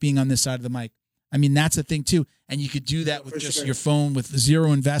don't like being on this side of the mic. I mean, that's a thing too. And you could do that with just your phone with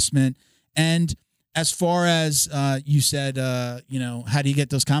zero investment. And as far as you said, how do you get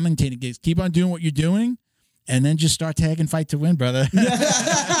those commentating gigs? Keep on doing what you're doing. And then just start tagging Fight to Win, brother.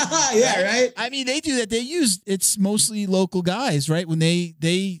 Yeah, right. I mean, they do that. It's mostly local guys, right? When they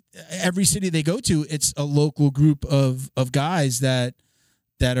every city they go to, it's a local group of guys that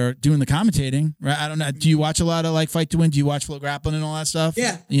are doing the commentating, right? I don't know. Do you watch a lot of like Fight to Win? Do you watch Flow Grappling and all that stuff?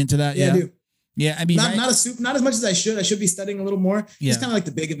 Yeah. You into that? Yeah, I do. Yeah, I mean, not as much as I should. I should be studying a little more. Just kind of like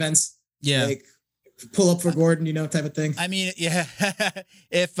the big events. Yeah. Like pull up for Gordon, type of thing. I mean, yeah.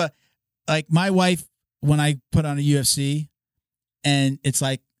 If like my wife, when I put on a UFC and it's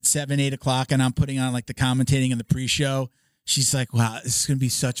like 7, 8 o'clock and I'm putting on like the commentating and the pre-show, she's like, wow, this is going to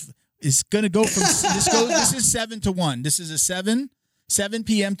be it's going to go from, this is 7 to 1. This is a 7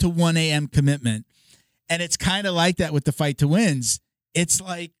 p.m. to 1 a.m. commitment. And it's kind of like that with the Fight to Wins. It's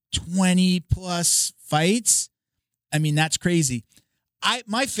like 20 plus fights. I mean, that's crazy.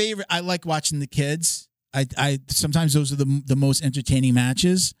 My favorite, I like watching the kids. I sometimes those are the most entertaining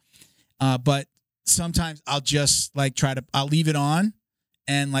matches. But sometimes I'll just like I'll leave it on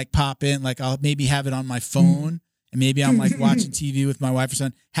and like pop in, like I'll maybe have it on my phone and maybe I'm like watching TV with my wife or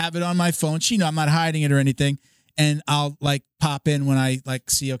son, have it on my phone. She I'm not hiding it or anything. And I'll like pop in when I like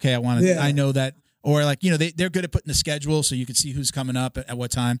see, okay, I know that, or like, they're good at putting the schedule so you can see who's coming up at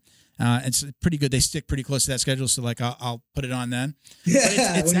what time. It's pretty good. They stick pretty close to that schedule. So like, I'll put it on then.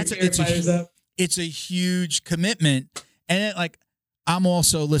 Yeah. It's a huge commitment. And I'm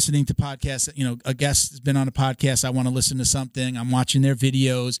also listening to podcasts. A guest has been on a podcast. I want to listen to something. I'm watching their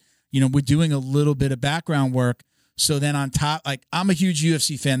videos. We're doing a little bit of background work. So then on top, like I'm a huge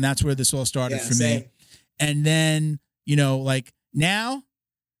UFC fan. That's where this all started for me. And then, like now,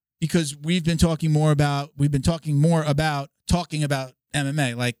 because we've been talking more about talking about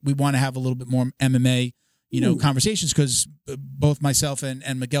MMA. Like we want to have a little bit more MMA, conversations because both myself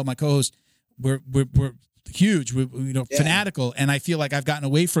and Miguel, my co-host, we're huge, fanatical. And I feel like I've gotten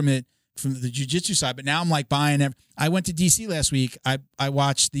away from it, from the jiu-jitsu side, but now I'm like buying I went to DC last week. I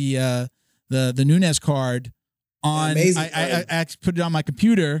watched the Nunes card on, I put it on my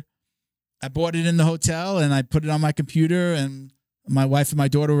computer. I bought it in the hotel and I put it on my computer, and my wife and my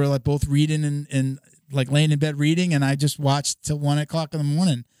daughter were like both reading and like laying in bed reading, and I just watched till 1 o'clock in the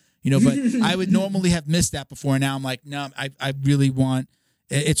morning, but I would normally have missed that before. Now I'm like, no, I really want,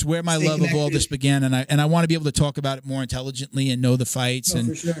 it's where my love of all this began. And I want to be able to talk about it more intelligently and know the fights. And,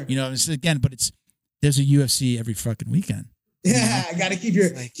 for sure. There's a UFC every fucking weekend. Yeah. I got to keep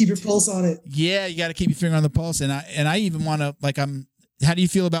your pulse on it. Yeah. You got to keep your finger on the pulse. And I even want to, how do you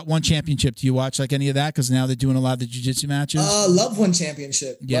feel about One Championship? Do you watch like any of that? Because now they're doing a lot of the jiu-jitsu matches. Love One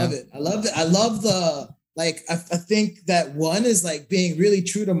Championship. Yeah. Love it. I love it. I love I think that One is like being really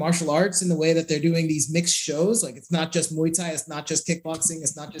true to martial arts in the way that they're doing these mixed shows. Like it's not just Muay Thai, it's not just kickboxing,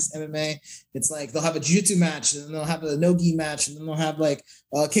 it's not just MMA. It's like they'll have a jiu-jitsu match, and then they'll have a no-gi match, and then they'll have like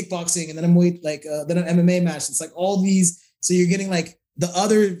kickboxing, and then then an MMA match. It's like all these. So you're getting like the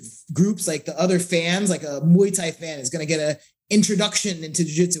other groups, like the other fans, like a Muay Thai fan is going to get a introduction into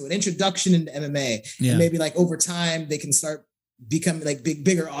jiu-jitsu, an introduction into MMA. Yeah. And maybe like over time they can start becoming like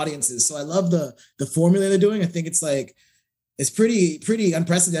bigger audiences. So I love the formula they're doing. I think it's like, it's pretty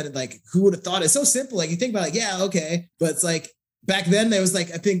unprecedented. Like who would have thought? It's so simple. Like you think about okay. But it's like back then there was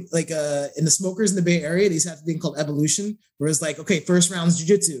like, I think like in the smokers in the Bay Area, these have a thing called Evolution, where it's like, okay, first round's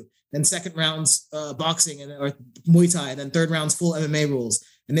jiu-jitsu, then second round's boxing or Muay Thai, and then third round's full MMA rules.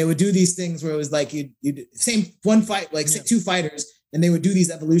 And they would do these things where it was like you'd same one fight, like two fighters, and they would do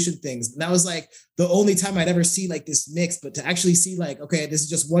these evolution things. And that was like the only time I'd ever see like this mix, but to actually see like, okay, this is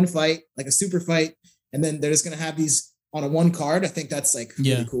just one fight, like a super fight, and then they're just going to have these on a one card. I think that's like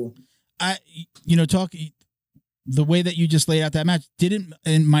really cool. The way that you just laid out that match, didn't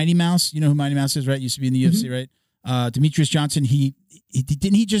in Mighty Mouse, who Mighty Mouse is, right? Used to be in the UFC, right? Demetrius Johnson,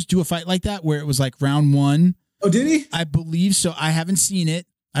 didn't he just do a fight like that where it was like round one? Oh, did he? I believe so. I haven't seen it.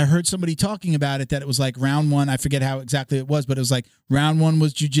 I heard somebody talking about it, that it was like round one. I forget how exactly it was, but it was like round one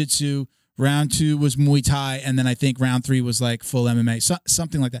was jiu-jitsu, round two was Muay Thai, and then I think round three was like full MMA,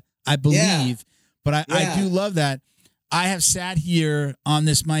 something like that. I believe, but I do love that. I have sat here on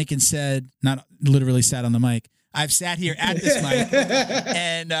this mic and said, not literally sat on the mic, I've sat here at this mic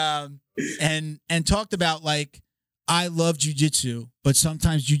and talked about like, I love jiu-jitsu, but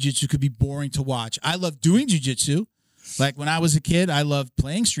sometimes jiu-jitsu could be boring to watch. I love doing jiu-jitsu. Like when I was a kid, I loved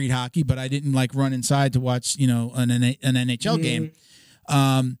playing street hockey, but I didn't like run inside to watch, an NHL game.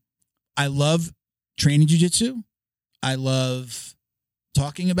 I love training jiu-jitsu. I love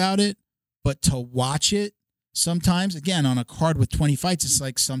talking about it, but to watch it sometimes, again, on a card with 20 fights, it's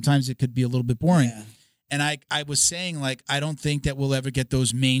like sometimes it could be a little bit boring. Yeah. And I was saying, like, I don't think that we'll ever get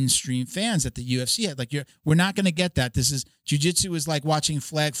those mainstream fans that the UFC had. Like, we're not going to get that. Jiu-jitsu is like watching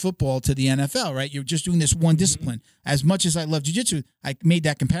flag football to the NFL, right? You're just doing this one discipline. As much as I love jiu-jitsu, I made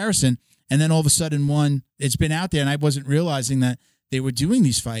that comparison. And then all of a sudden it's been out there, and I wasn't realizing that they were doing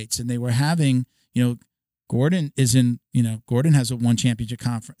these fights, and they were having, Gordon has a one championship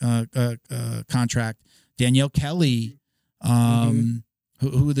contract. Danielle Kelly,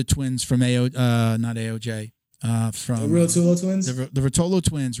 who are the twins from not AOJ? From the Rotolo twins? The Rotolo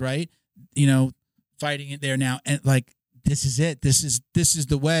twins, right? fighting it there now, and like this is it. This is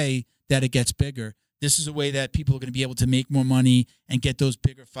the way that it gets bigger. This is a way that people are going to be able to make more money and get those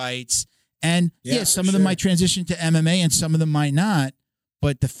bigger fights. And some of them might transition to MMA and some of them might not.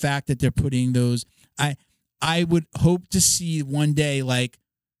 But the fact that they're putting those, I would hope to see one day like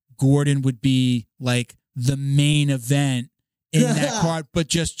Gordon would be like the main event in that card, but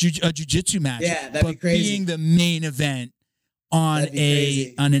just a jiu-jitsu match. Yeah, that'd be crazy. Being the main event on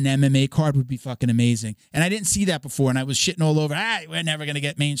an MMA card would be fucking amazing. And I didn't see that before, and I was shitting all over. We're never gonna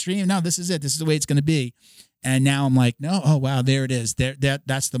get mainstream. No, this is it. This is the way it's gonna be. And now I'm like, no, oh wow, there it is.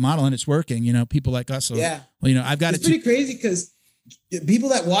 That's the model, and it's working. People like us. So, I've got it's pretty crazy because people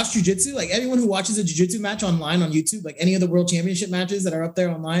that watch jiu-jitsu, like anyone who watches a jiu-jitsu match online on YouTube, like any of the world championship matches that are up there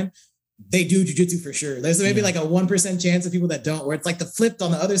online, they do jiu-jitsu for sure. There's maybe like a 1% chance of people that don't, where it's like the flipped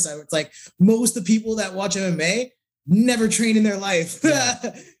on the other side, where it's like most of the people that watch MMA never train in their life. Yeah.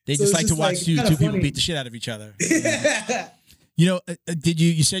 They just like to watch two people beat the shit out of each other. Did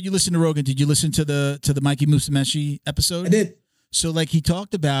you said you listened to Rogan? Did you listen to the Mikey Musumeci episode? I did. So like he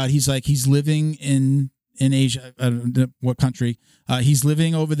talked about, he's living in Asia, I don't know what country. He's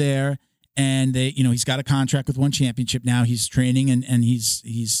living over there, and he's got a contract with one championship now. He's training and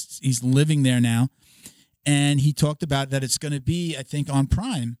he's living there now. And he talked about that it's going to be, I think, on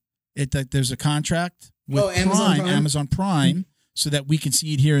Prime. There's a contract with Amazon Prime, so that we can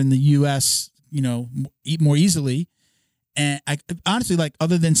see it here in the U.S. More easily. And I honestly, like,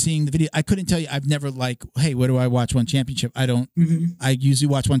 other than seeing the video, I couldn't tell you. I've never like, hey, where do I watch One Championship? I don't. I usually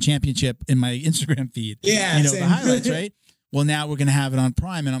watch One Championship in my Instagram feed. Yeah, the highlights, right? Well, now we're gonna have it on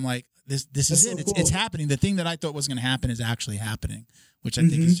Prime, and I'm like, this is it. So cool. It's happening. The thing that I thought wasn't gonna happen is actually happening, which I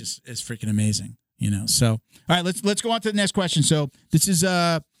think is freaking amazing. So, all right, let's go on to the next question. So this is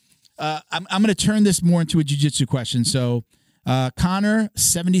I'm gonna turn this more into a jiu-jitsu question. So. Connor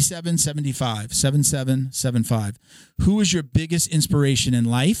 7775. Who is your biggest inspiration in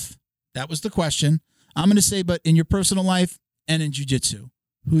life? That was the question. I'm going to say, but in your personal life and in jiu-jitsu,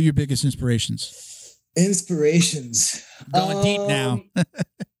 who are your biggest inspirations? Inspirations. Going deep now.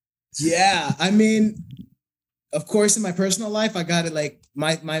 Yeah. I mean, of course, in my personal life, I got it. Like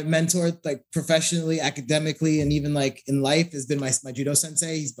my mentor, like professionally, academically, and even like in life, has been my judo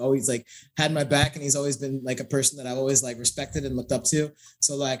sensei. He's always like had my back, and he's always been like a person that I've always like respected and looked up to.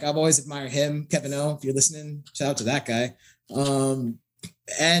 So like I've always admired him. Kevin O, if you're listening, shout out to that guy. And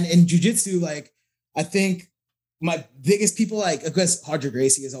in jiu-jitsu, like I think my biggest people, like I guess Roger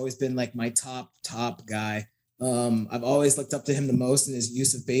Gracie has always been like my top guy. I've always looked up to him the most in his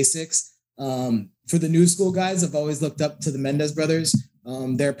use of basics. For the new school guys, I've always looked up to the Mendez brothers.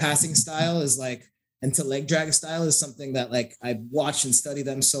 Their passing style is like, and to leg drag style is something that like I watch and study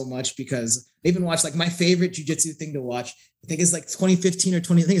them so much, because I even watched like my favorite jiu-jitsu thing to watch. I think it's like 2015 or I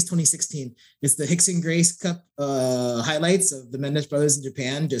think it's 2016. It's the Rickson Gracie Cup highlights of the Mendez brothers in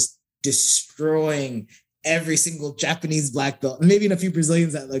Japan, just destroying every single Japanese black belt, and maybe in a few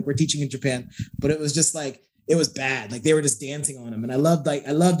Brazilians that like were teaching in Japan. But it was just like, it was bad. Like they were just dancing on him. And I love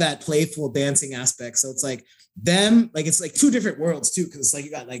that playful dancing aspect. So it's like them, like, it's like two different worlds too. Cause it's like,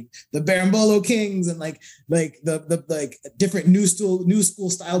 you got like the Berimbolo Kings and like the like different new school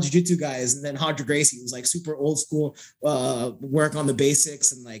style jiu-jitsu guys. And then Roger Gracie was like super old school, work on the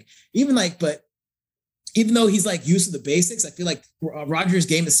basics. And like, but even though he's like used to the basics, I feel like Roger's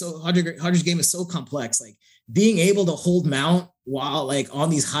game is so complex. Like being able to hold mount while like on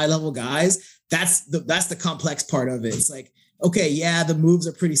these high level guys, that's the complex part of it. It's like, okay, yeah, the moves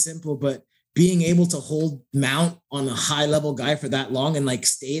are pretty simple, but being able to hold mount on a high level guy for that long and like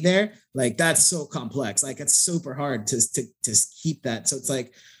stay there, like that's so complex. Like it's super hard to keep that. So it's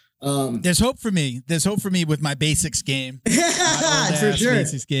like, there's hope for me. There's hope for me with my basics game. For sure.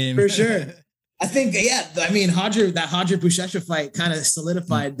 Basics game. For sure. I think, yeah, I mean, that Roger Buchecha fight kind of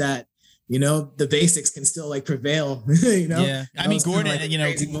solidified that, the basics can still like prevail, Yeah. I mean, Gordon,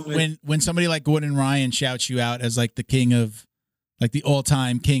 like when somebody like Gordon Ryan shouts you out as like the king of, like the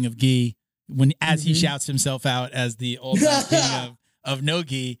all-time king of gi, as he shouts himself out as the all-time king of no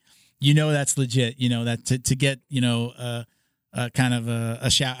gi, that's legit, that to get, kind of a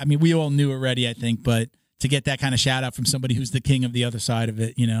shout. I mean, we all knew already, I think, but to get that kind of shout out from somebody who's the king of the other side of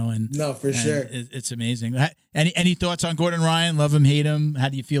it, and no, for sure. It's amazing. Any thoughts on Gordon Ryan? Love him, hate him? How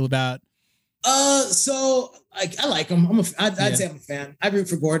do you feel about So I like him. I'd say I'm a fan. I root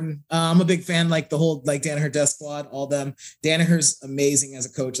for Gordon. I'm a big fan, like the whole like Danaher Death Squad, all them. Danaher's amazing as a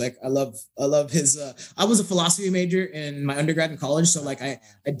coach. Like I love his. I was a philosophy major in my undergrad in college, so like I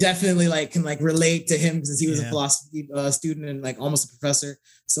definitely like can like relate to him since he was a philosophy student and like almost a professor.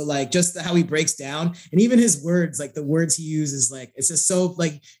 So like just how he breaks down and even his words, like the words he uses, like it's just so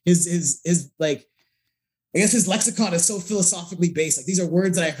like his like. I guess his lexicon is so philosophically based. Like these are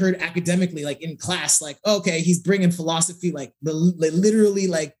words that I heard academically, like in class. Like, okay, he's bringing philosophy, like literally,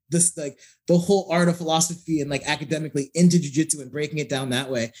 like this, like the whole art of philosophy and like academically into jujitsu and breaking it down that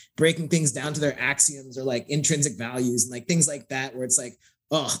way, breaking things down to their axioms or like intrinsic values and like things like that, where it's like,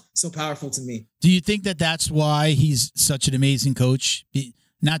 oh, so powerful to me. Do you think that that's why he's such an amazing coach?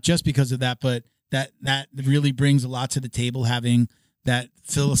 Not just because of that, but that really brings a lot to the table, having that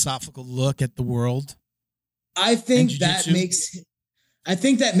philosophical look at the world. I think that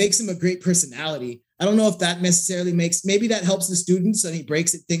makes him a great personality. I don't know if that necessarily maybe that helps the students and he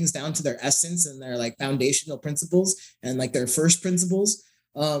breaks things down to their essence and their like foundational principles and like their first principles.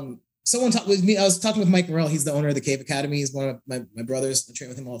 Someone talked with me. I was talking with Mike Morrell. He's the owner of the Cave Academy. He's one of my brothers. I train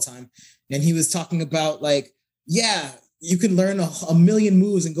with him all the time. And he was talking about like, yeah, you can learn a million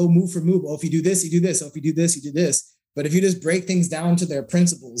moves and go move for move. Oh, if you do this, you do this. Oh, if you do this, you do this. But if you just break things down to their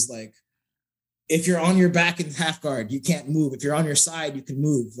principles, like, if you're on your back in half guard, you can't move. If you're on your side, you can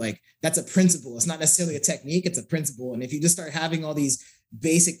move. Like that's a principle. It's not necessarily a technique. It's a principle. And if you just start having all these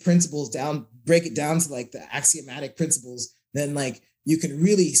basic principles down, break it down to like the axiomatic principles, then like you can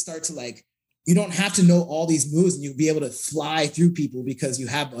really start to like, you don't have to know all these moves and you'll be able to fly through people because you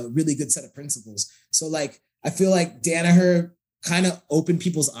have a really good set of principles. So like, I feel like Danaher kind of open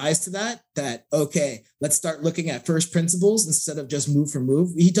people's eyes to that, okay, let's start looking at first principles instead of just move for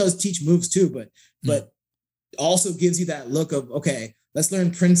move. He does teach moves too, but also gives you that look of, okay, let's learn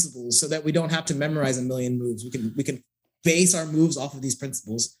principles so that we don't have to memorize a million moves. We can base our moves off of these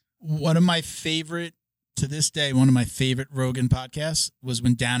principles. One of my favorite Rogan podcasts was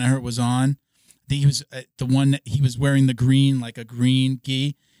when Danaher was on. I think he was the one that he was wearing the green, like a green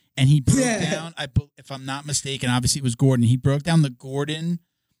gi. And he broke down, if I'm not mistaken, obviously it was Gordon. He broke down the Gordon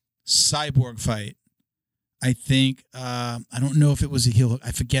Cyborg fight. I think, I don't know if it was a heel hook.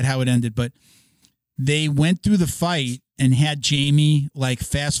 I forget how it ended, but they went through the fight and had Jamie like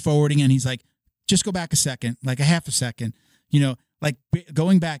fast forwarding. And he's like, just go back a second, like a half a second, like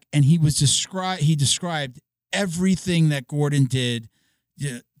going back. And he described everything that Gordon did,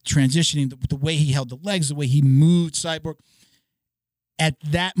 transitioning, the way he held the legs, the way he moved Cyborg. At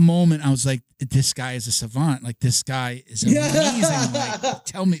that moment, I was like, this guy is a savant. Like, this guy is amazing. Like,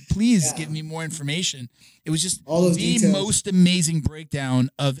 tell me, please give me more information. It was just the most amazing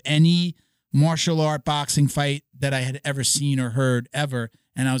breakdown of any martial art boxing fight that I had ever seen or heard ever.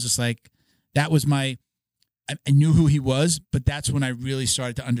 And I was just like, that was I knew who he was, but that's when I really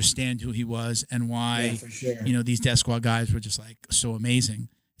started to understand who he was and why, for sure. These Death Squad guys were just like so amazing.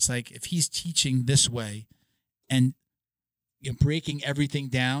 It's like, if he's teaching this way and breaking everything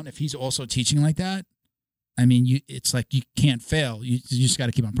down, if he's also teaching like that, I mean, it's like you can't fail. You just got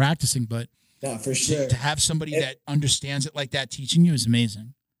to keep on practicing. But for sure, to have somebody that understands it like that teaching you is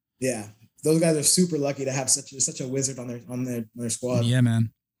amazing. Yeah, those guys are super lucky to have such a wizard on their squad. Yeah,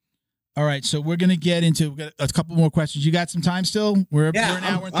 man. All right, so we're gonna get into a couple more questions. You got some time still? We're an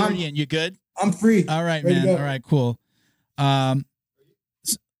hour and 30 in. You good? I'm free. All right, man. All right, cool.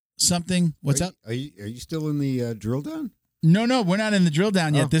 Something. What's up? Are you still in the drill down? No, we're not in the drill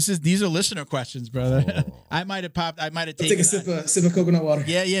down yet. These are listener questions, brother. Oh. I might have taken. Take a sip of coconut water.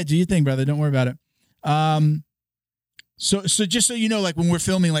 Yeah. Do your thing, brother. Don't worry about it. So just so you know, like when we're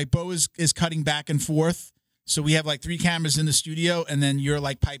filming, like Bo is cutting back and forth. So we have like 3 cameras in the studio, and then you're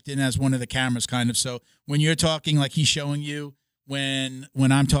like piped in as one of the cameras, kind of. So when you're talking, like he's showing you. When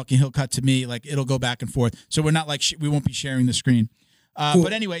I'm talking, he'll cut to me. Like it'll go back and forth. So we're not like we won't be sharing the screen. Cool.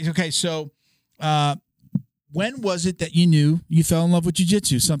 But anyways, okay. So. When was it that you knew you fell in love with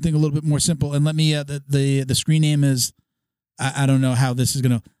jiu-jitsu? Something a little bit more simple. And let me, the screen name is, I don't know how this is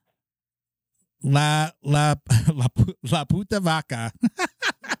going to, La Puta Vaca.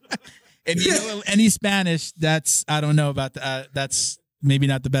 If you know any Spanish, I don't know about that's maybe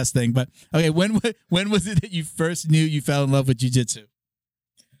not the best thing. But okay, when was it that you first knew you fell in love with jiu-jitsu?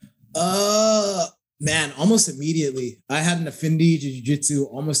 Man, almost immediately. I had an affinity to jiu-jitsu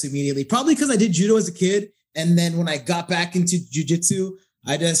almost immediately. Probably because I did judo as a kid. And then when I got back into jiu-jitsu,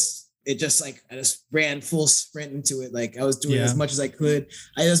 I just ran full sprint into it. Like I was doing as much as I could.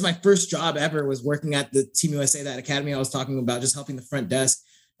 It was my first job ever was working at the Team USA, that academy I was talking about, just helping the front desk.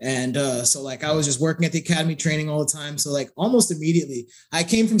 And so like I was just working at the academy, training all the time. So like almost immediately, I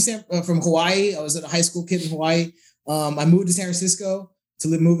came from Hawaii. I was a high school kid in Hawaii. I moved to San Francisco to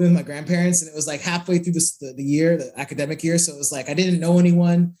move in with my grandparents, and it was like halfway through the year, the academic year. So it was like I didn't know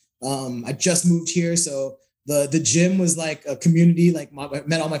anyone. I just moved here, so the gym was like a community. Like I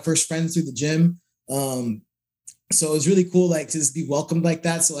met all my first friends through the gym. So it was really cool, like to just be welcomed like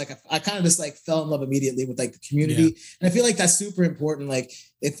that. So like I kind of just like fell in love immediately with like the community, and I feel like that's super important. Like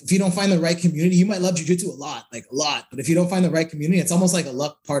if you don't find the right community, you might love jiu-jitsu a lot, but if you don't find the right community, it's almost like a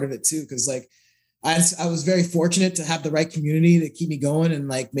luck part of it too. Because like I was very fortunate to have the right community to keep me going and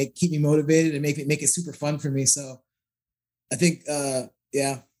like keep me motivated and make it super fun for me. So I think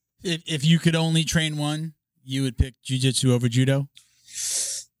yeah. If you could only train one, you would pick jiu-jitsu over judo?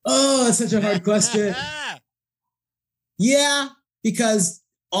 Oh, that's such a hard question. Yeah, because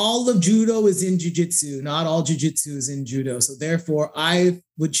all of judo is in jiu-jitsu. Not all jiu-jitsu is in judo. So therefore, I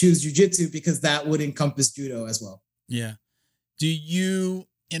would choose jiu-jitsu because that would encompass judo as well. Yeah. Do you,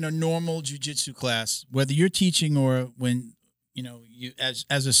 in a normal jiu-jitsu class, whether you're teaching or when, you as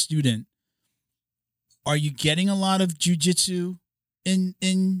a student, are you getting a lot of jiu-jitsu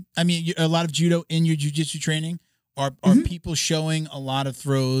a lot of judo in your jiu-jitsu training? Are people showing a lot of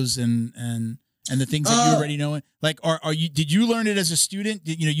throws and the things that you already know? Like, did you learn it as a student?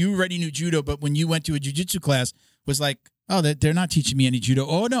 You already knew judo, but when you went to a jiu-jitsu class, was like, oh, they're not teaching me any judo.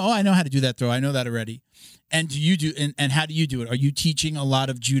 Oh no, I know how to do that throw. I know that already. And do you do and how do you do it? Are you teaching a lot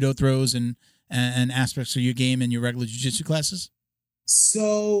of judo throws and aspects of your game in your regular jiu-jitsu classes?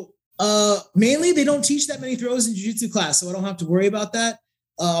 So mainly they don't teach that many throws in jiu-jitsu class, so I don't have to worry about that.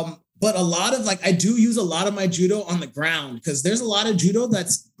 But a lot of I do use a lot of my judo on the ground because there's a lot of judo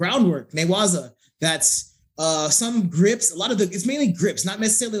that's groundwork, newaza, that's some grips. It's mainly grips, not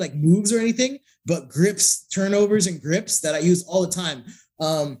necessarily like moves or anything, but grips, turnovers and grips that I use all the time.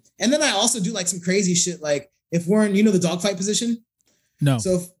 And then I also do like some crazy shit. Like if we're in, the dogfight position. No.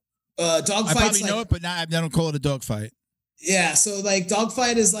 So dogfight. I probably know it, but I don't call it a dogfight. Yeah. So like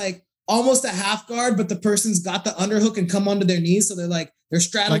dogfight is like almost a half guard, but the person's got the underhook and come onto their knees. So they're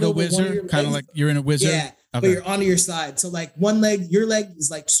straddled like a over whizzer, kind of like you're in a whizzer. Yeah. Okay. But you're onto your side. So like your leg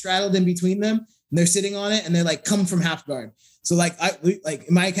is like straddled in between them and they're sitting on it and they like come from half guard. So like in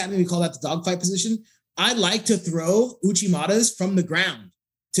my academy, we call that the dogfight position. I like to throw uchimatas from the ground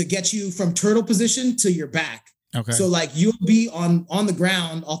to get you from turtle position to your back. Okay. So like you'll be on the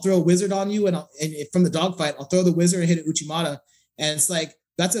ground. I'll throw a wizard on you and from the dogfight, I'll throw the wizard and hit an uchimata. And it's like,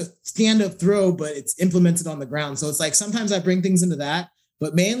 that's a stand-up throw, but it's implemented on the ground. So it's like, sometimes I bring things into that,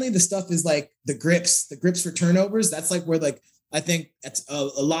 but mainly the stuff is like the grips for turnovers. That's like where like, I think that's a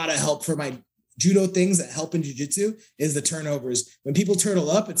lot of help for my judo things that help in jiu-jitsu is the turnovers. When people turtle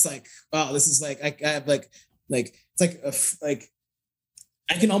up, it's like, wow, this is like, I have like it's like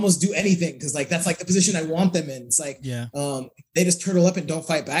I can almost do anything because like that's like the position I want them in. It's like they just turtle up and don't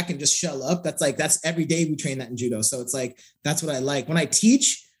fight back and just shell up. That's every day we train that in judo. So it's like that's what I like. When I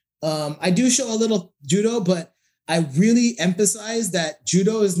teach, I do show a little judo, but I really emphasize that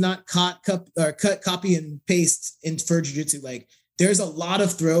judo is not cut, copy and paste for jiu-jitsu. Like there's a lot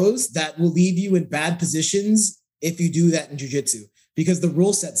of throws that will leave you in bad positions if you do that in jiu-jitsu because the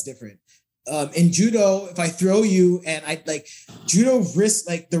rule set's different. In judo, if I throw you and I like judo risk,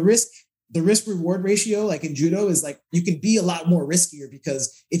 like the risk reward ratio, like in judo is like, you can be a lot more riskier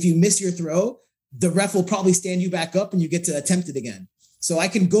because if you miss your throw, the ref will probably stand you back up and you get to attempt it again. So I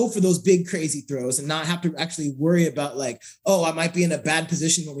can go for those big, crazy throws and not have to actually worry about like, oh, I might be in a bad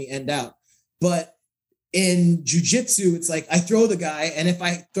position when we end out. But in jiu-jitsu, it's like I throw the guy. And if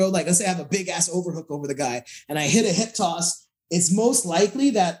I throw, like, let's say I have a big ass overhook over the guy and I hit a hip toss, it's most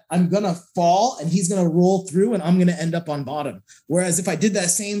likely that I'm going to fall and he's going to roll through and I'm going to end up on bottom. Whereas if I did that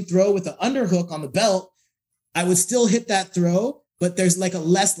same throw with the underhook on the belt, I would still hit that throw, but there's like a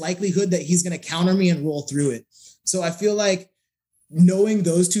less likelihood that he's going to counter me and roll through it. So I feel like knowing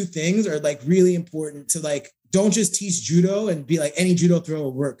those two things are like really important to like, don't just teach judo and be like any judo throw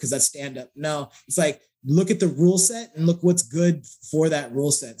will work because that's stand up. No, it's like, look at the rule set and look what's good for that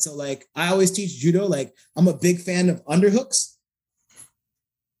rule set. So like, I always teach judo. Like I'm a big fan of underhooks.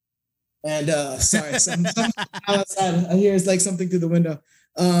 And sorry, some outside. I hear it's like something through the window.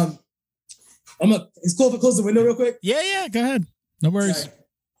 It's cool if I close the window real quick. Yeah, go ahead. No worries. Sorry.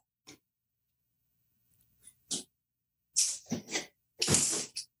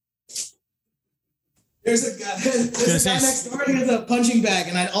 There's a guy next door. He has a punching bag,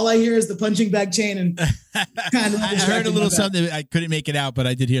 and all I hear is the punching bag chain. And kind of I heard a little something. I couldn't make it out, but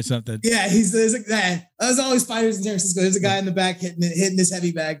I did hear something. Yeah, there's a guy. There's always fighters in San Francisco. There's a guy in the back hitting his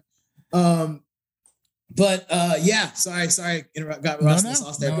heavy bag. But But yeah, sorry, got lost in the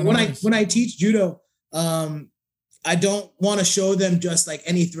sauce there. But worries. when I teach judo, I don't want to show them just like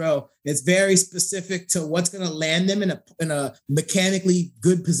any throw. It's very specific to what's going to land them in a mechanically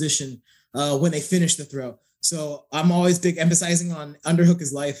good position when they finish the throw. So I'm always big emphasizing on underhook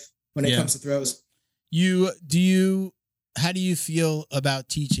is life when it comes to throws. How do you feel about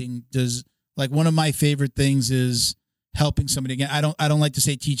teaching? Does, like, one of my favorite things is helping somebody. Again, I don't like to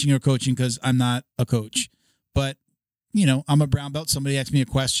say teaching or coaching because I'm not a coach, but you know, I'm a brown belt. Somebody asks me a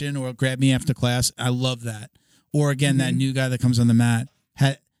question or grab me after class. I love that. Or again, that new guy that comes on the mat.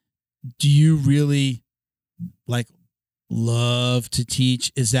 Do you really like love to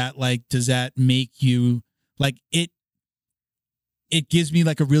teach? Is that like, does that make you like it? It gives me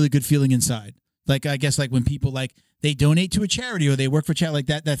like a really good feeling inside. Like, I guess like when people like they donate to a charity or they work for charity,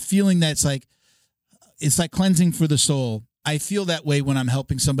 like that feeling that's like, it's like cleansing for the soul. I feel that way when I'm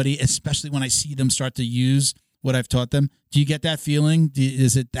helping somebody, especially when I see them start to use what I've taught them. Do you get that feeling?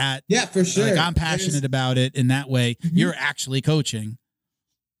 Is it that? Yeah, for sure. Like, I'm passionate about it in that way. You're actually coaching,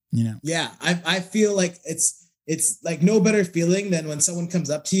 you know? Yeah. I feel like it's like no better feeling than when someone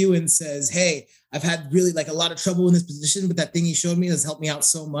comes up to you and says, hey, I've had really like a lot of trouble in this position, but that thing you showed me has helped me out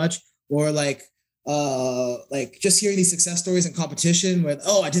so much. Or like just hearing these success stories in competition with,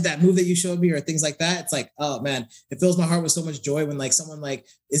 oh, I did that move that you showed me, or things like that. It's like, oh man, it fills my heart with so much joy when like someone like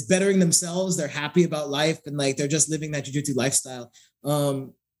is bettering themselves, they're happy about life, and like they're just living that jiu-jitsu lifestyle.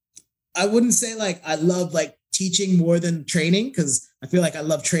 I wouldn't say like I love like teaching more than training, because I feel like I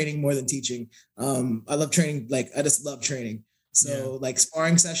love training more than teaching. I love training, like I just love training. So like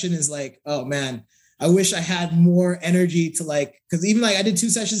sparring session is like, oh man, I wish I had more energy to like, because even like I did 2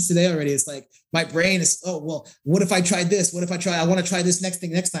 sessions today already. It's like my brain is, oh, well, what if I tried this? What if I want to try this next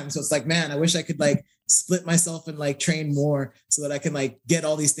time. So it's like, man, I wish I could like split myself and like train more so that I can like get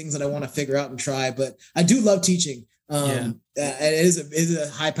all these things that I want to figure out and try. But I do love teaching. It is a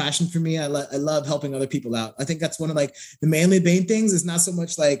high passion for me. I love helping other people out. I think that's one of like the main things is not so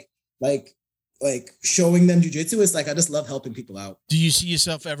much like showing them jujitsu. It's like, I just love helping people out. Do you see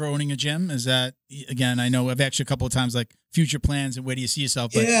yourself ever owning a gym? Is that, again, I know I've asked you a couple of times, like future plans and where do you see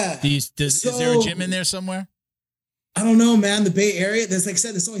yourself? But is there a gym in there somewhere? I don't know, man. The Bay Area, there's like I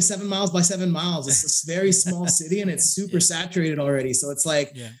said, it's only 7 miles by 7 miles. It's a very small city and it's super saturated already. So it's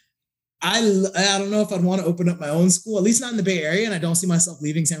like, I don't know if I'd want to open up my own school, at least not in the Bay Area. And I don't see myself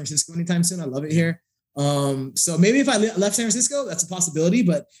leaving San Francisco anytime soon. I love it here. So maybe if I left San Francisco, that's a possibility.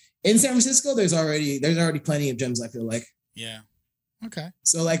 But in San Francisco, there's already plenty of gyms, I feel like. Yeah. Okay.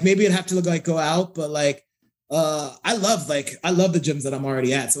 So like maybe it'd have to go out, but like I love the gyms that I'm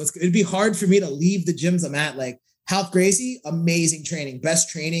already at. So it'd be hard for me to leave the gyms I'm at. Like Half Gracie, amazing training, best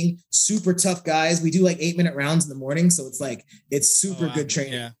training, super tough guys. We do like 8-minute rounds in the morning, so it's like it's super good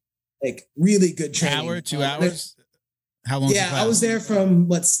training. Yeah. Like really good training. Hour, 2 hours. How long? Yeah, I was there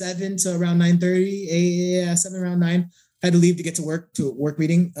from 7 to around 9:30. 7 around 9. I had to leave to get to work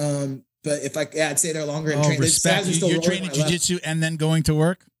meeting. But if I'd stay there longer and train. Respect. You're training jiu-jitsu and then going to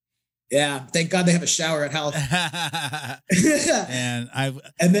work? Yeah. Thank God they have a shower at Half.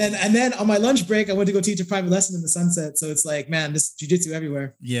 and then on my lunch break, I went to go teach a private lesson in the Sunset. So it's like, man, this jiu-jitsu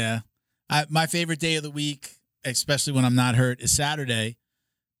everywhere. Yeah. My favorite day of the week, especially when I'm not hurt, is Saturday,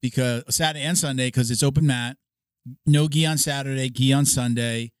 because Saturday and Sunday, because it's open mat, no gi on Saturday, gi on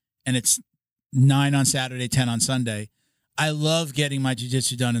Sunday, and it's 9 on Saturday, 10 on Sunday. I love getting my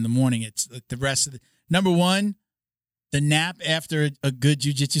jiu-jitsu done in the morning. It's like the rest of number one, the nap after a good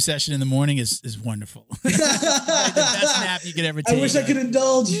jiu-jitsu session in the morning is wonderful. Like the best nap you could ever take. I wish I could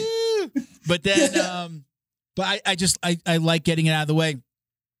indulge. But then, I like getting it out of the way.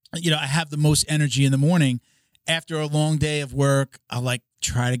 You know, I have the most energy in the morning. After a long day of work, I'll like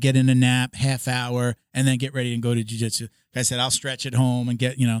try to get in a nap, half hour, and then get ready and go to jiu-jitsu. Like I said, I'll stretch at home and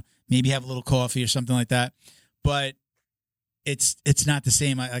get, maybe have a little coffee or something like that. But it's not the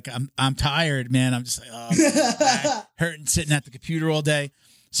same. I'm tired, man. I'm just like, hurting sitting at the computer all day.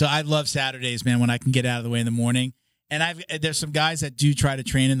 So I love Saturdays, man, when I can get out of the way in the morning. And there's some guys that do try to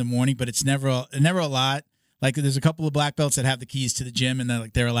train in the morning, but it's never a lot. Like there's a couple of black belts that have the keys to the gym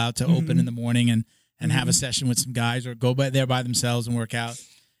and they're allowed to open in the morning and have a session with some guys or go there by themselves and work out.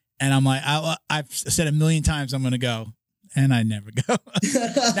 And I'm like, I've said a million times I'm going to go, and I never go.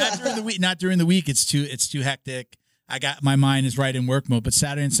 Not during the week. It's too hectic. My mind is right in work mode. But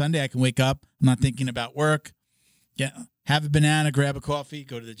Saturday and Sunday, I can wake up. I'm not thinking about work. Have a banana, grab a coffee,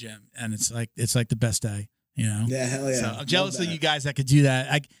 go to the gym, and it's like the best day. Yeah, hell yeah. So I'm jealous of you guys that could do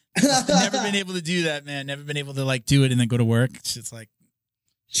that. I've never been able to do that, man. Never been able to like do it and then go to work. It's just like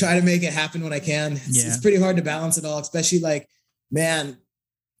try to make it happen when I can. It's pretty hard to balance it all, especially like, man,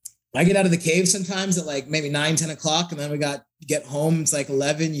 I get out of the cave sometimes at like maybe 9-10 o'clock, and then get home. It's like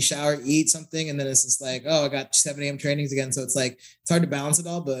 11. You shower, eat something, and then it's just like, oh, I got 7 a.m. trainings again. So it's like it's hard to balance it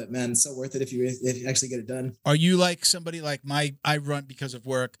all, but man, it's so worth it if you actually get it done. Are you like somebody like I run because of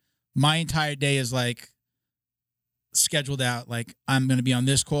work? My entire day is like scheduled out. Like I'm going to be on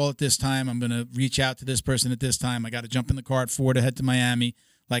this call at this time. I'm going to reach out to this person at this time. I got to jump in the car at 4 to head to Miami.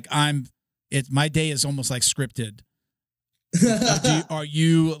 Like my day is almost like scripted. Are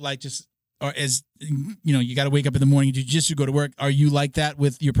you like just, or as you know, you got to wake up in the morning, do jiu-jitsu, go to work. Are you like that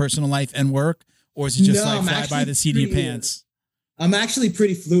with your personal life and work, or is it just like fly by the seat of your pants? I'm actually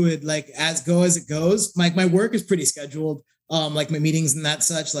pretty fluid, like as it goes. Like my work is pretty scheduled. Like my meetings and that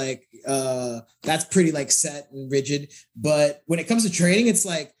such, like that's pretty like set and rigid. But when it comes to training, it's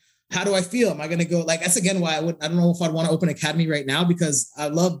like, how do I feel? Am I gonna go? Like that's again why I don't know if I'd want to open an academy right now, because I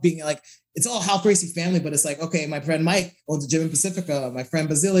love being like, it's all Ralph Gracie family, but it's like, okay, my friend Mike owns a gym in Pacifica. My friend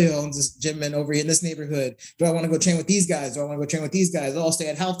Basilio owns this gym over here in this neighborhood. Do I want to go train with these guys? Do I want to go train with these guys? Oh, I'll stay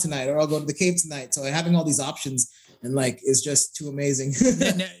at Health tonight, or I'll go to the cave tonight. So having all these options and like is just too amazing.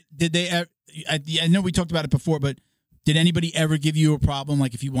 Did they ever, I know we talked about it before, but did anybody ever give you a problem?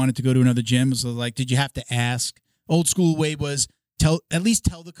 Like if you wanted to go to another gym, so like, did you have to ask? Old school way was at least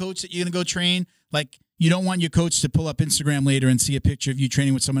tell the coach that you're going to go train. Like you don't want your coach to pull up Instagram later and see a picture of you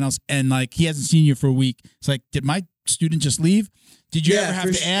training with someone else, and like he hasn't seen you for a week. It's like, did my student just leave? Did you ever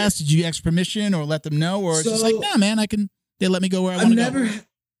have to ask? Did you ask permission or let them know? Or it's just like, nah, man, they let me go where I want to go.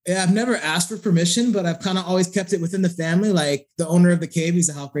 Yeah, I've never asked for permission, but I've kind of always kept it within the family. Like the owner of the cave, he's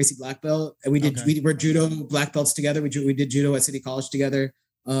a Ralph Gracie black belt, and we're judo black belts together. We did judo at City College together.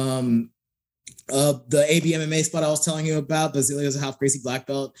 The AB MMA spot I was telling you about, Basilio's a Ralph Gracie black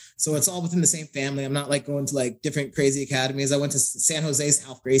belt. So it's all within the same family. I'm not like going to like different crazy academies. I went to San Jose's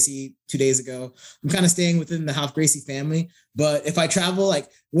Ralph Gracie 2 days ago. I'm kind of staying within the Ralph Gracie family. But if I travel, like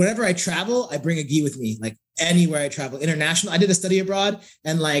whenever I travel, I bring a gi with me, like anywhere I travel. International, I did a study abroad,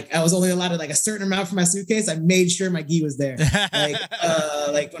 and like I was only allowed like a certain amount for my suitcase. I made sure my gi was there.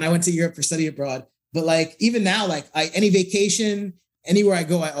 Like when I went to Europe for study abroad. But like even now, like any vacation, anywhere I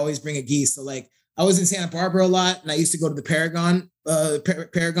go, I always bring a gi. So like I was in Santa Barbara a lot, and I used to go to the Paragon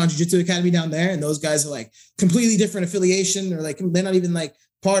Jiu-Jitsu Academy down there. And those guys are like completely different affiliation, or like they're not even like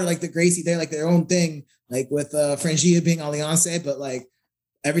part of like the Gracie. They're like their own thing, like with Frangia being Alianza. But like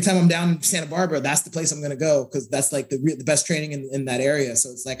every time I'm down in Santa Barbara, that's the place I'm going to go, because that's like the best training in that area. So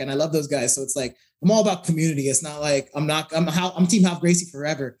it's like, and I love those guys. So it's like, I'm all about community. It's not like I'm Team Ralph Gracie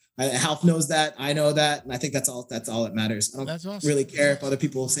forever. Ralph knows that. I know that. And I think that's all that matters. I don't really care if other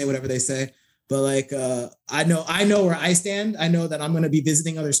people say whatever they say. But like, I know where I stand. I know that I'm going to be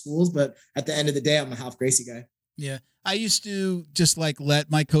visiting other schools, but at the end of the day, I'm a Ralph Gracie guy. Yeah. I used to just like let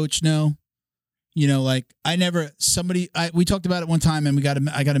my coach know, you know, like we talked about it one time, and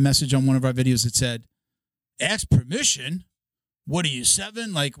I got a message on one of our videos that said, ask permission. What are you,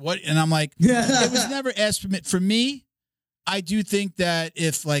 7? Like what? And I'm like, it was never asked permission. For me, I do think that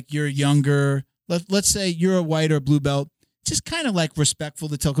if like you're younger, let's say you're a white or blue belt, just kind of like respectful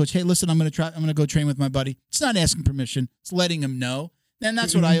to tell coach, hey, listen, I'm going to go train with my buddy. It's not asking permission. It's letting him know. And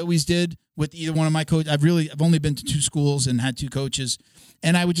that's what I always did with either one of my coaches. I've only been to 2 schools and had 2 coaches,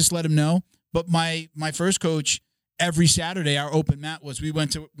 and I would just let him know. But my first coach, every Saturday, our open mat was, we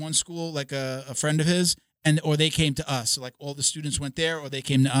went to one school, like a friend of his, or they came to us. So like all the students went there, or they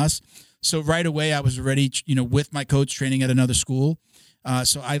came to us. So right away, I was already, with my coach training at another school.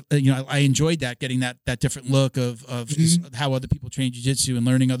 So I enjoyed that, getting that different look of just how other people train jiu-jitsu and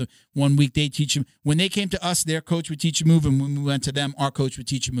learning one week they teach them. When they came to us, their coach would teach a move, and when we went to them, our coach would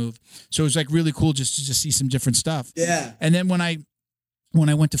teach a move. So it was like really cool just to see some different stuff. Yeah. And then when I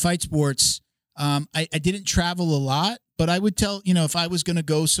went to Fight Sports, I didn't travel a lot, but I would tell, if I was going to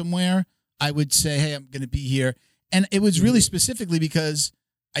go somewhere, I would say, hey, I'm going to be here. And it was really specifically because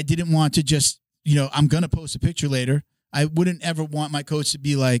I didn't want to just, I'm going to post a picture later. I wouldn't ever want my coach to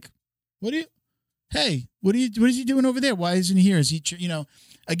be like, what is he doing over there? Why isn't he here? Is he,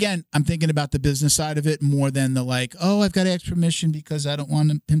 again, I'm thinking about the business side of it more than the like, oh, I've got to ask permission because I don't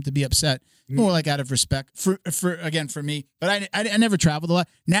want him to be upset. More like out of respect for me. But I never traveled a lot.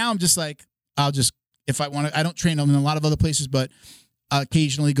 Now I'm just like, if I want to, I don't train in a lot of other places, but I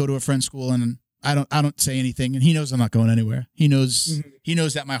occasionally go to a friend's school, and I don't say anything, and he knows I'm not going anywhere. He knows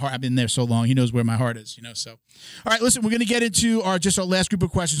that my heart, I've been there so long. He knows where my heart is, so. All right, listen, we're going to get into our last group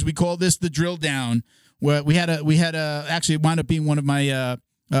of questions. We call this the drill down, where we had actually it wound up being one of my,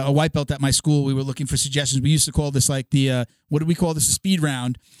 a white belt at my school. We were looking for suggestions. We used to call this like the, what do we call this? A speed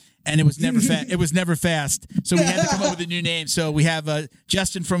round. And it was never it was never fast. So we had to come up with a new name. So we have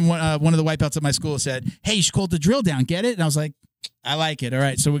Justin from one of the white belts at my school said, hey, you should call it the drill down. Get it? And I was like, I like it. All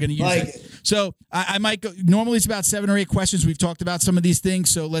right, so we're going to use Like it. it. So I might go. Normally it's about 7 or 8 questions. We've talked about some of these things,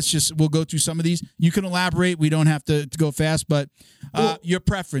 so we'll go through some of these. You can elaborate. We don't have to go fast, but your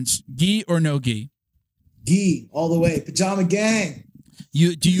preference: gi or no gi? Gi all the way. Pajama gang.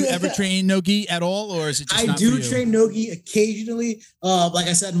 Do you ever train no gi at all, or is it just I not do for you? train nogi occasionally. Like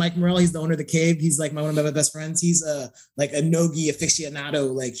I said, Mike Morrell, he's the owner of the Cave. He's like one of my best friends. He's like a nogi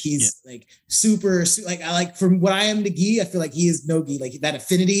aficionado. Like he's like super like I like from what I am to gi. I feel like he is nogi. Like that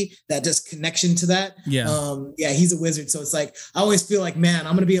affinity, that just connection to that. Yeah, he's a wizard. So it's like I always feel like, man,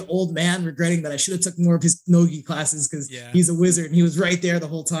 I'm gonna be an old man regretting that I should have took more of his nogi classes because he's a wizard and he was right there the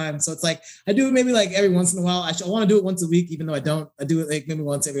whole time. So it's like I do it maybe like every once in a while. I want to do it once a week, even though I don't. I do it like maybe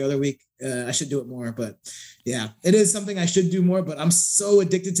once every other week. I should do it more, but yeah, it is something I should do more. But I'm so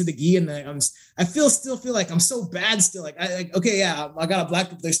addicted to the gi, and I still feel like I'm so bad still. Like I got a black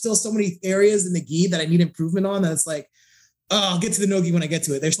belt. There's still so many areas in the gi that I need improvement on. That it's like, oh, I'll get to the no gi when I get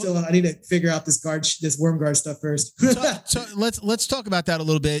to it. I need to figure out this worm guard stuff first. so let's talk about that a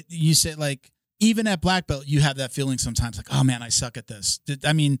little bit. You said like even at black belt, you have that feeling sometimes like, oh man, I suck at this.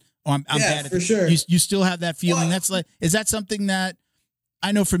 I mean, I'm bad at for this. sure. You still have that feeling. That's like, is that something that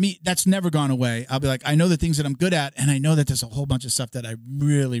I know for me, that's never gone away. I'll be like, I know the things that I'm good at, and I know that there's a whole bunch of stuff that I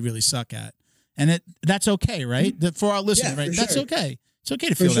really, really suck at. And that's okay, right? For our listeners, right? That's okay. It's okay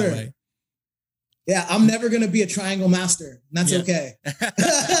to feel that way. Yeah, I'm never going to be a triangle master. And that's okay.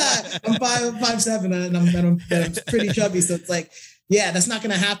 I'm 5'7", and I'm pretty chubby. So it's like, yeah, that's not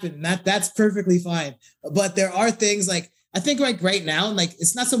going to happen. That's perfectly fine. But there are things like, I think like right now, like,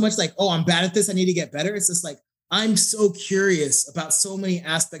 it's not so much like, oh, I'm bad at this, I need to get better. It's just like, I'm so curious about so many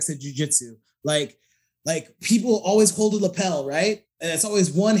aspects of jiu-jitsu. Like people always hold a lapel, right? And it's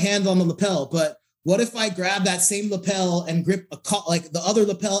always one hand on the lapel. But what if I grab that same lapel and grip like the other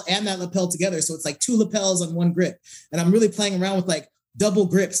lapel and that lapel together? So it's like 2 lapels on one grip. And I'm really playing around with like double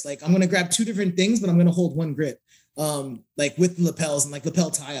grips. Like I'm going to grab 2 different things, but I'm going to hold one grip. Like with the lapels and like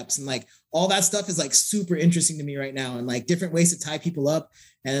lapel tie-ups and like all that stuff is like super interesting to me right now. And like different ways to tie people up.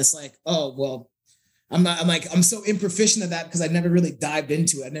 And it's like, oh, well, I'm so improficient at that because I never really dived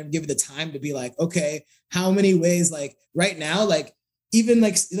into it. I never give it the time to be like, okay, how many ways, like right now, like even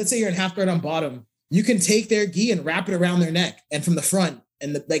like, let's say you're in half guard on bottom, you can take their gi and wrap it around their neck and from the front.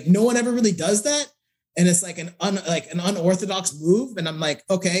 And like, no one ever really does that. And it's like an unorthodox move. And I'm like,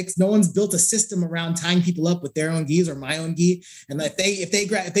 okay, because no one's built a system around tying people up with their own gis or my own gi. And if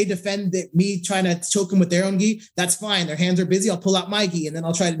they defend me trying to choke them with their own gi, that's fine. Their hands are busy. I'll pull out my gi and then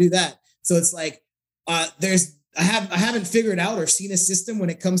I'll try to do that. So it's like, I haven't figured out or seen a system when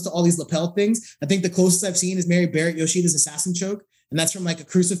it comes to all these lapel things. I think the closest I've seen is Mary Barrett Yoshida's assassin choke. And that's from like a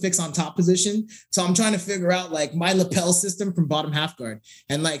crucifix on top position. So I'm trying to figure out like my lapel system from bottom half guard.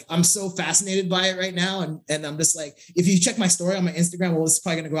 And like, I'm so fascinated by it right now. And I'm just like, if you check my story on my Instagram, well, it's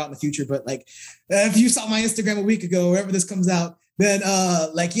probably going to go out in the future, but like, if you saw my Instagram a week ago, wherever this comes out, then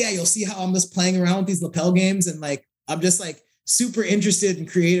like, yeah, you'll see how I'm just playing around with these lapel games. And like, I'm just like, super interested and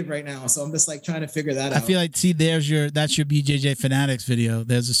creative right now. So I'm just like trying to figure that out. I feel like, see, that's your BJJ Fanatics video.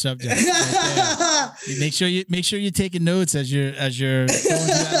 There's a subject. Right there. Make sure you're taking notes as you're going through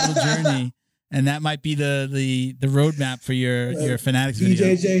that little journey. And that might be the roadmap for your Fanatics video.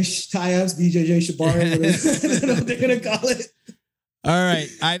 BJJ tie-ups, BJJ Shibari, whatever they're going to call it. All right.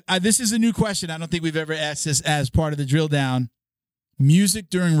 I this is a new question. I don't think we've ever asked this as part of the drill down. Music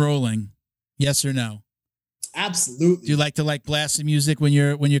during rolling, yes or no? Absolutely. Do you like to blast the music when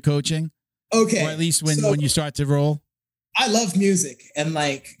you're coaching? Okay. Or at least when you start to roll? I love music and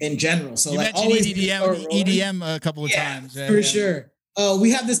like in general. So you like mentioned always EDM a couple of times. For sure.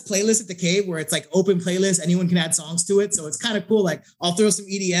 We have this playlist at the Cave where it's like open playlist. Anyone can add songs to it. So it's kind of cool. Like I'll throw some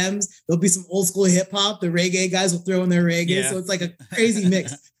EDMs. There'll be some old school hip hop. The reggae guys will throw in their reggae. Yeah. So it's like a crazy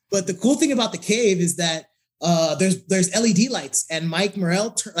mix. But the cool thing about the Cave is that there's LED lights and Mike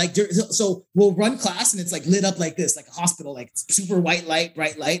Morrell so we'll run class and it's like lit up like this, like a hospital, like super white light,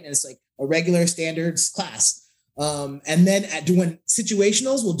 bright light. And it's like a regular standards class. And then when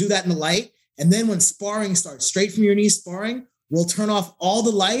situationals, we'll do that in the light. And then when sparring starts, straight from your knees sparring, we'll turn off all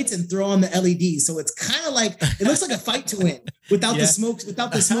the lights and throw on the LEDs. So it's kind of like, it looks like a fight to win without the smoke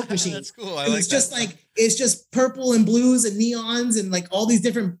machine. That's cool. It's just purple and blues and neons and like all these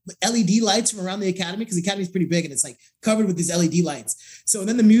different LED lights from around the academy. Cause the academy is pretty big and it's like covered with these LED lights. So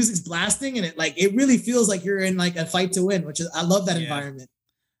then the music's blasting and it really feels like you're in like a fight to win, which is, I love that environment.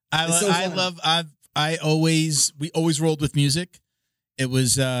 We always rolled with music. It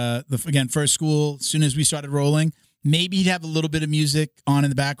was, first school, as soon as we started rolling, maybe he'd have a little bit of music on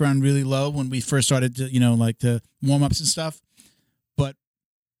in the background really low when we first started to, to warm ups and stuff. But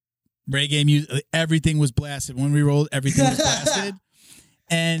reggae music. Everything was blasted. When we rolled, everything was blasted.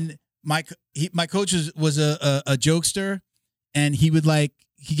 And my coach was a jokester, and he would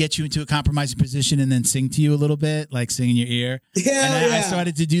he get you into a compromising position and then sing to you a little bit, like sing in your ear. And I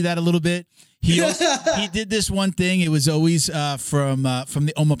started to do that a little bit. He did this one thing. It was always from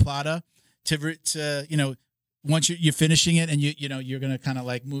the omoplata to once you're finishing it and you're gonna kind of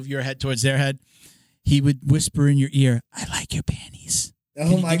like move your head towards their head. He would whisper in your ear, "I like your panties."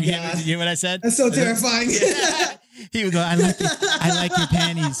 Oh my God! Did you hear what I said? That's so terrifying. He would go, "I like your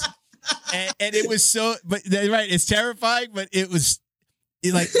panties," and it was so. But right, it's terrifying, but it was.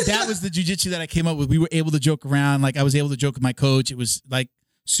 That was the jiu-jitsu that I came up with. We were able to joke around. Like I was able to joke with my coach. It was like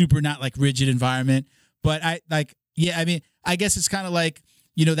super not like rigid environment. But I guess it's kind of like,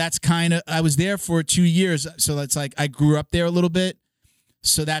 that's kind of, I was there for 2 years. So that's like, I grew up there a little bit.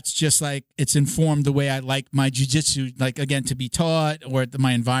 So that's just like, it's informed the way I like my jiu-jitsu, like again, to be taught or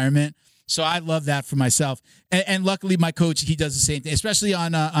my environment. So I love that for myself. And luckily my coach, he does the same thing, especially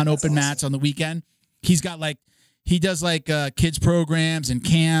on open mats on the weekend. He's got he does kids programs and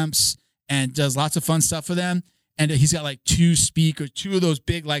camps and does lots of fun stuff for them. And he's got two of those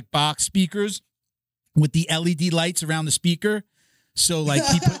big box speakers with the LED lights around the speaker. So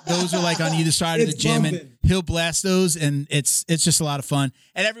he put those are on either side of the gym, bumping. And he'll blast those, and it's just a lot of fun.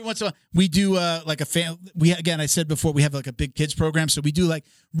 And every once in a while we do I said before, we have a big kids program. So we do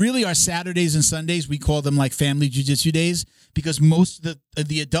really our Saturdays and Sundays, we call them family jiu-jitsu days, because most of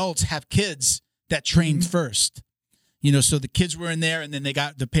the adults have kids that trained first. So the kids were in there, and then they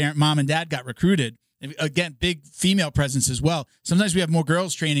got the mom and dad got recruited. And again, big female presence as well. Sometimes we have more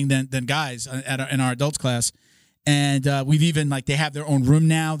girls training than guys in our adults class. And we've even they have their own room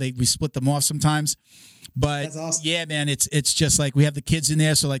now. We split them off sometimes. But that's awesome. Yeah, man, it's just we have the kids in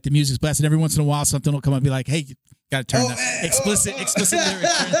there. So the music's blasting. Every once in a while, something will come up and be like, "Hey, got to turn that explicit lyrics.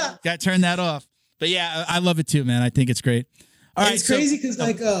 Got to turn that off." But yeah, I love it too, man. I think it's great. All right, it's crazy because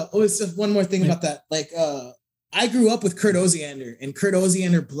it's just one more thing about that. I grew up with Kurt Osiander, and Kurt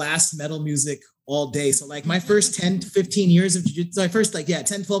Osiander blasts metal music all day. So my first 10 to 15 years of jiu-jitsu, my first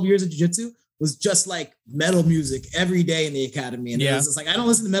 10, 12 years of jiu-jitsu was just metal music every day in the academy. And it was just I don't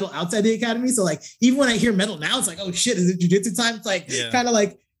listen to metal outside the academy. So even when I hear metal now, it's oh shit, is it jiu-jitsu time? It's kind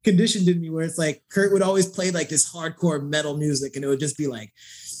of conditioned in me where it's Kurt would always play this hardcore metal music, and it would just be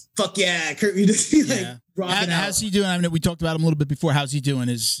fuck yeah, Kurt would just be rocking out. How's he doing? I mean, we talked about him a little bit before. How's he doing?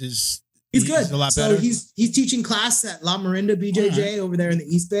 He's good. He's a lot better. So he's teaching class at La Marinda BJJ over there in the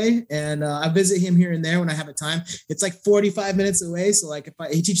East Bay, and I visit him here and there when I have a time. It's 45 minutes away, so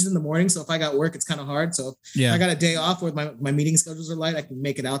he teaches in the morning. So if I got work, it's kind of hard. So if I got a day off where my meeting schedules are light, I can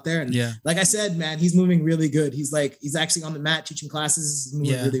make it out there. And like I said, man, he's moving really good. He's actually on the mat teaching classes. He's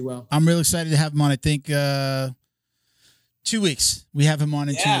moving really well. I'm really excited to have him on. I think 2 weeks. We have him on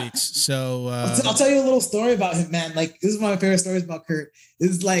in 2 weeks. So I'll tell you a little story about him, man. This is one of my favorite stories about Kurt.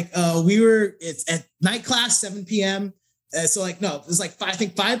 It's it's at night class, 7 p.m. It's I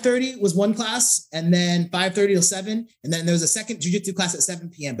think 5:30 was one class, and then 5:30 till 7, and then there was a second jiu-jitsu class at 7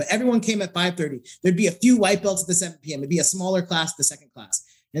 p.m. But everyone came at 5:30. There'd be a few white belts at the 7 p.m. It'd be a smaller class, the second class.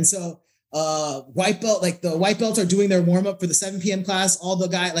 And so white belt, the white belts are doing their warm up for the 7 p.m. class. All the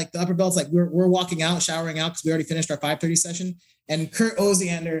the upper belts, we're walking out, showering out because we already finished our 5:30 session. And Kurt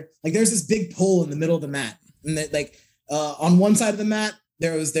Osiander, there's this big pole in the middle of the mat, and on one side of the mat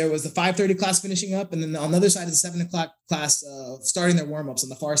there was the 5:30 class finishing up, and then on the other side is the 7 o'clock class starting their warm ups on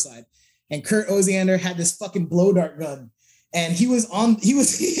the far side. And Kurt Osiander had this fucking blow dart gun, and he was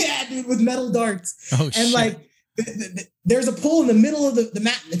with metal darts. Oh, and shit. There's a pole in the middle of the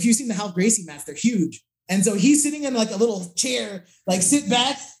mat. If you've seen the Hal Gracie mats, they're huge. And so he's sitting in a little chair, sit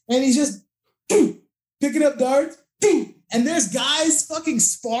back, and he's just picking up darts. And there's guys fucking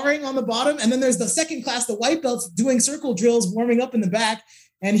sparring on the bottom. And then there's the second class, the white belts, doing circle drills, warming up in the back.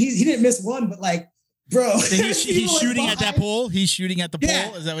 And he didn't miss one, but bro. He's shooting at that pole. He's shooting at the pole.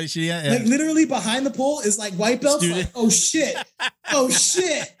 Yeah. Is that what he's shooting at? Yeah. Literally behind the pole is white belts. Oh shit. Oh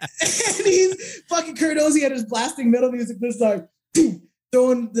shit. And he's fucking Kurt Osiander is blasting metal music.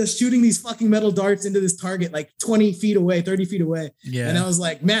 This shooting these fucking metal darts into this target 20 feet away, 30 feet away. Yeah. And I was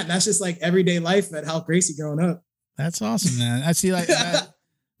man, that's just everyday life at Hal Gracie growing up. That's awesome, man. I see I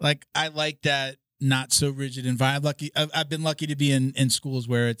like that not so rigid environment. I've been lucky to be in schools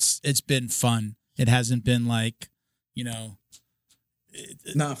where it's been fun. It hasn't been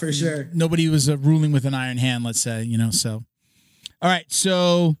Nah, for sure. Nobody was ruling with an iron hand, let's say, so. All right.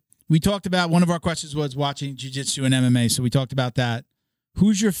 So we talked about, one of our questions was watching jiu-jitsu and MMA. So we talked about that.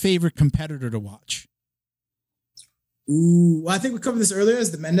 Who's your favorite competitor to watch? Ooh, well, I think we covered this earlier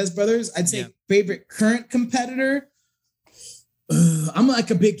as the Mendez brothers. I'd say favorite current competitor. I'm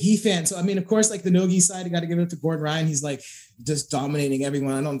like a big Gi fan. So, I mean, of course, like the no-gi side, you got to give it up to Gordon Ryan. He's like just dominating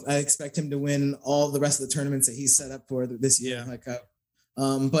everyone. I expect him to win all the rest of the tournaments that he's set up for this year. Yeah.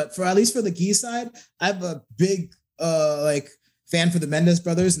 But for at least for the Gi side, I have a big like fan for the Mendes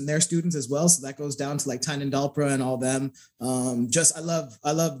brothers and their students as well. So that goes down to like Tynan Dalpra and all them. I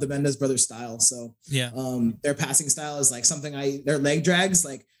love the Mendes brothers style. So yeah, their passing style is like something their leg drags.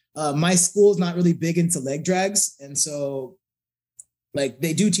 Like my school is not really big into leg drags, and so like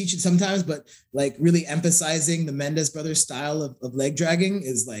they do teach it sometimes, but like really emphasizing the Mendes brothers style of leg dragging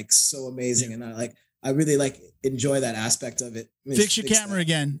is like so amazing. Yeah. And I really like enjoy that aspect of it. Fix your camera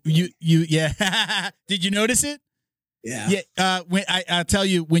again. Yeah. Did you notice it? Yeah. Yeah. When I'll tell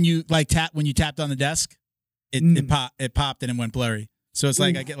you, when you tapped on the desk, it popped and it went blurry. So it's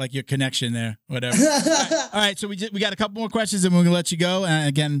like I get like your connection there, whatever. All right. So we got a couple more questions and we're gonna let you go. And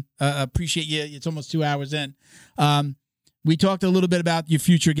again, appreciate you. It's almost 2 hours in. We talked a little bit about your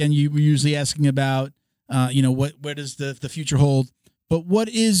future. Again, you were usually asking about, where does the future hold? But what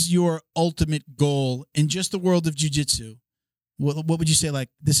is your ultimate goal in just the world of jiu-jitsu? What would you say? Like,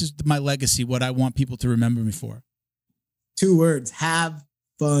 this is my legacy. What I want people to remember me for. 2 words: have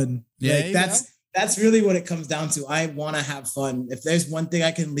fun. Yeah, like that's really what it comes down to. I want to have fun. If there's one thing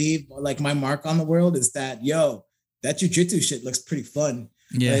I can leave like my mark on the world is that, that jiu-jitsu shit looks pretty fun.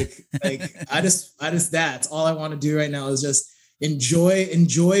 Yeah. Like I just that's all I want to do right now is just enjoy.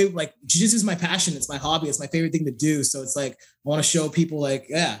 Like jiu-jitsu is my passion. It's my hobby. It's my favorite thing to do. So it's like, I want to show people like,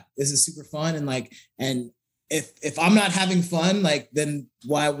 yeah, this is super fun. And like, and if I'm not having fun, like, then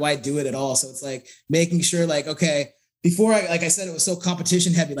why do it at all? So it's like making sure like, okay, before like I said, it was so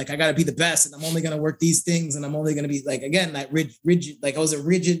competition heavy. Like I got to be the best and I'm only going to work these things. And I'm only going to be like, again, that rigid, like I was a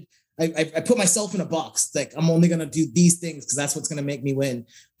rigid, I put myself in a box. Like I'm only going to do these things because that's what's going to make me win.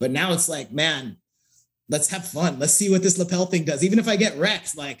 But now it's like, man, let's have fun. Let's see what this lapel thing does. Even if I get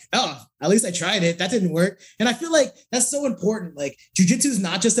wrecked, like, oh, at least I tried it. That didn't work. And I feel like that's so important. Like jiu-jitsu is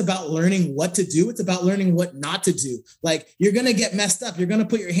not just about learning what to do. It's about learning what not to do. Like you're going to get messed up. You're going to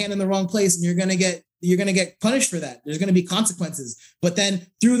put your hand in the wrong place and you're going to get punished for that. There's going to be consequences. But then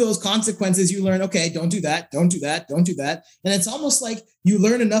through those consequences, you learn, okay, don't do that. Don't do that. Don't do that. And it's almost like you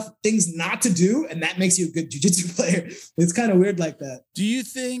learn enough things not to do. And that makes you a good jiu-jitsu player. It's kind of weird like that. Do you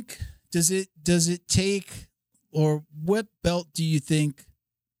think, does it take, or what belt do you think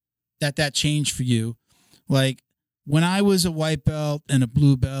that changed for you? Like when I was a white belt and a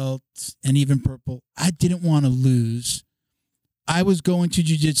blue belt and even purple, I didn't want to lose. I was going to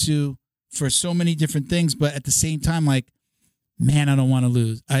jiu-jitsu for so many different things, but at the same time, like, man, I don't want to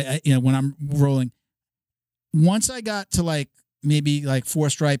lose. I when I'm rolling, once I got to like maybe like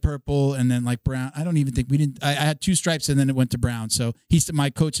 4-stripe purple and then like brown, I don't even think I had 2 stripes and then it went to brown. So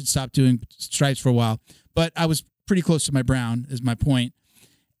my coach had stopped doing stripes for a while, but I was pretty close to my brown is my point.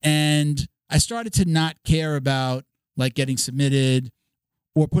 And I started to not care about like getting submitted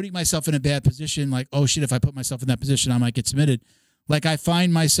or putting myself in a bad position. Like, oh shit, if I put myself in that position, I might get submitted. Like I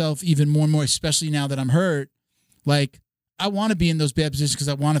find myself even more and more, especially now that I'm hurt, like I want to be in those bad positions because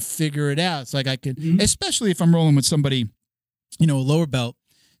I want to figure it out. It's like I could, especially if I'm rolling with somebody, a lower belt.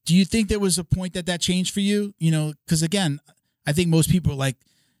 Do you think there was a point that changed for you? Because again, I think most people are like,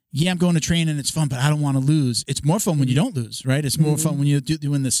 yeah, I'm going to train and it's fun, but I don't want to lose. It's more fun when you don't lose, right? It's more fun when you're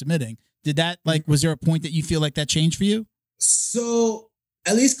doing the submitting. Did that, like, was there a point that you feel like that changed for you? So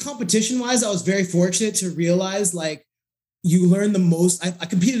at least competition wise, I was very fortunate to realize like you learn the most. I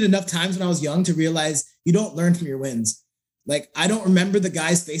competed enough times when I was young to realize you don't learn from your wins. Like I don't remember the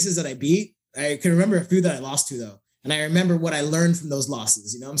guys' faces that I beat. I can remember a few that I lost to though. And I remember what I learned from those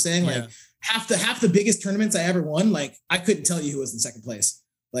losses. You know what I'm saying? Like half the biggest tournaments I ever won, like I couldn't tell you who was in second place.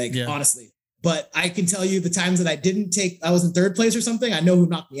 Like honestly, but I can tell you the times that I was in third place or something. I know who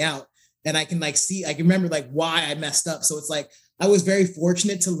knocked me out and I can I can remember like why I messed up. So it's like, I was very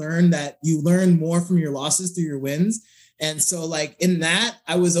fortunate to learn that you learn more from your losses through your wins. And so like in that,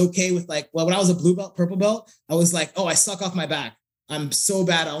 I was okay with like, well, when I was a blue belt, purple belt, I was like, oh, I suck off my back. I'm so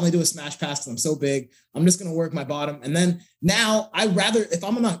bad. I only do a smash pass because I'm so big. I'm just going to work my bottom. And then now if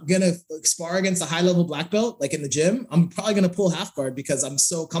I'm not going to spar against a high level black belt, like in the gym, I'm probably going to pull half guard because I'm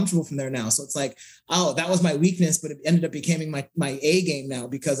so comfortable from there now. So it's like, oh, that was my weakness, but it ended up becoming my A game now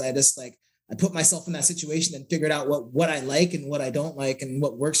because I just like, I put myself in that situation and figured out what I like and what I don't like and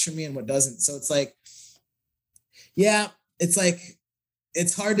what works for me and what doesn't. So it's like, yeah, it's like,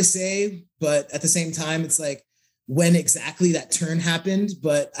 it's hard to say, but at the same time, it's like when exactly that turn happened.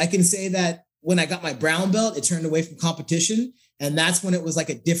 But I can say that when I got my brown belt, it turned away from competition. And that's when it was like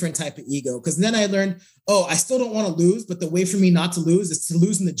a different type of ego. Because then I learned, oh, I still don't want to lose, but the way for me not to lose is to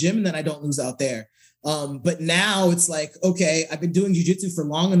lose in the gym and then I don't lose out there. But now it's like, okay, I've been doing jujitsu for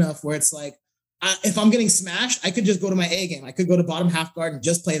long enough where it's like, if I'm getting smashed, I could just go to my A game. I could go to bottom half guard and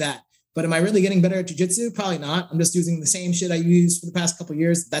just play that. But am I really getting better at jiu-jitsu? Probably not. I'm just using the same shit I used for the past couple of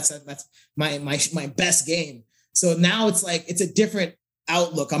years. That's my best game. So now it's like, it's a different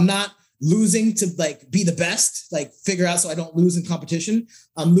outlook. I'm not losing to like be the best, like figure out so I don't lose in competition.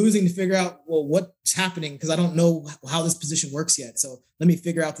 I'm losing to figure out, well, what's happening because I don't know how this position works yet. So let me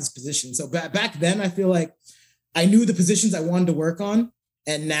figure out this position. So back then I feel like I knew the positions I wanted to work on.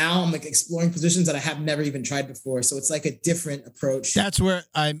 And now I'm like exploring positions that I have never even tried before. So it's like a different approach. That's where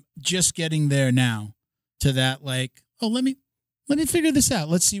I'm just getting there now to that. Like, oh, let me figure this out.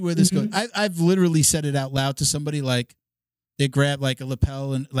 Let's see where this goes. I've literally said it out loud to somebody. Like they grab like a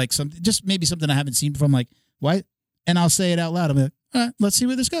lapel and like something, just maybe something I haven't seen before. I'm like, why? And I'll say it out loud. I'm like, all right, let's see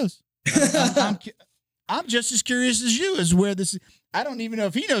where this goes. I'm just as curious as you as where this is. I don't even know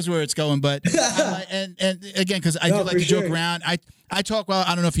if he knows where it's going, but and again, because I do like to joke around. I talk while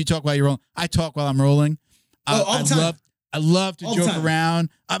I don't know if you talk while you're rolling. I talk while I'm rolling. All the time. I love to all joke around.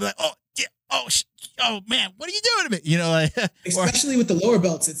 I'm like, oh yeah, oh man, what are you doing to me? You know, like especially with the lower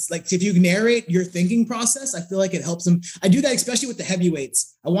belts. It's like if you narrate your thinking process, I feel like it helps them. I do that especially with the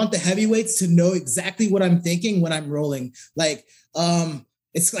heavyweights. I want the heavyweights to know exactly what I'm thinking when I'm rolling. Like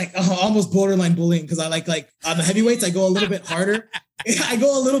it's like almost borderline bullying because I like on the heavyweights I go a little bit harder. I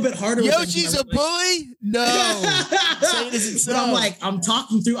go a little bit harder. Yoshi's a bully? No. Say it isn't so. But I'm like, I'm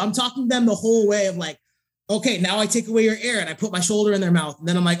talking to them the whole way of like, okay, now I take away your air and I put my shoulder in their mouth. And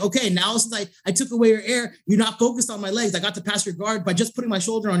then I'm like, okay, now since I took away your air, you're not focused on my legs. I got to pass your guard by just putting my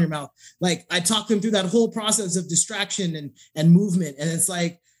shoulder on your mouth. Like I talk them through that whole process of distraction and movement. And it's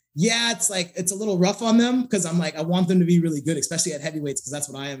like, yeah, it's like, it's a little rough on them because I'm like, I want them to be really good, especially at heavyweights. Cause that's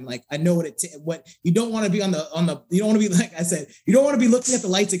what I am. Like, I know what you don't want to be on the, you don't want to be, like I said, you don't want to be looking at the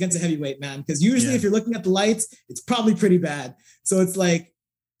lights against a heavyweight, man. Cause usually if you're looking at the lights, it's probably pretty bad. So it's like,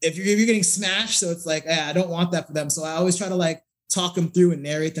 if you're getting smashed, so it's like, I don't want that for them. So I always try to like talk them through and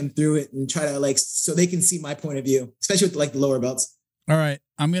narrate them through it and try to like, so they can see my point of view, especially with like the lower belts. All right.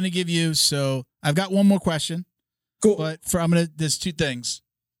 I'm going to give you, so I've got one more question. Cool. But there's two things.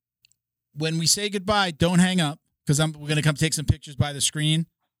 When we say goodbye, don't hang up because we're going to come take some pictures by the screen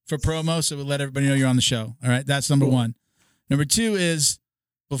for promo. So we'll let everybody know you're on the show. All right. That's number one. Number two is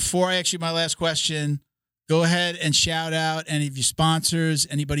before I ask you my last question, go ahead and shout out any of your sponsors,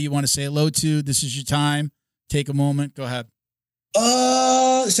 anybody you want to say hello to. This is your time. Take a moment. Go ahead.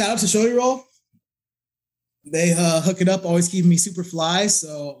 Shout out to Shorty Roll. They hook it up, always keeping me super fly.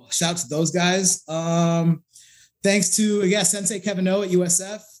 So shout out to those guys. Thanks to Sensei Kevin O at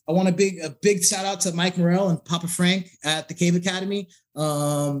USF. I want a big shout out to Mike Morrell and Papa Frank at the Cave Academy. There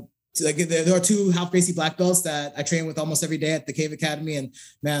are two Ralph Gracie black belts that I train with almost every day at the Cave Academy. And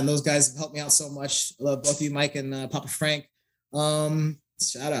man, those guys have helped me out so much. I love both of you, Mike and Papa Frank.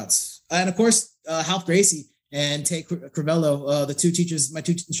 Shout outs. And of course, Ralph Gracie and Tay Crivello, the two teachers, my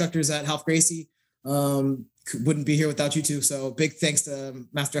two instructors at Ralph Gracie, wouldn't be here without you two. So big thanks to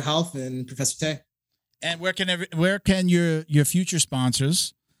Master Ralph and Professor Tay. And where can your future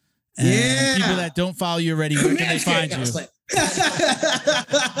sponsors and people that don't follow you already, where can they find you?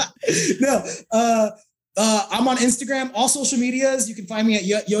 No, I'm on Instagram, all social medias. You can find me at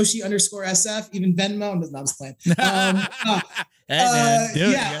Yoshi_SF, even Venmo. No, I'm just playing.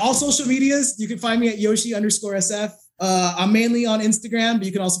 All social medias. You can find me at Yoshi_SF. I'm mainly on Instagram, but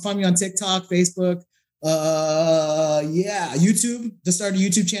you can also find me on TikTok, Facebook. YouTube. Just started a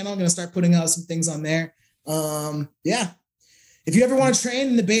YouTube channel. I'm gonna start putting out some things on there. If you ever want to train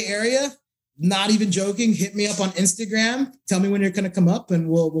in the Bay Area, not even joking, hit me up on Instagram. Tell me when you're gonna come up, and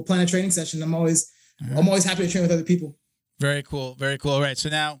we'll plan a training session. I'm always happy to train with other people. Very cool. Very cool. All right. So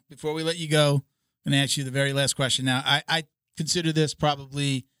now, before we let you go, I'm gonna ask you the very last question. Now, I consider this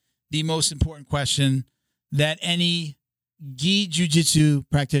probably the most important question that any gi jiu-jitsu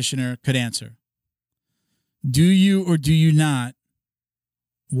practitioner could answer. Do you or do you not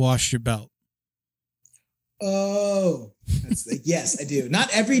wash your belt? Oh, yes, I do. Not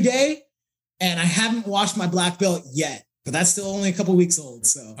every day, and I haven't washed my black belt yet, but that's still only a couple weeks old.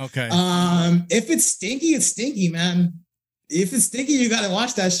 So, okay. If it's stinky, it's stinky, man. If it's stinky, you gotta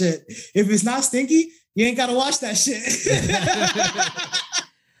wash that shit. If it's not stinky, you ain't gotta wash that shit.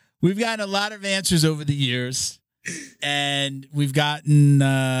 We've gotten a lot of answers over the years, and we've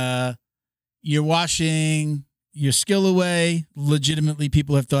gotten you're washing your skill away. Legitimately,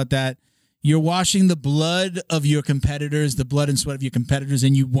 people have thought that. You're washing the blood of your competitors, the blood and sweat of your competitors,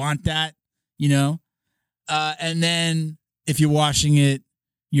 and you want that, you know? And then if you're washing it,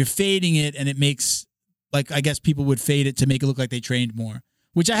 you're fading it, and it makes, like, I guess people would fade it to make it look like they trained more,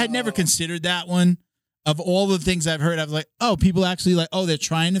 which I had never considered that one. of all the things I've heard, I was like, oh, people actually like, oh, they're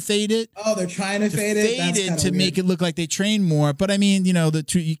trying to fade it. Oh, they're trying to fade it. That's Fade it to weird. make it look like they train more. But I mean, you know,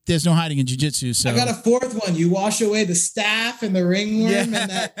 there's no hiding in jiu-jitsu. So I got a fourth one. You wash away the staff and the ringworm and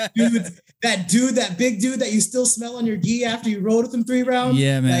that big dude that you still smell on your gi after you rode with him 3 rounds.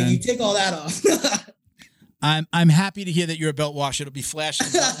 Yeah, man. Like, you take all that off. I'm happy to hear that you're a belt washer. It'll be flashing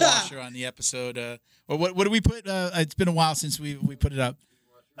belt washer on the episode. Or what do we put? It's been a while since we put it up.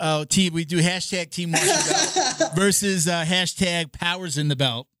 Oh, we do hashtag Team Washer Belt versus hashtag Powers in the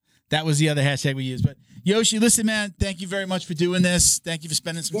Belt. That was the other hashtag we used. But Yoshi, listen, man, thank you very much for doing this. Thank you for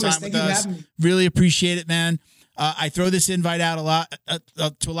spending some time with us. Really appreciate it, man. I throw this invite out a lot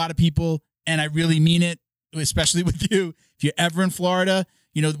to a lot of people, and I really mean it, especially with you. If you're ever in Florida,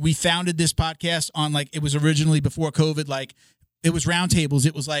 you know, we founded this podcast on, like, it was originally before COVID, like, it was roundtables.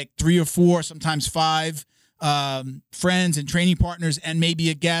 It was like 3 or 4, sometimes 5 friends and training partners and maybe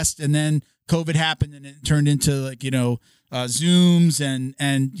a guest. And then COVID happened and it turned into, like, you know, Zooms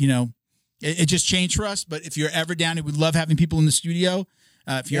and, you know, it just changed for us. But if you're ever down, we'd love having people in the studio.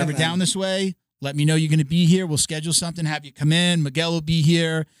 If you're ever down this way, let me know you're going to be here. We'll schedule something, have you come in. Miguel will be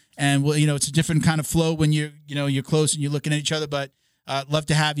here. And we'll, you know, it's a different kind of flow when you're close and you're looking at each other, but love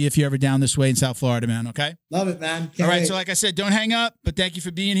to have you if you're ever down this way in South Florida, man. Okay. Love it, man. All right. So like I said, don't hang up, but thank you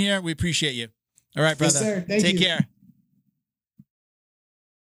for being here. We appreciate you. All right, brother. Yes, sir. Take care.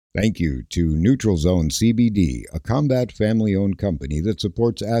 Thank you to Neutral Zone CBD, a combat family-owned company that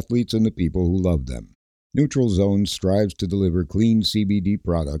supports athletes and the people who love them. Neutral Zone strives to deliver clean CBD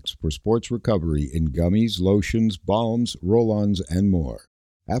products for sports recovery in gummies, lotions, balms, roll-ons, and more.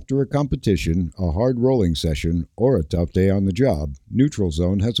 After a competition, a hard rolling session, or a tough day on the job, Neutral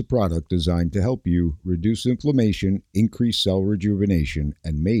Zone has a product designed to help you reduce inflammation, increase cell rejuvenation,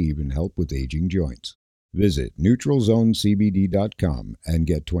 and may even help with aging joints. Visit NeutralZoneCBD.com and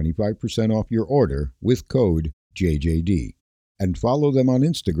get 25% off your order with code JJD. And follow them on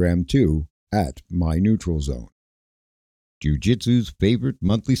Instagram too, at MyNeutralZone. Jiu-Jitsu's favorite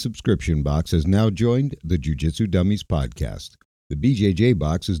monthly subscription box has now joined the Jiu-Jitsu Dummies podcast. The BJJ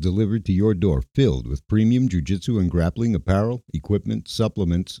box is delivered to your door filled with premium jiu-jitsu and grappling apparel, equipment,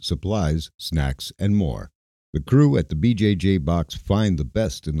 supplements, supplies, snacks, and more. The crew at the BJJ box find the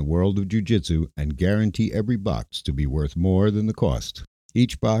best in the world of jiu-jitsu and guarantee every box to be worth more than the cost.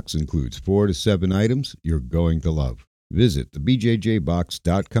 Each box includes 4 to 7 items you're going to love. Visit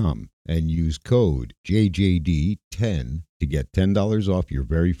thebjjbox.com and use code JJD10 to get $10 off your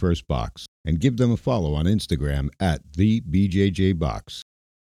very first box. And give them a follow on Instagram at TheBJJBox.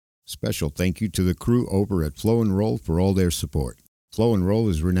 Special thank you to the crew over at Flow and Roll for all their support. Flow and Roll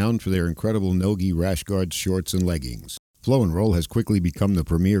is renowned for their incredible no-gi rash guards, shorts, and leggings. Flow and Roll has quickly become the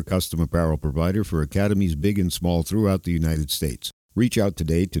premier custom apparel provider for academies big and small throughout the United States. Reach out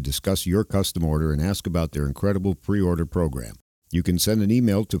today to discuss your custom order and ask about their incredible pre-order program. You can send an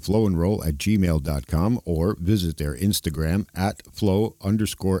email to flowandroll@gmail.com or visit their Instagram at flow_n_roll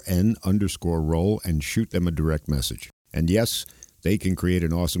and shoot them a direct message. And yes, they can create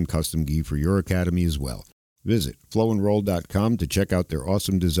an awesome custom gi for your academy as well. Visit flowandroll.com to check out their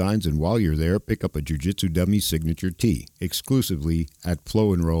awesome designs, and while you're there, pick up a Jiu-Jitsu Dummy signature tee exclusively at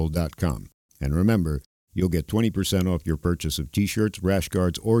flowandroll.com. And remember, you'll get 20% off your purchase of t-shirts, rash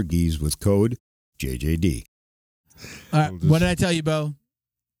guards, or gis with code JJD. What did I tell you, Bo?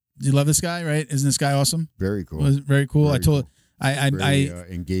 Do you love this guy, right? Isn't this guy awesome? Very cool. Very cool. Very I told cool. I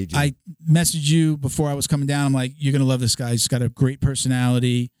engaging. I messaged you before I was coming down. I'm like, you're gonna love this guy. He's got a great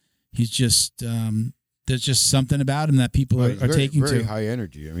personality. He's just there's just something about him that people are taking very to. High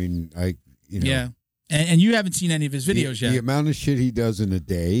energy. I mean, Yeah. And you haven't seen any of his videos yet. The amount of shit he does in a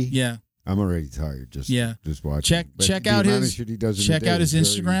day. Yeah. I'm already tired just watching. Check out his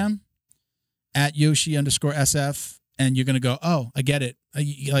Instagram at Yoshi_SF, and you're gonna go, oh, I get it.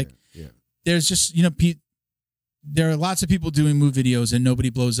 There's just, you know, there are lots of people doing move videos and nobody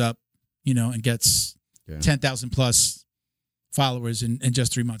blows up, you know, and gets 10,000 plus followers in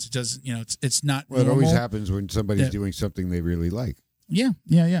just 3 months. It doesn't, you know, it's not. Well, normal. It always happens when somebody's doing something they really like. Yeah.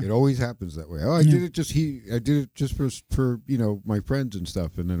 It always happens that way. Oh, I did it just for you know, my friends and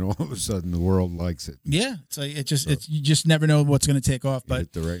stuff, and then all of a sudden the world likes it. Yeah, it's like you just never know what's going to take off. But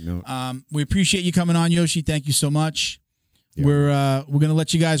hit the right note. We appreciate you coming on, Yoshi. Thank you so much. Yeah. We're going to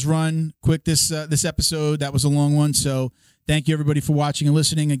let you guys run quick this episode. That was a long one, so thank you everybody for watching and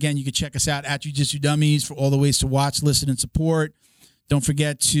listening. Again, you can check us out at Jiu-Jitsu Dummies for all the ways to watch, listen, and support. Don't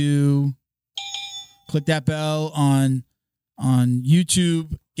forget to click that bell on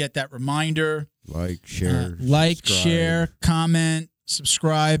YouTube, get that reminder. Share, comment,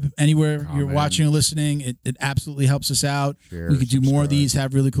 subscribe anywhere you're watching or listening. It absolutely helps us out. We could do more of these,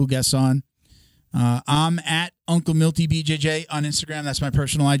 have really cool guests on. I'm at Uncle Milty BJJ on Instagram. That's my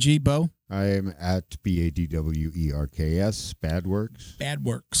personal IG. Bo? I am at BADWERKS, Badworks.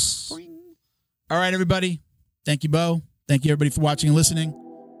 Badworks. Boing. All right, everybody. Thank you, Bo. Thank you, everybody, for watching and listening.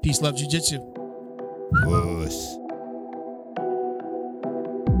 Peace, love, jiu-jitsu. Wuss.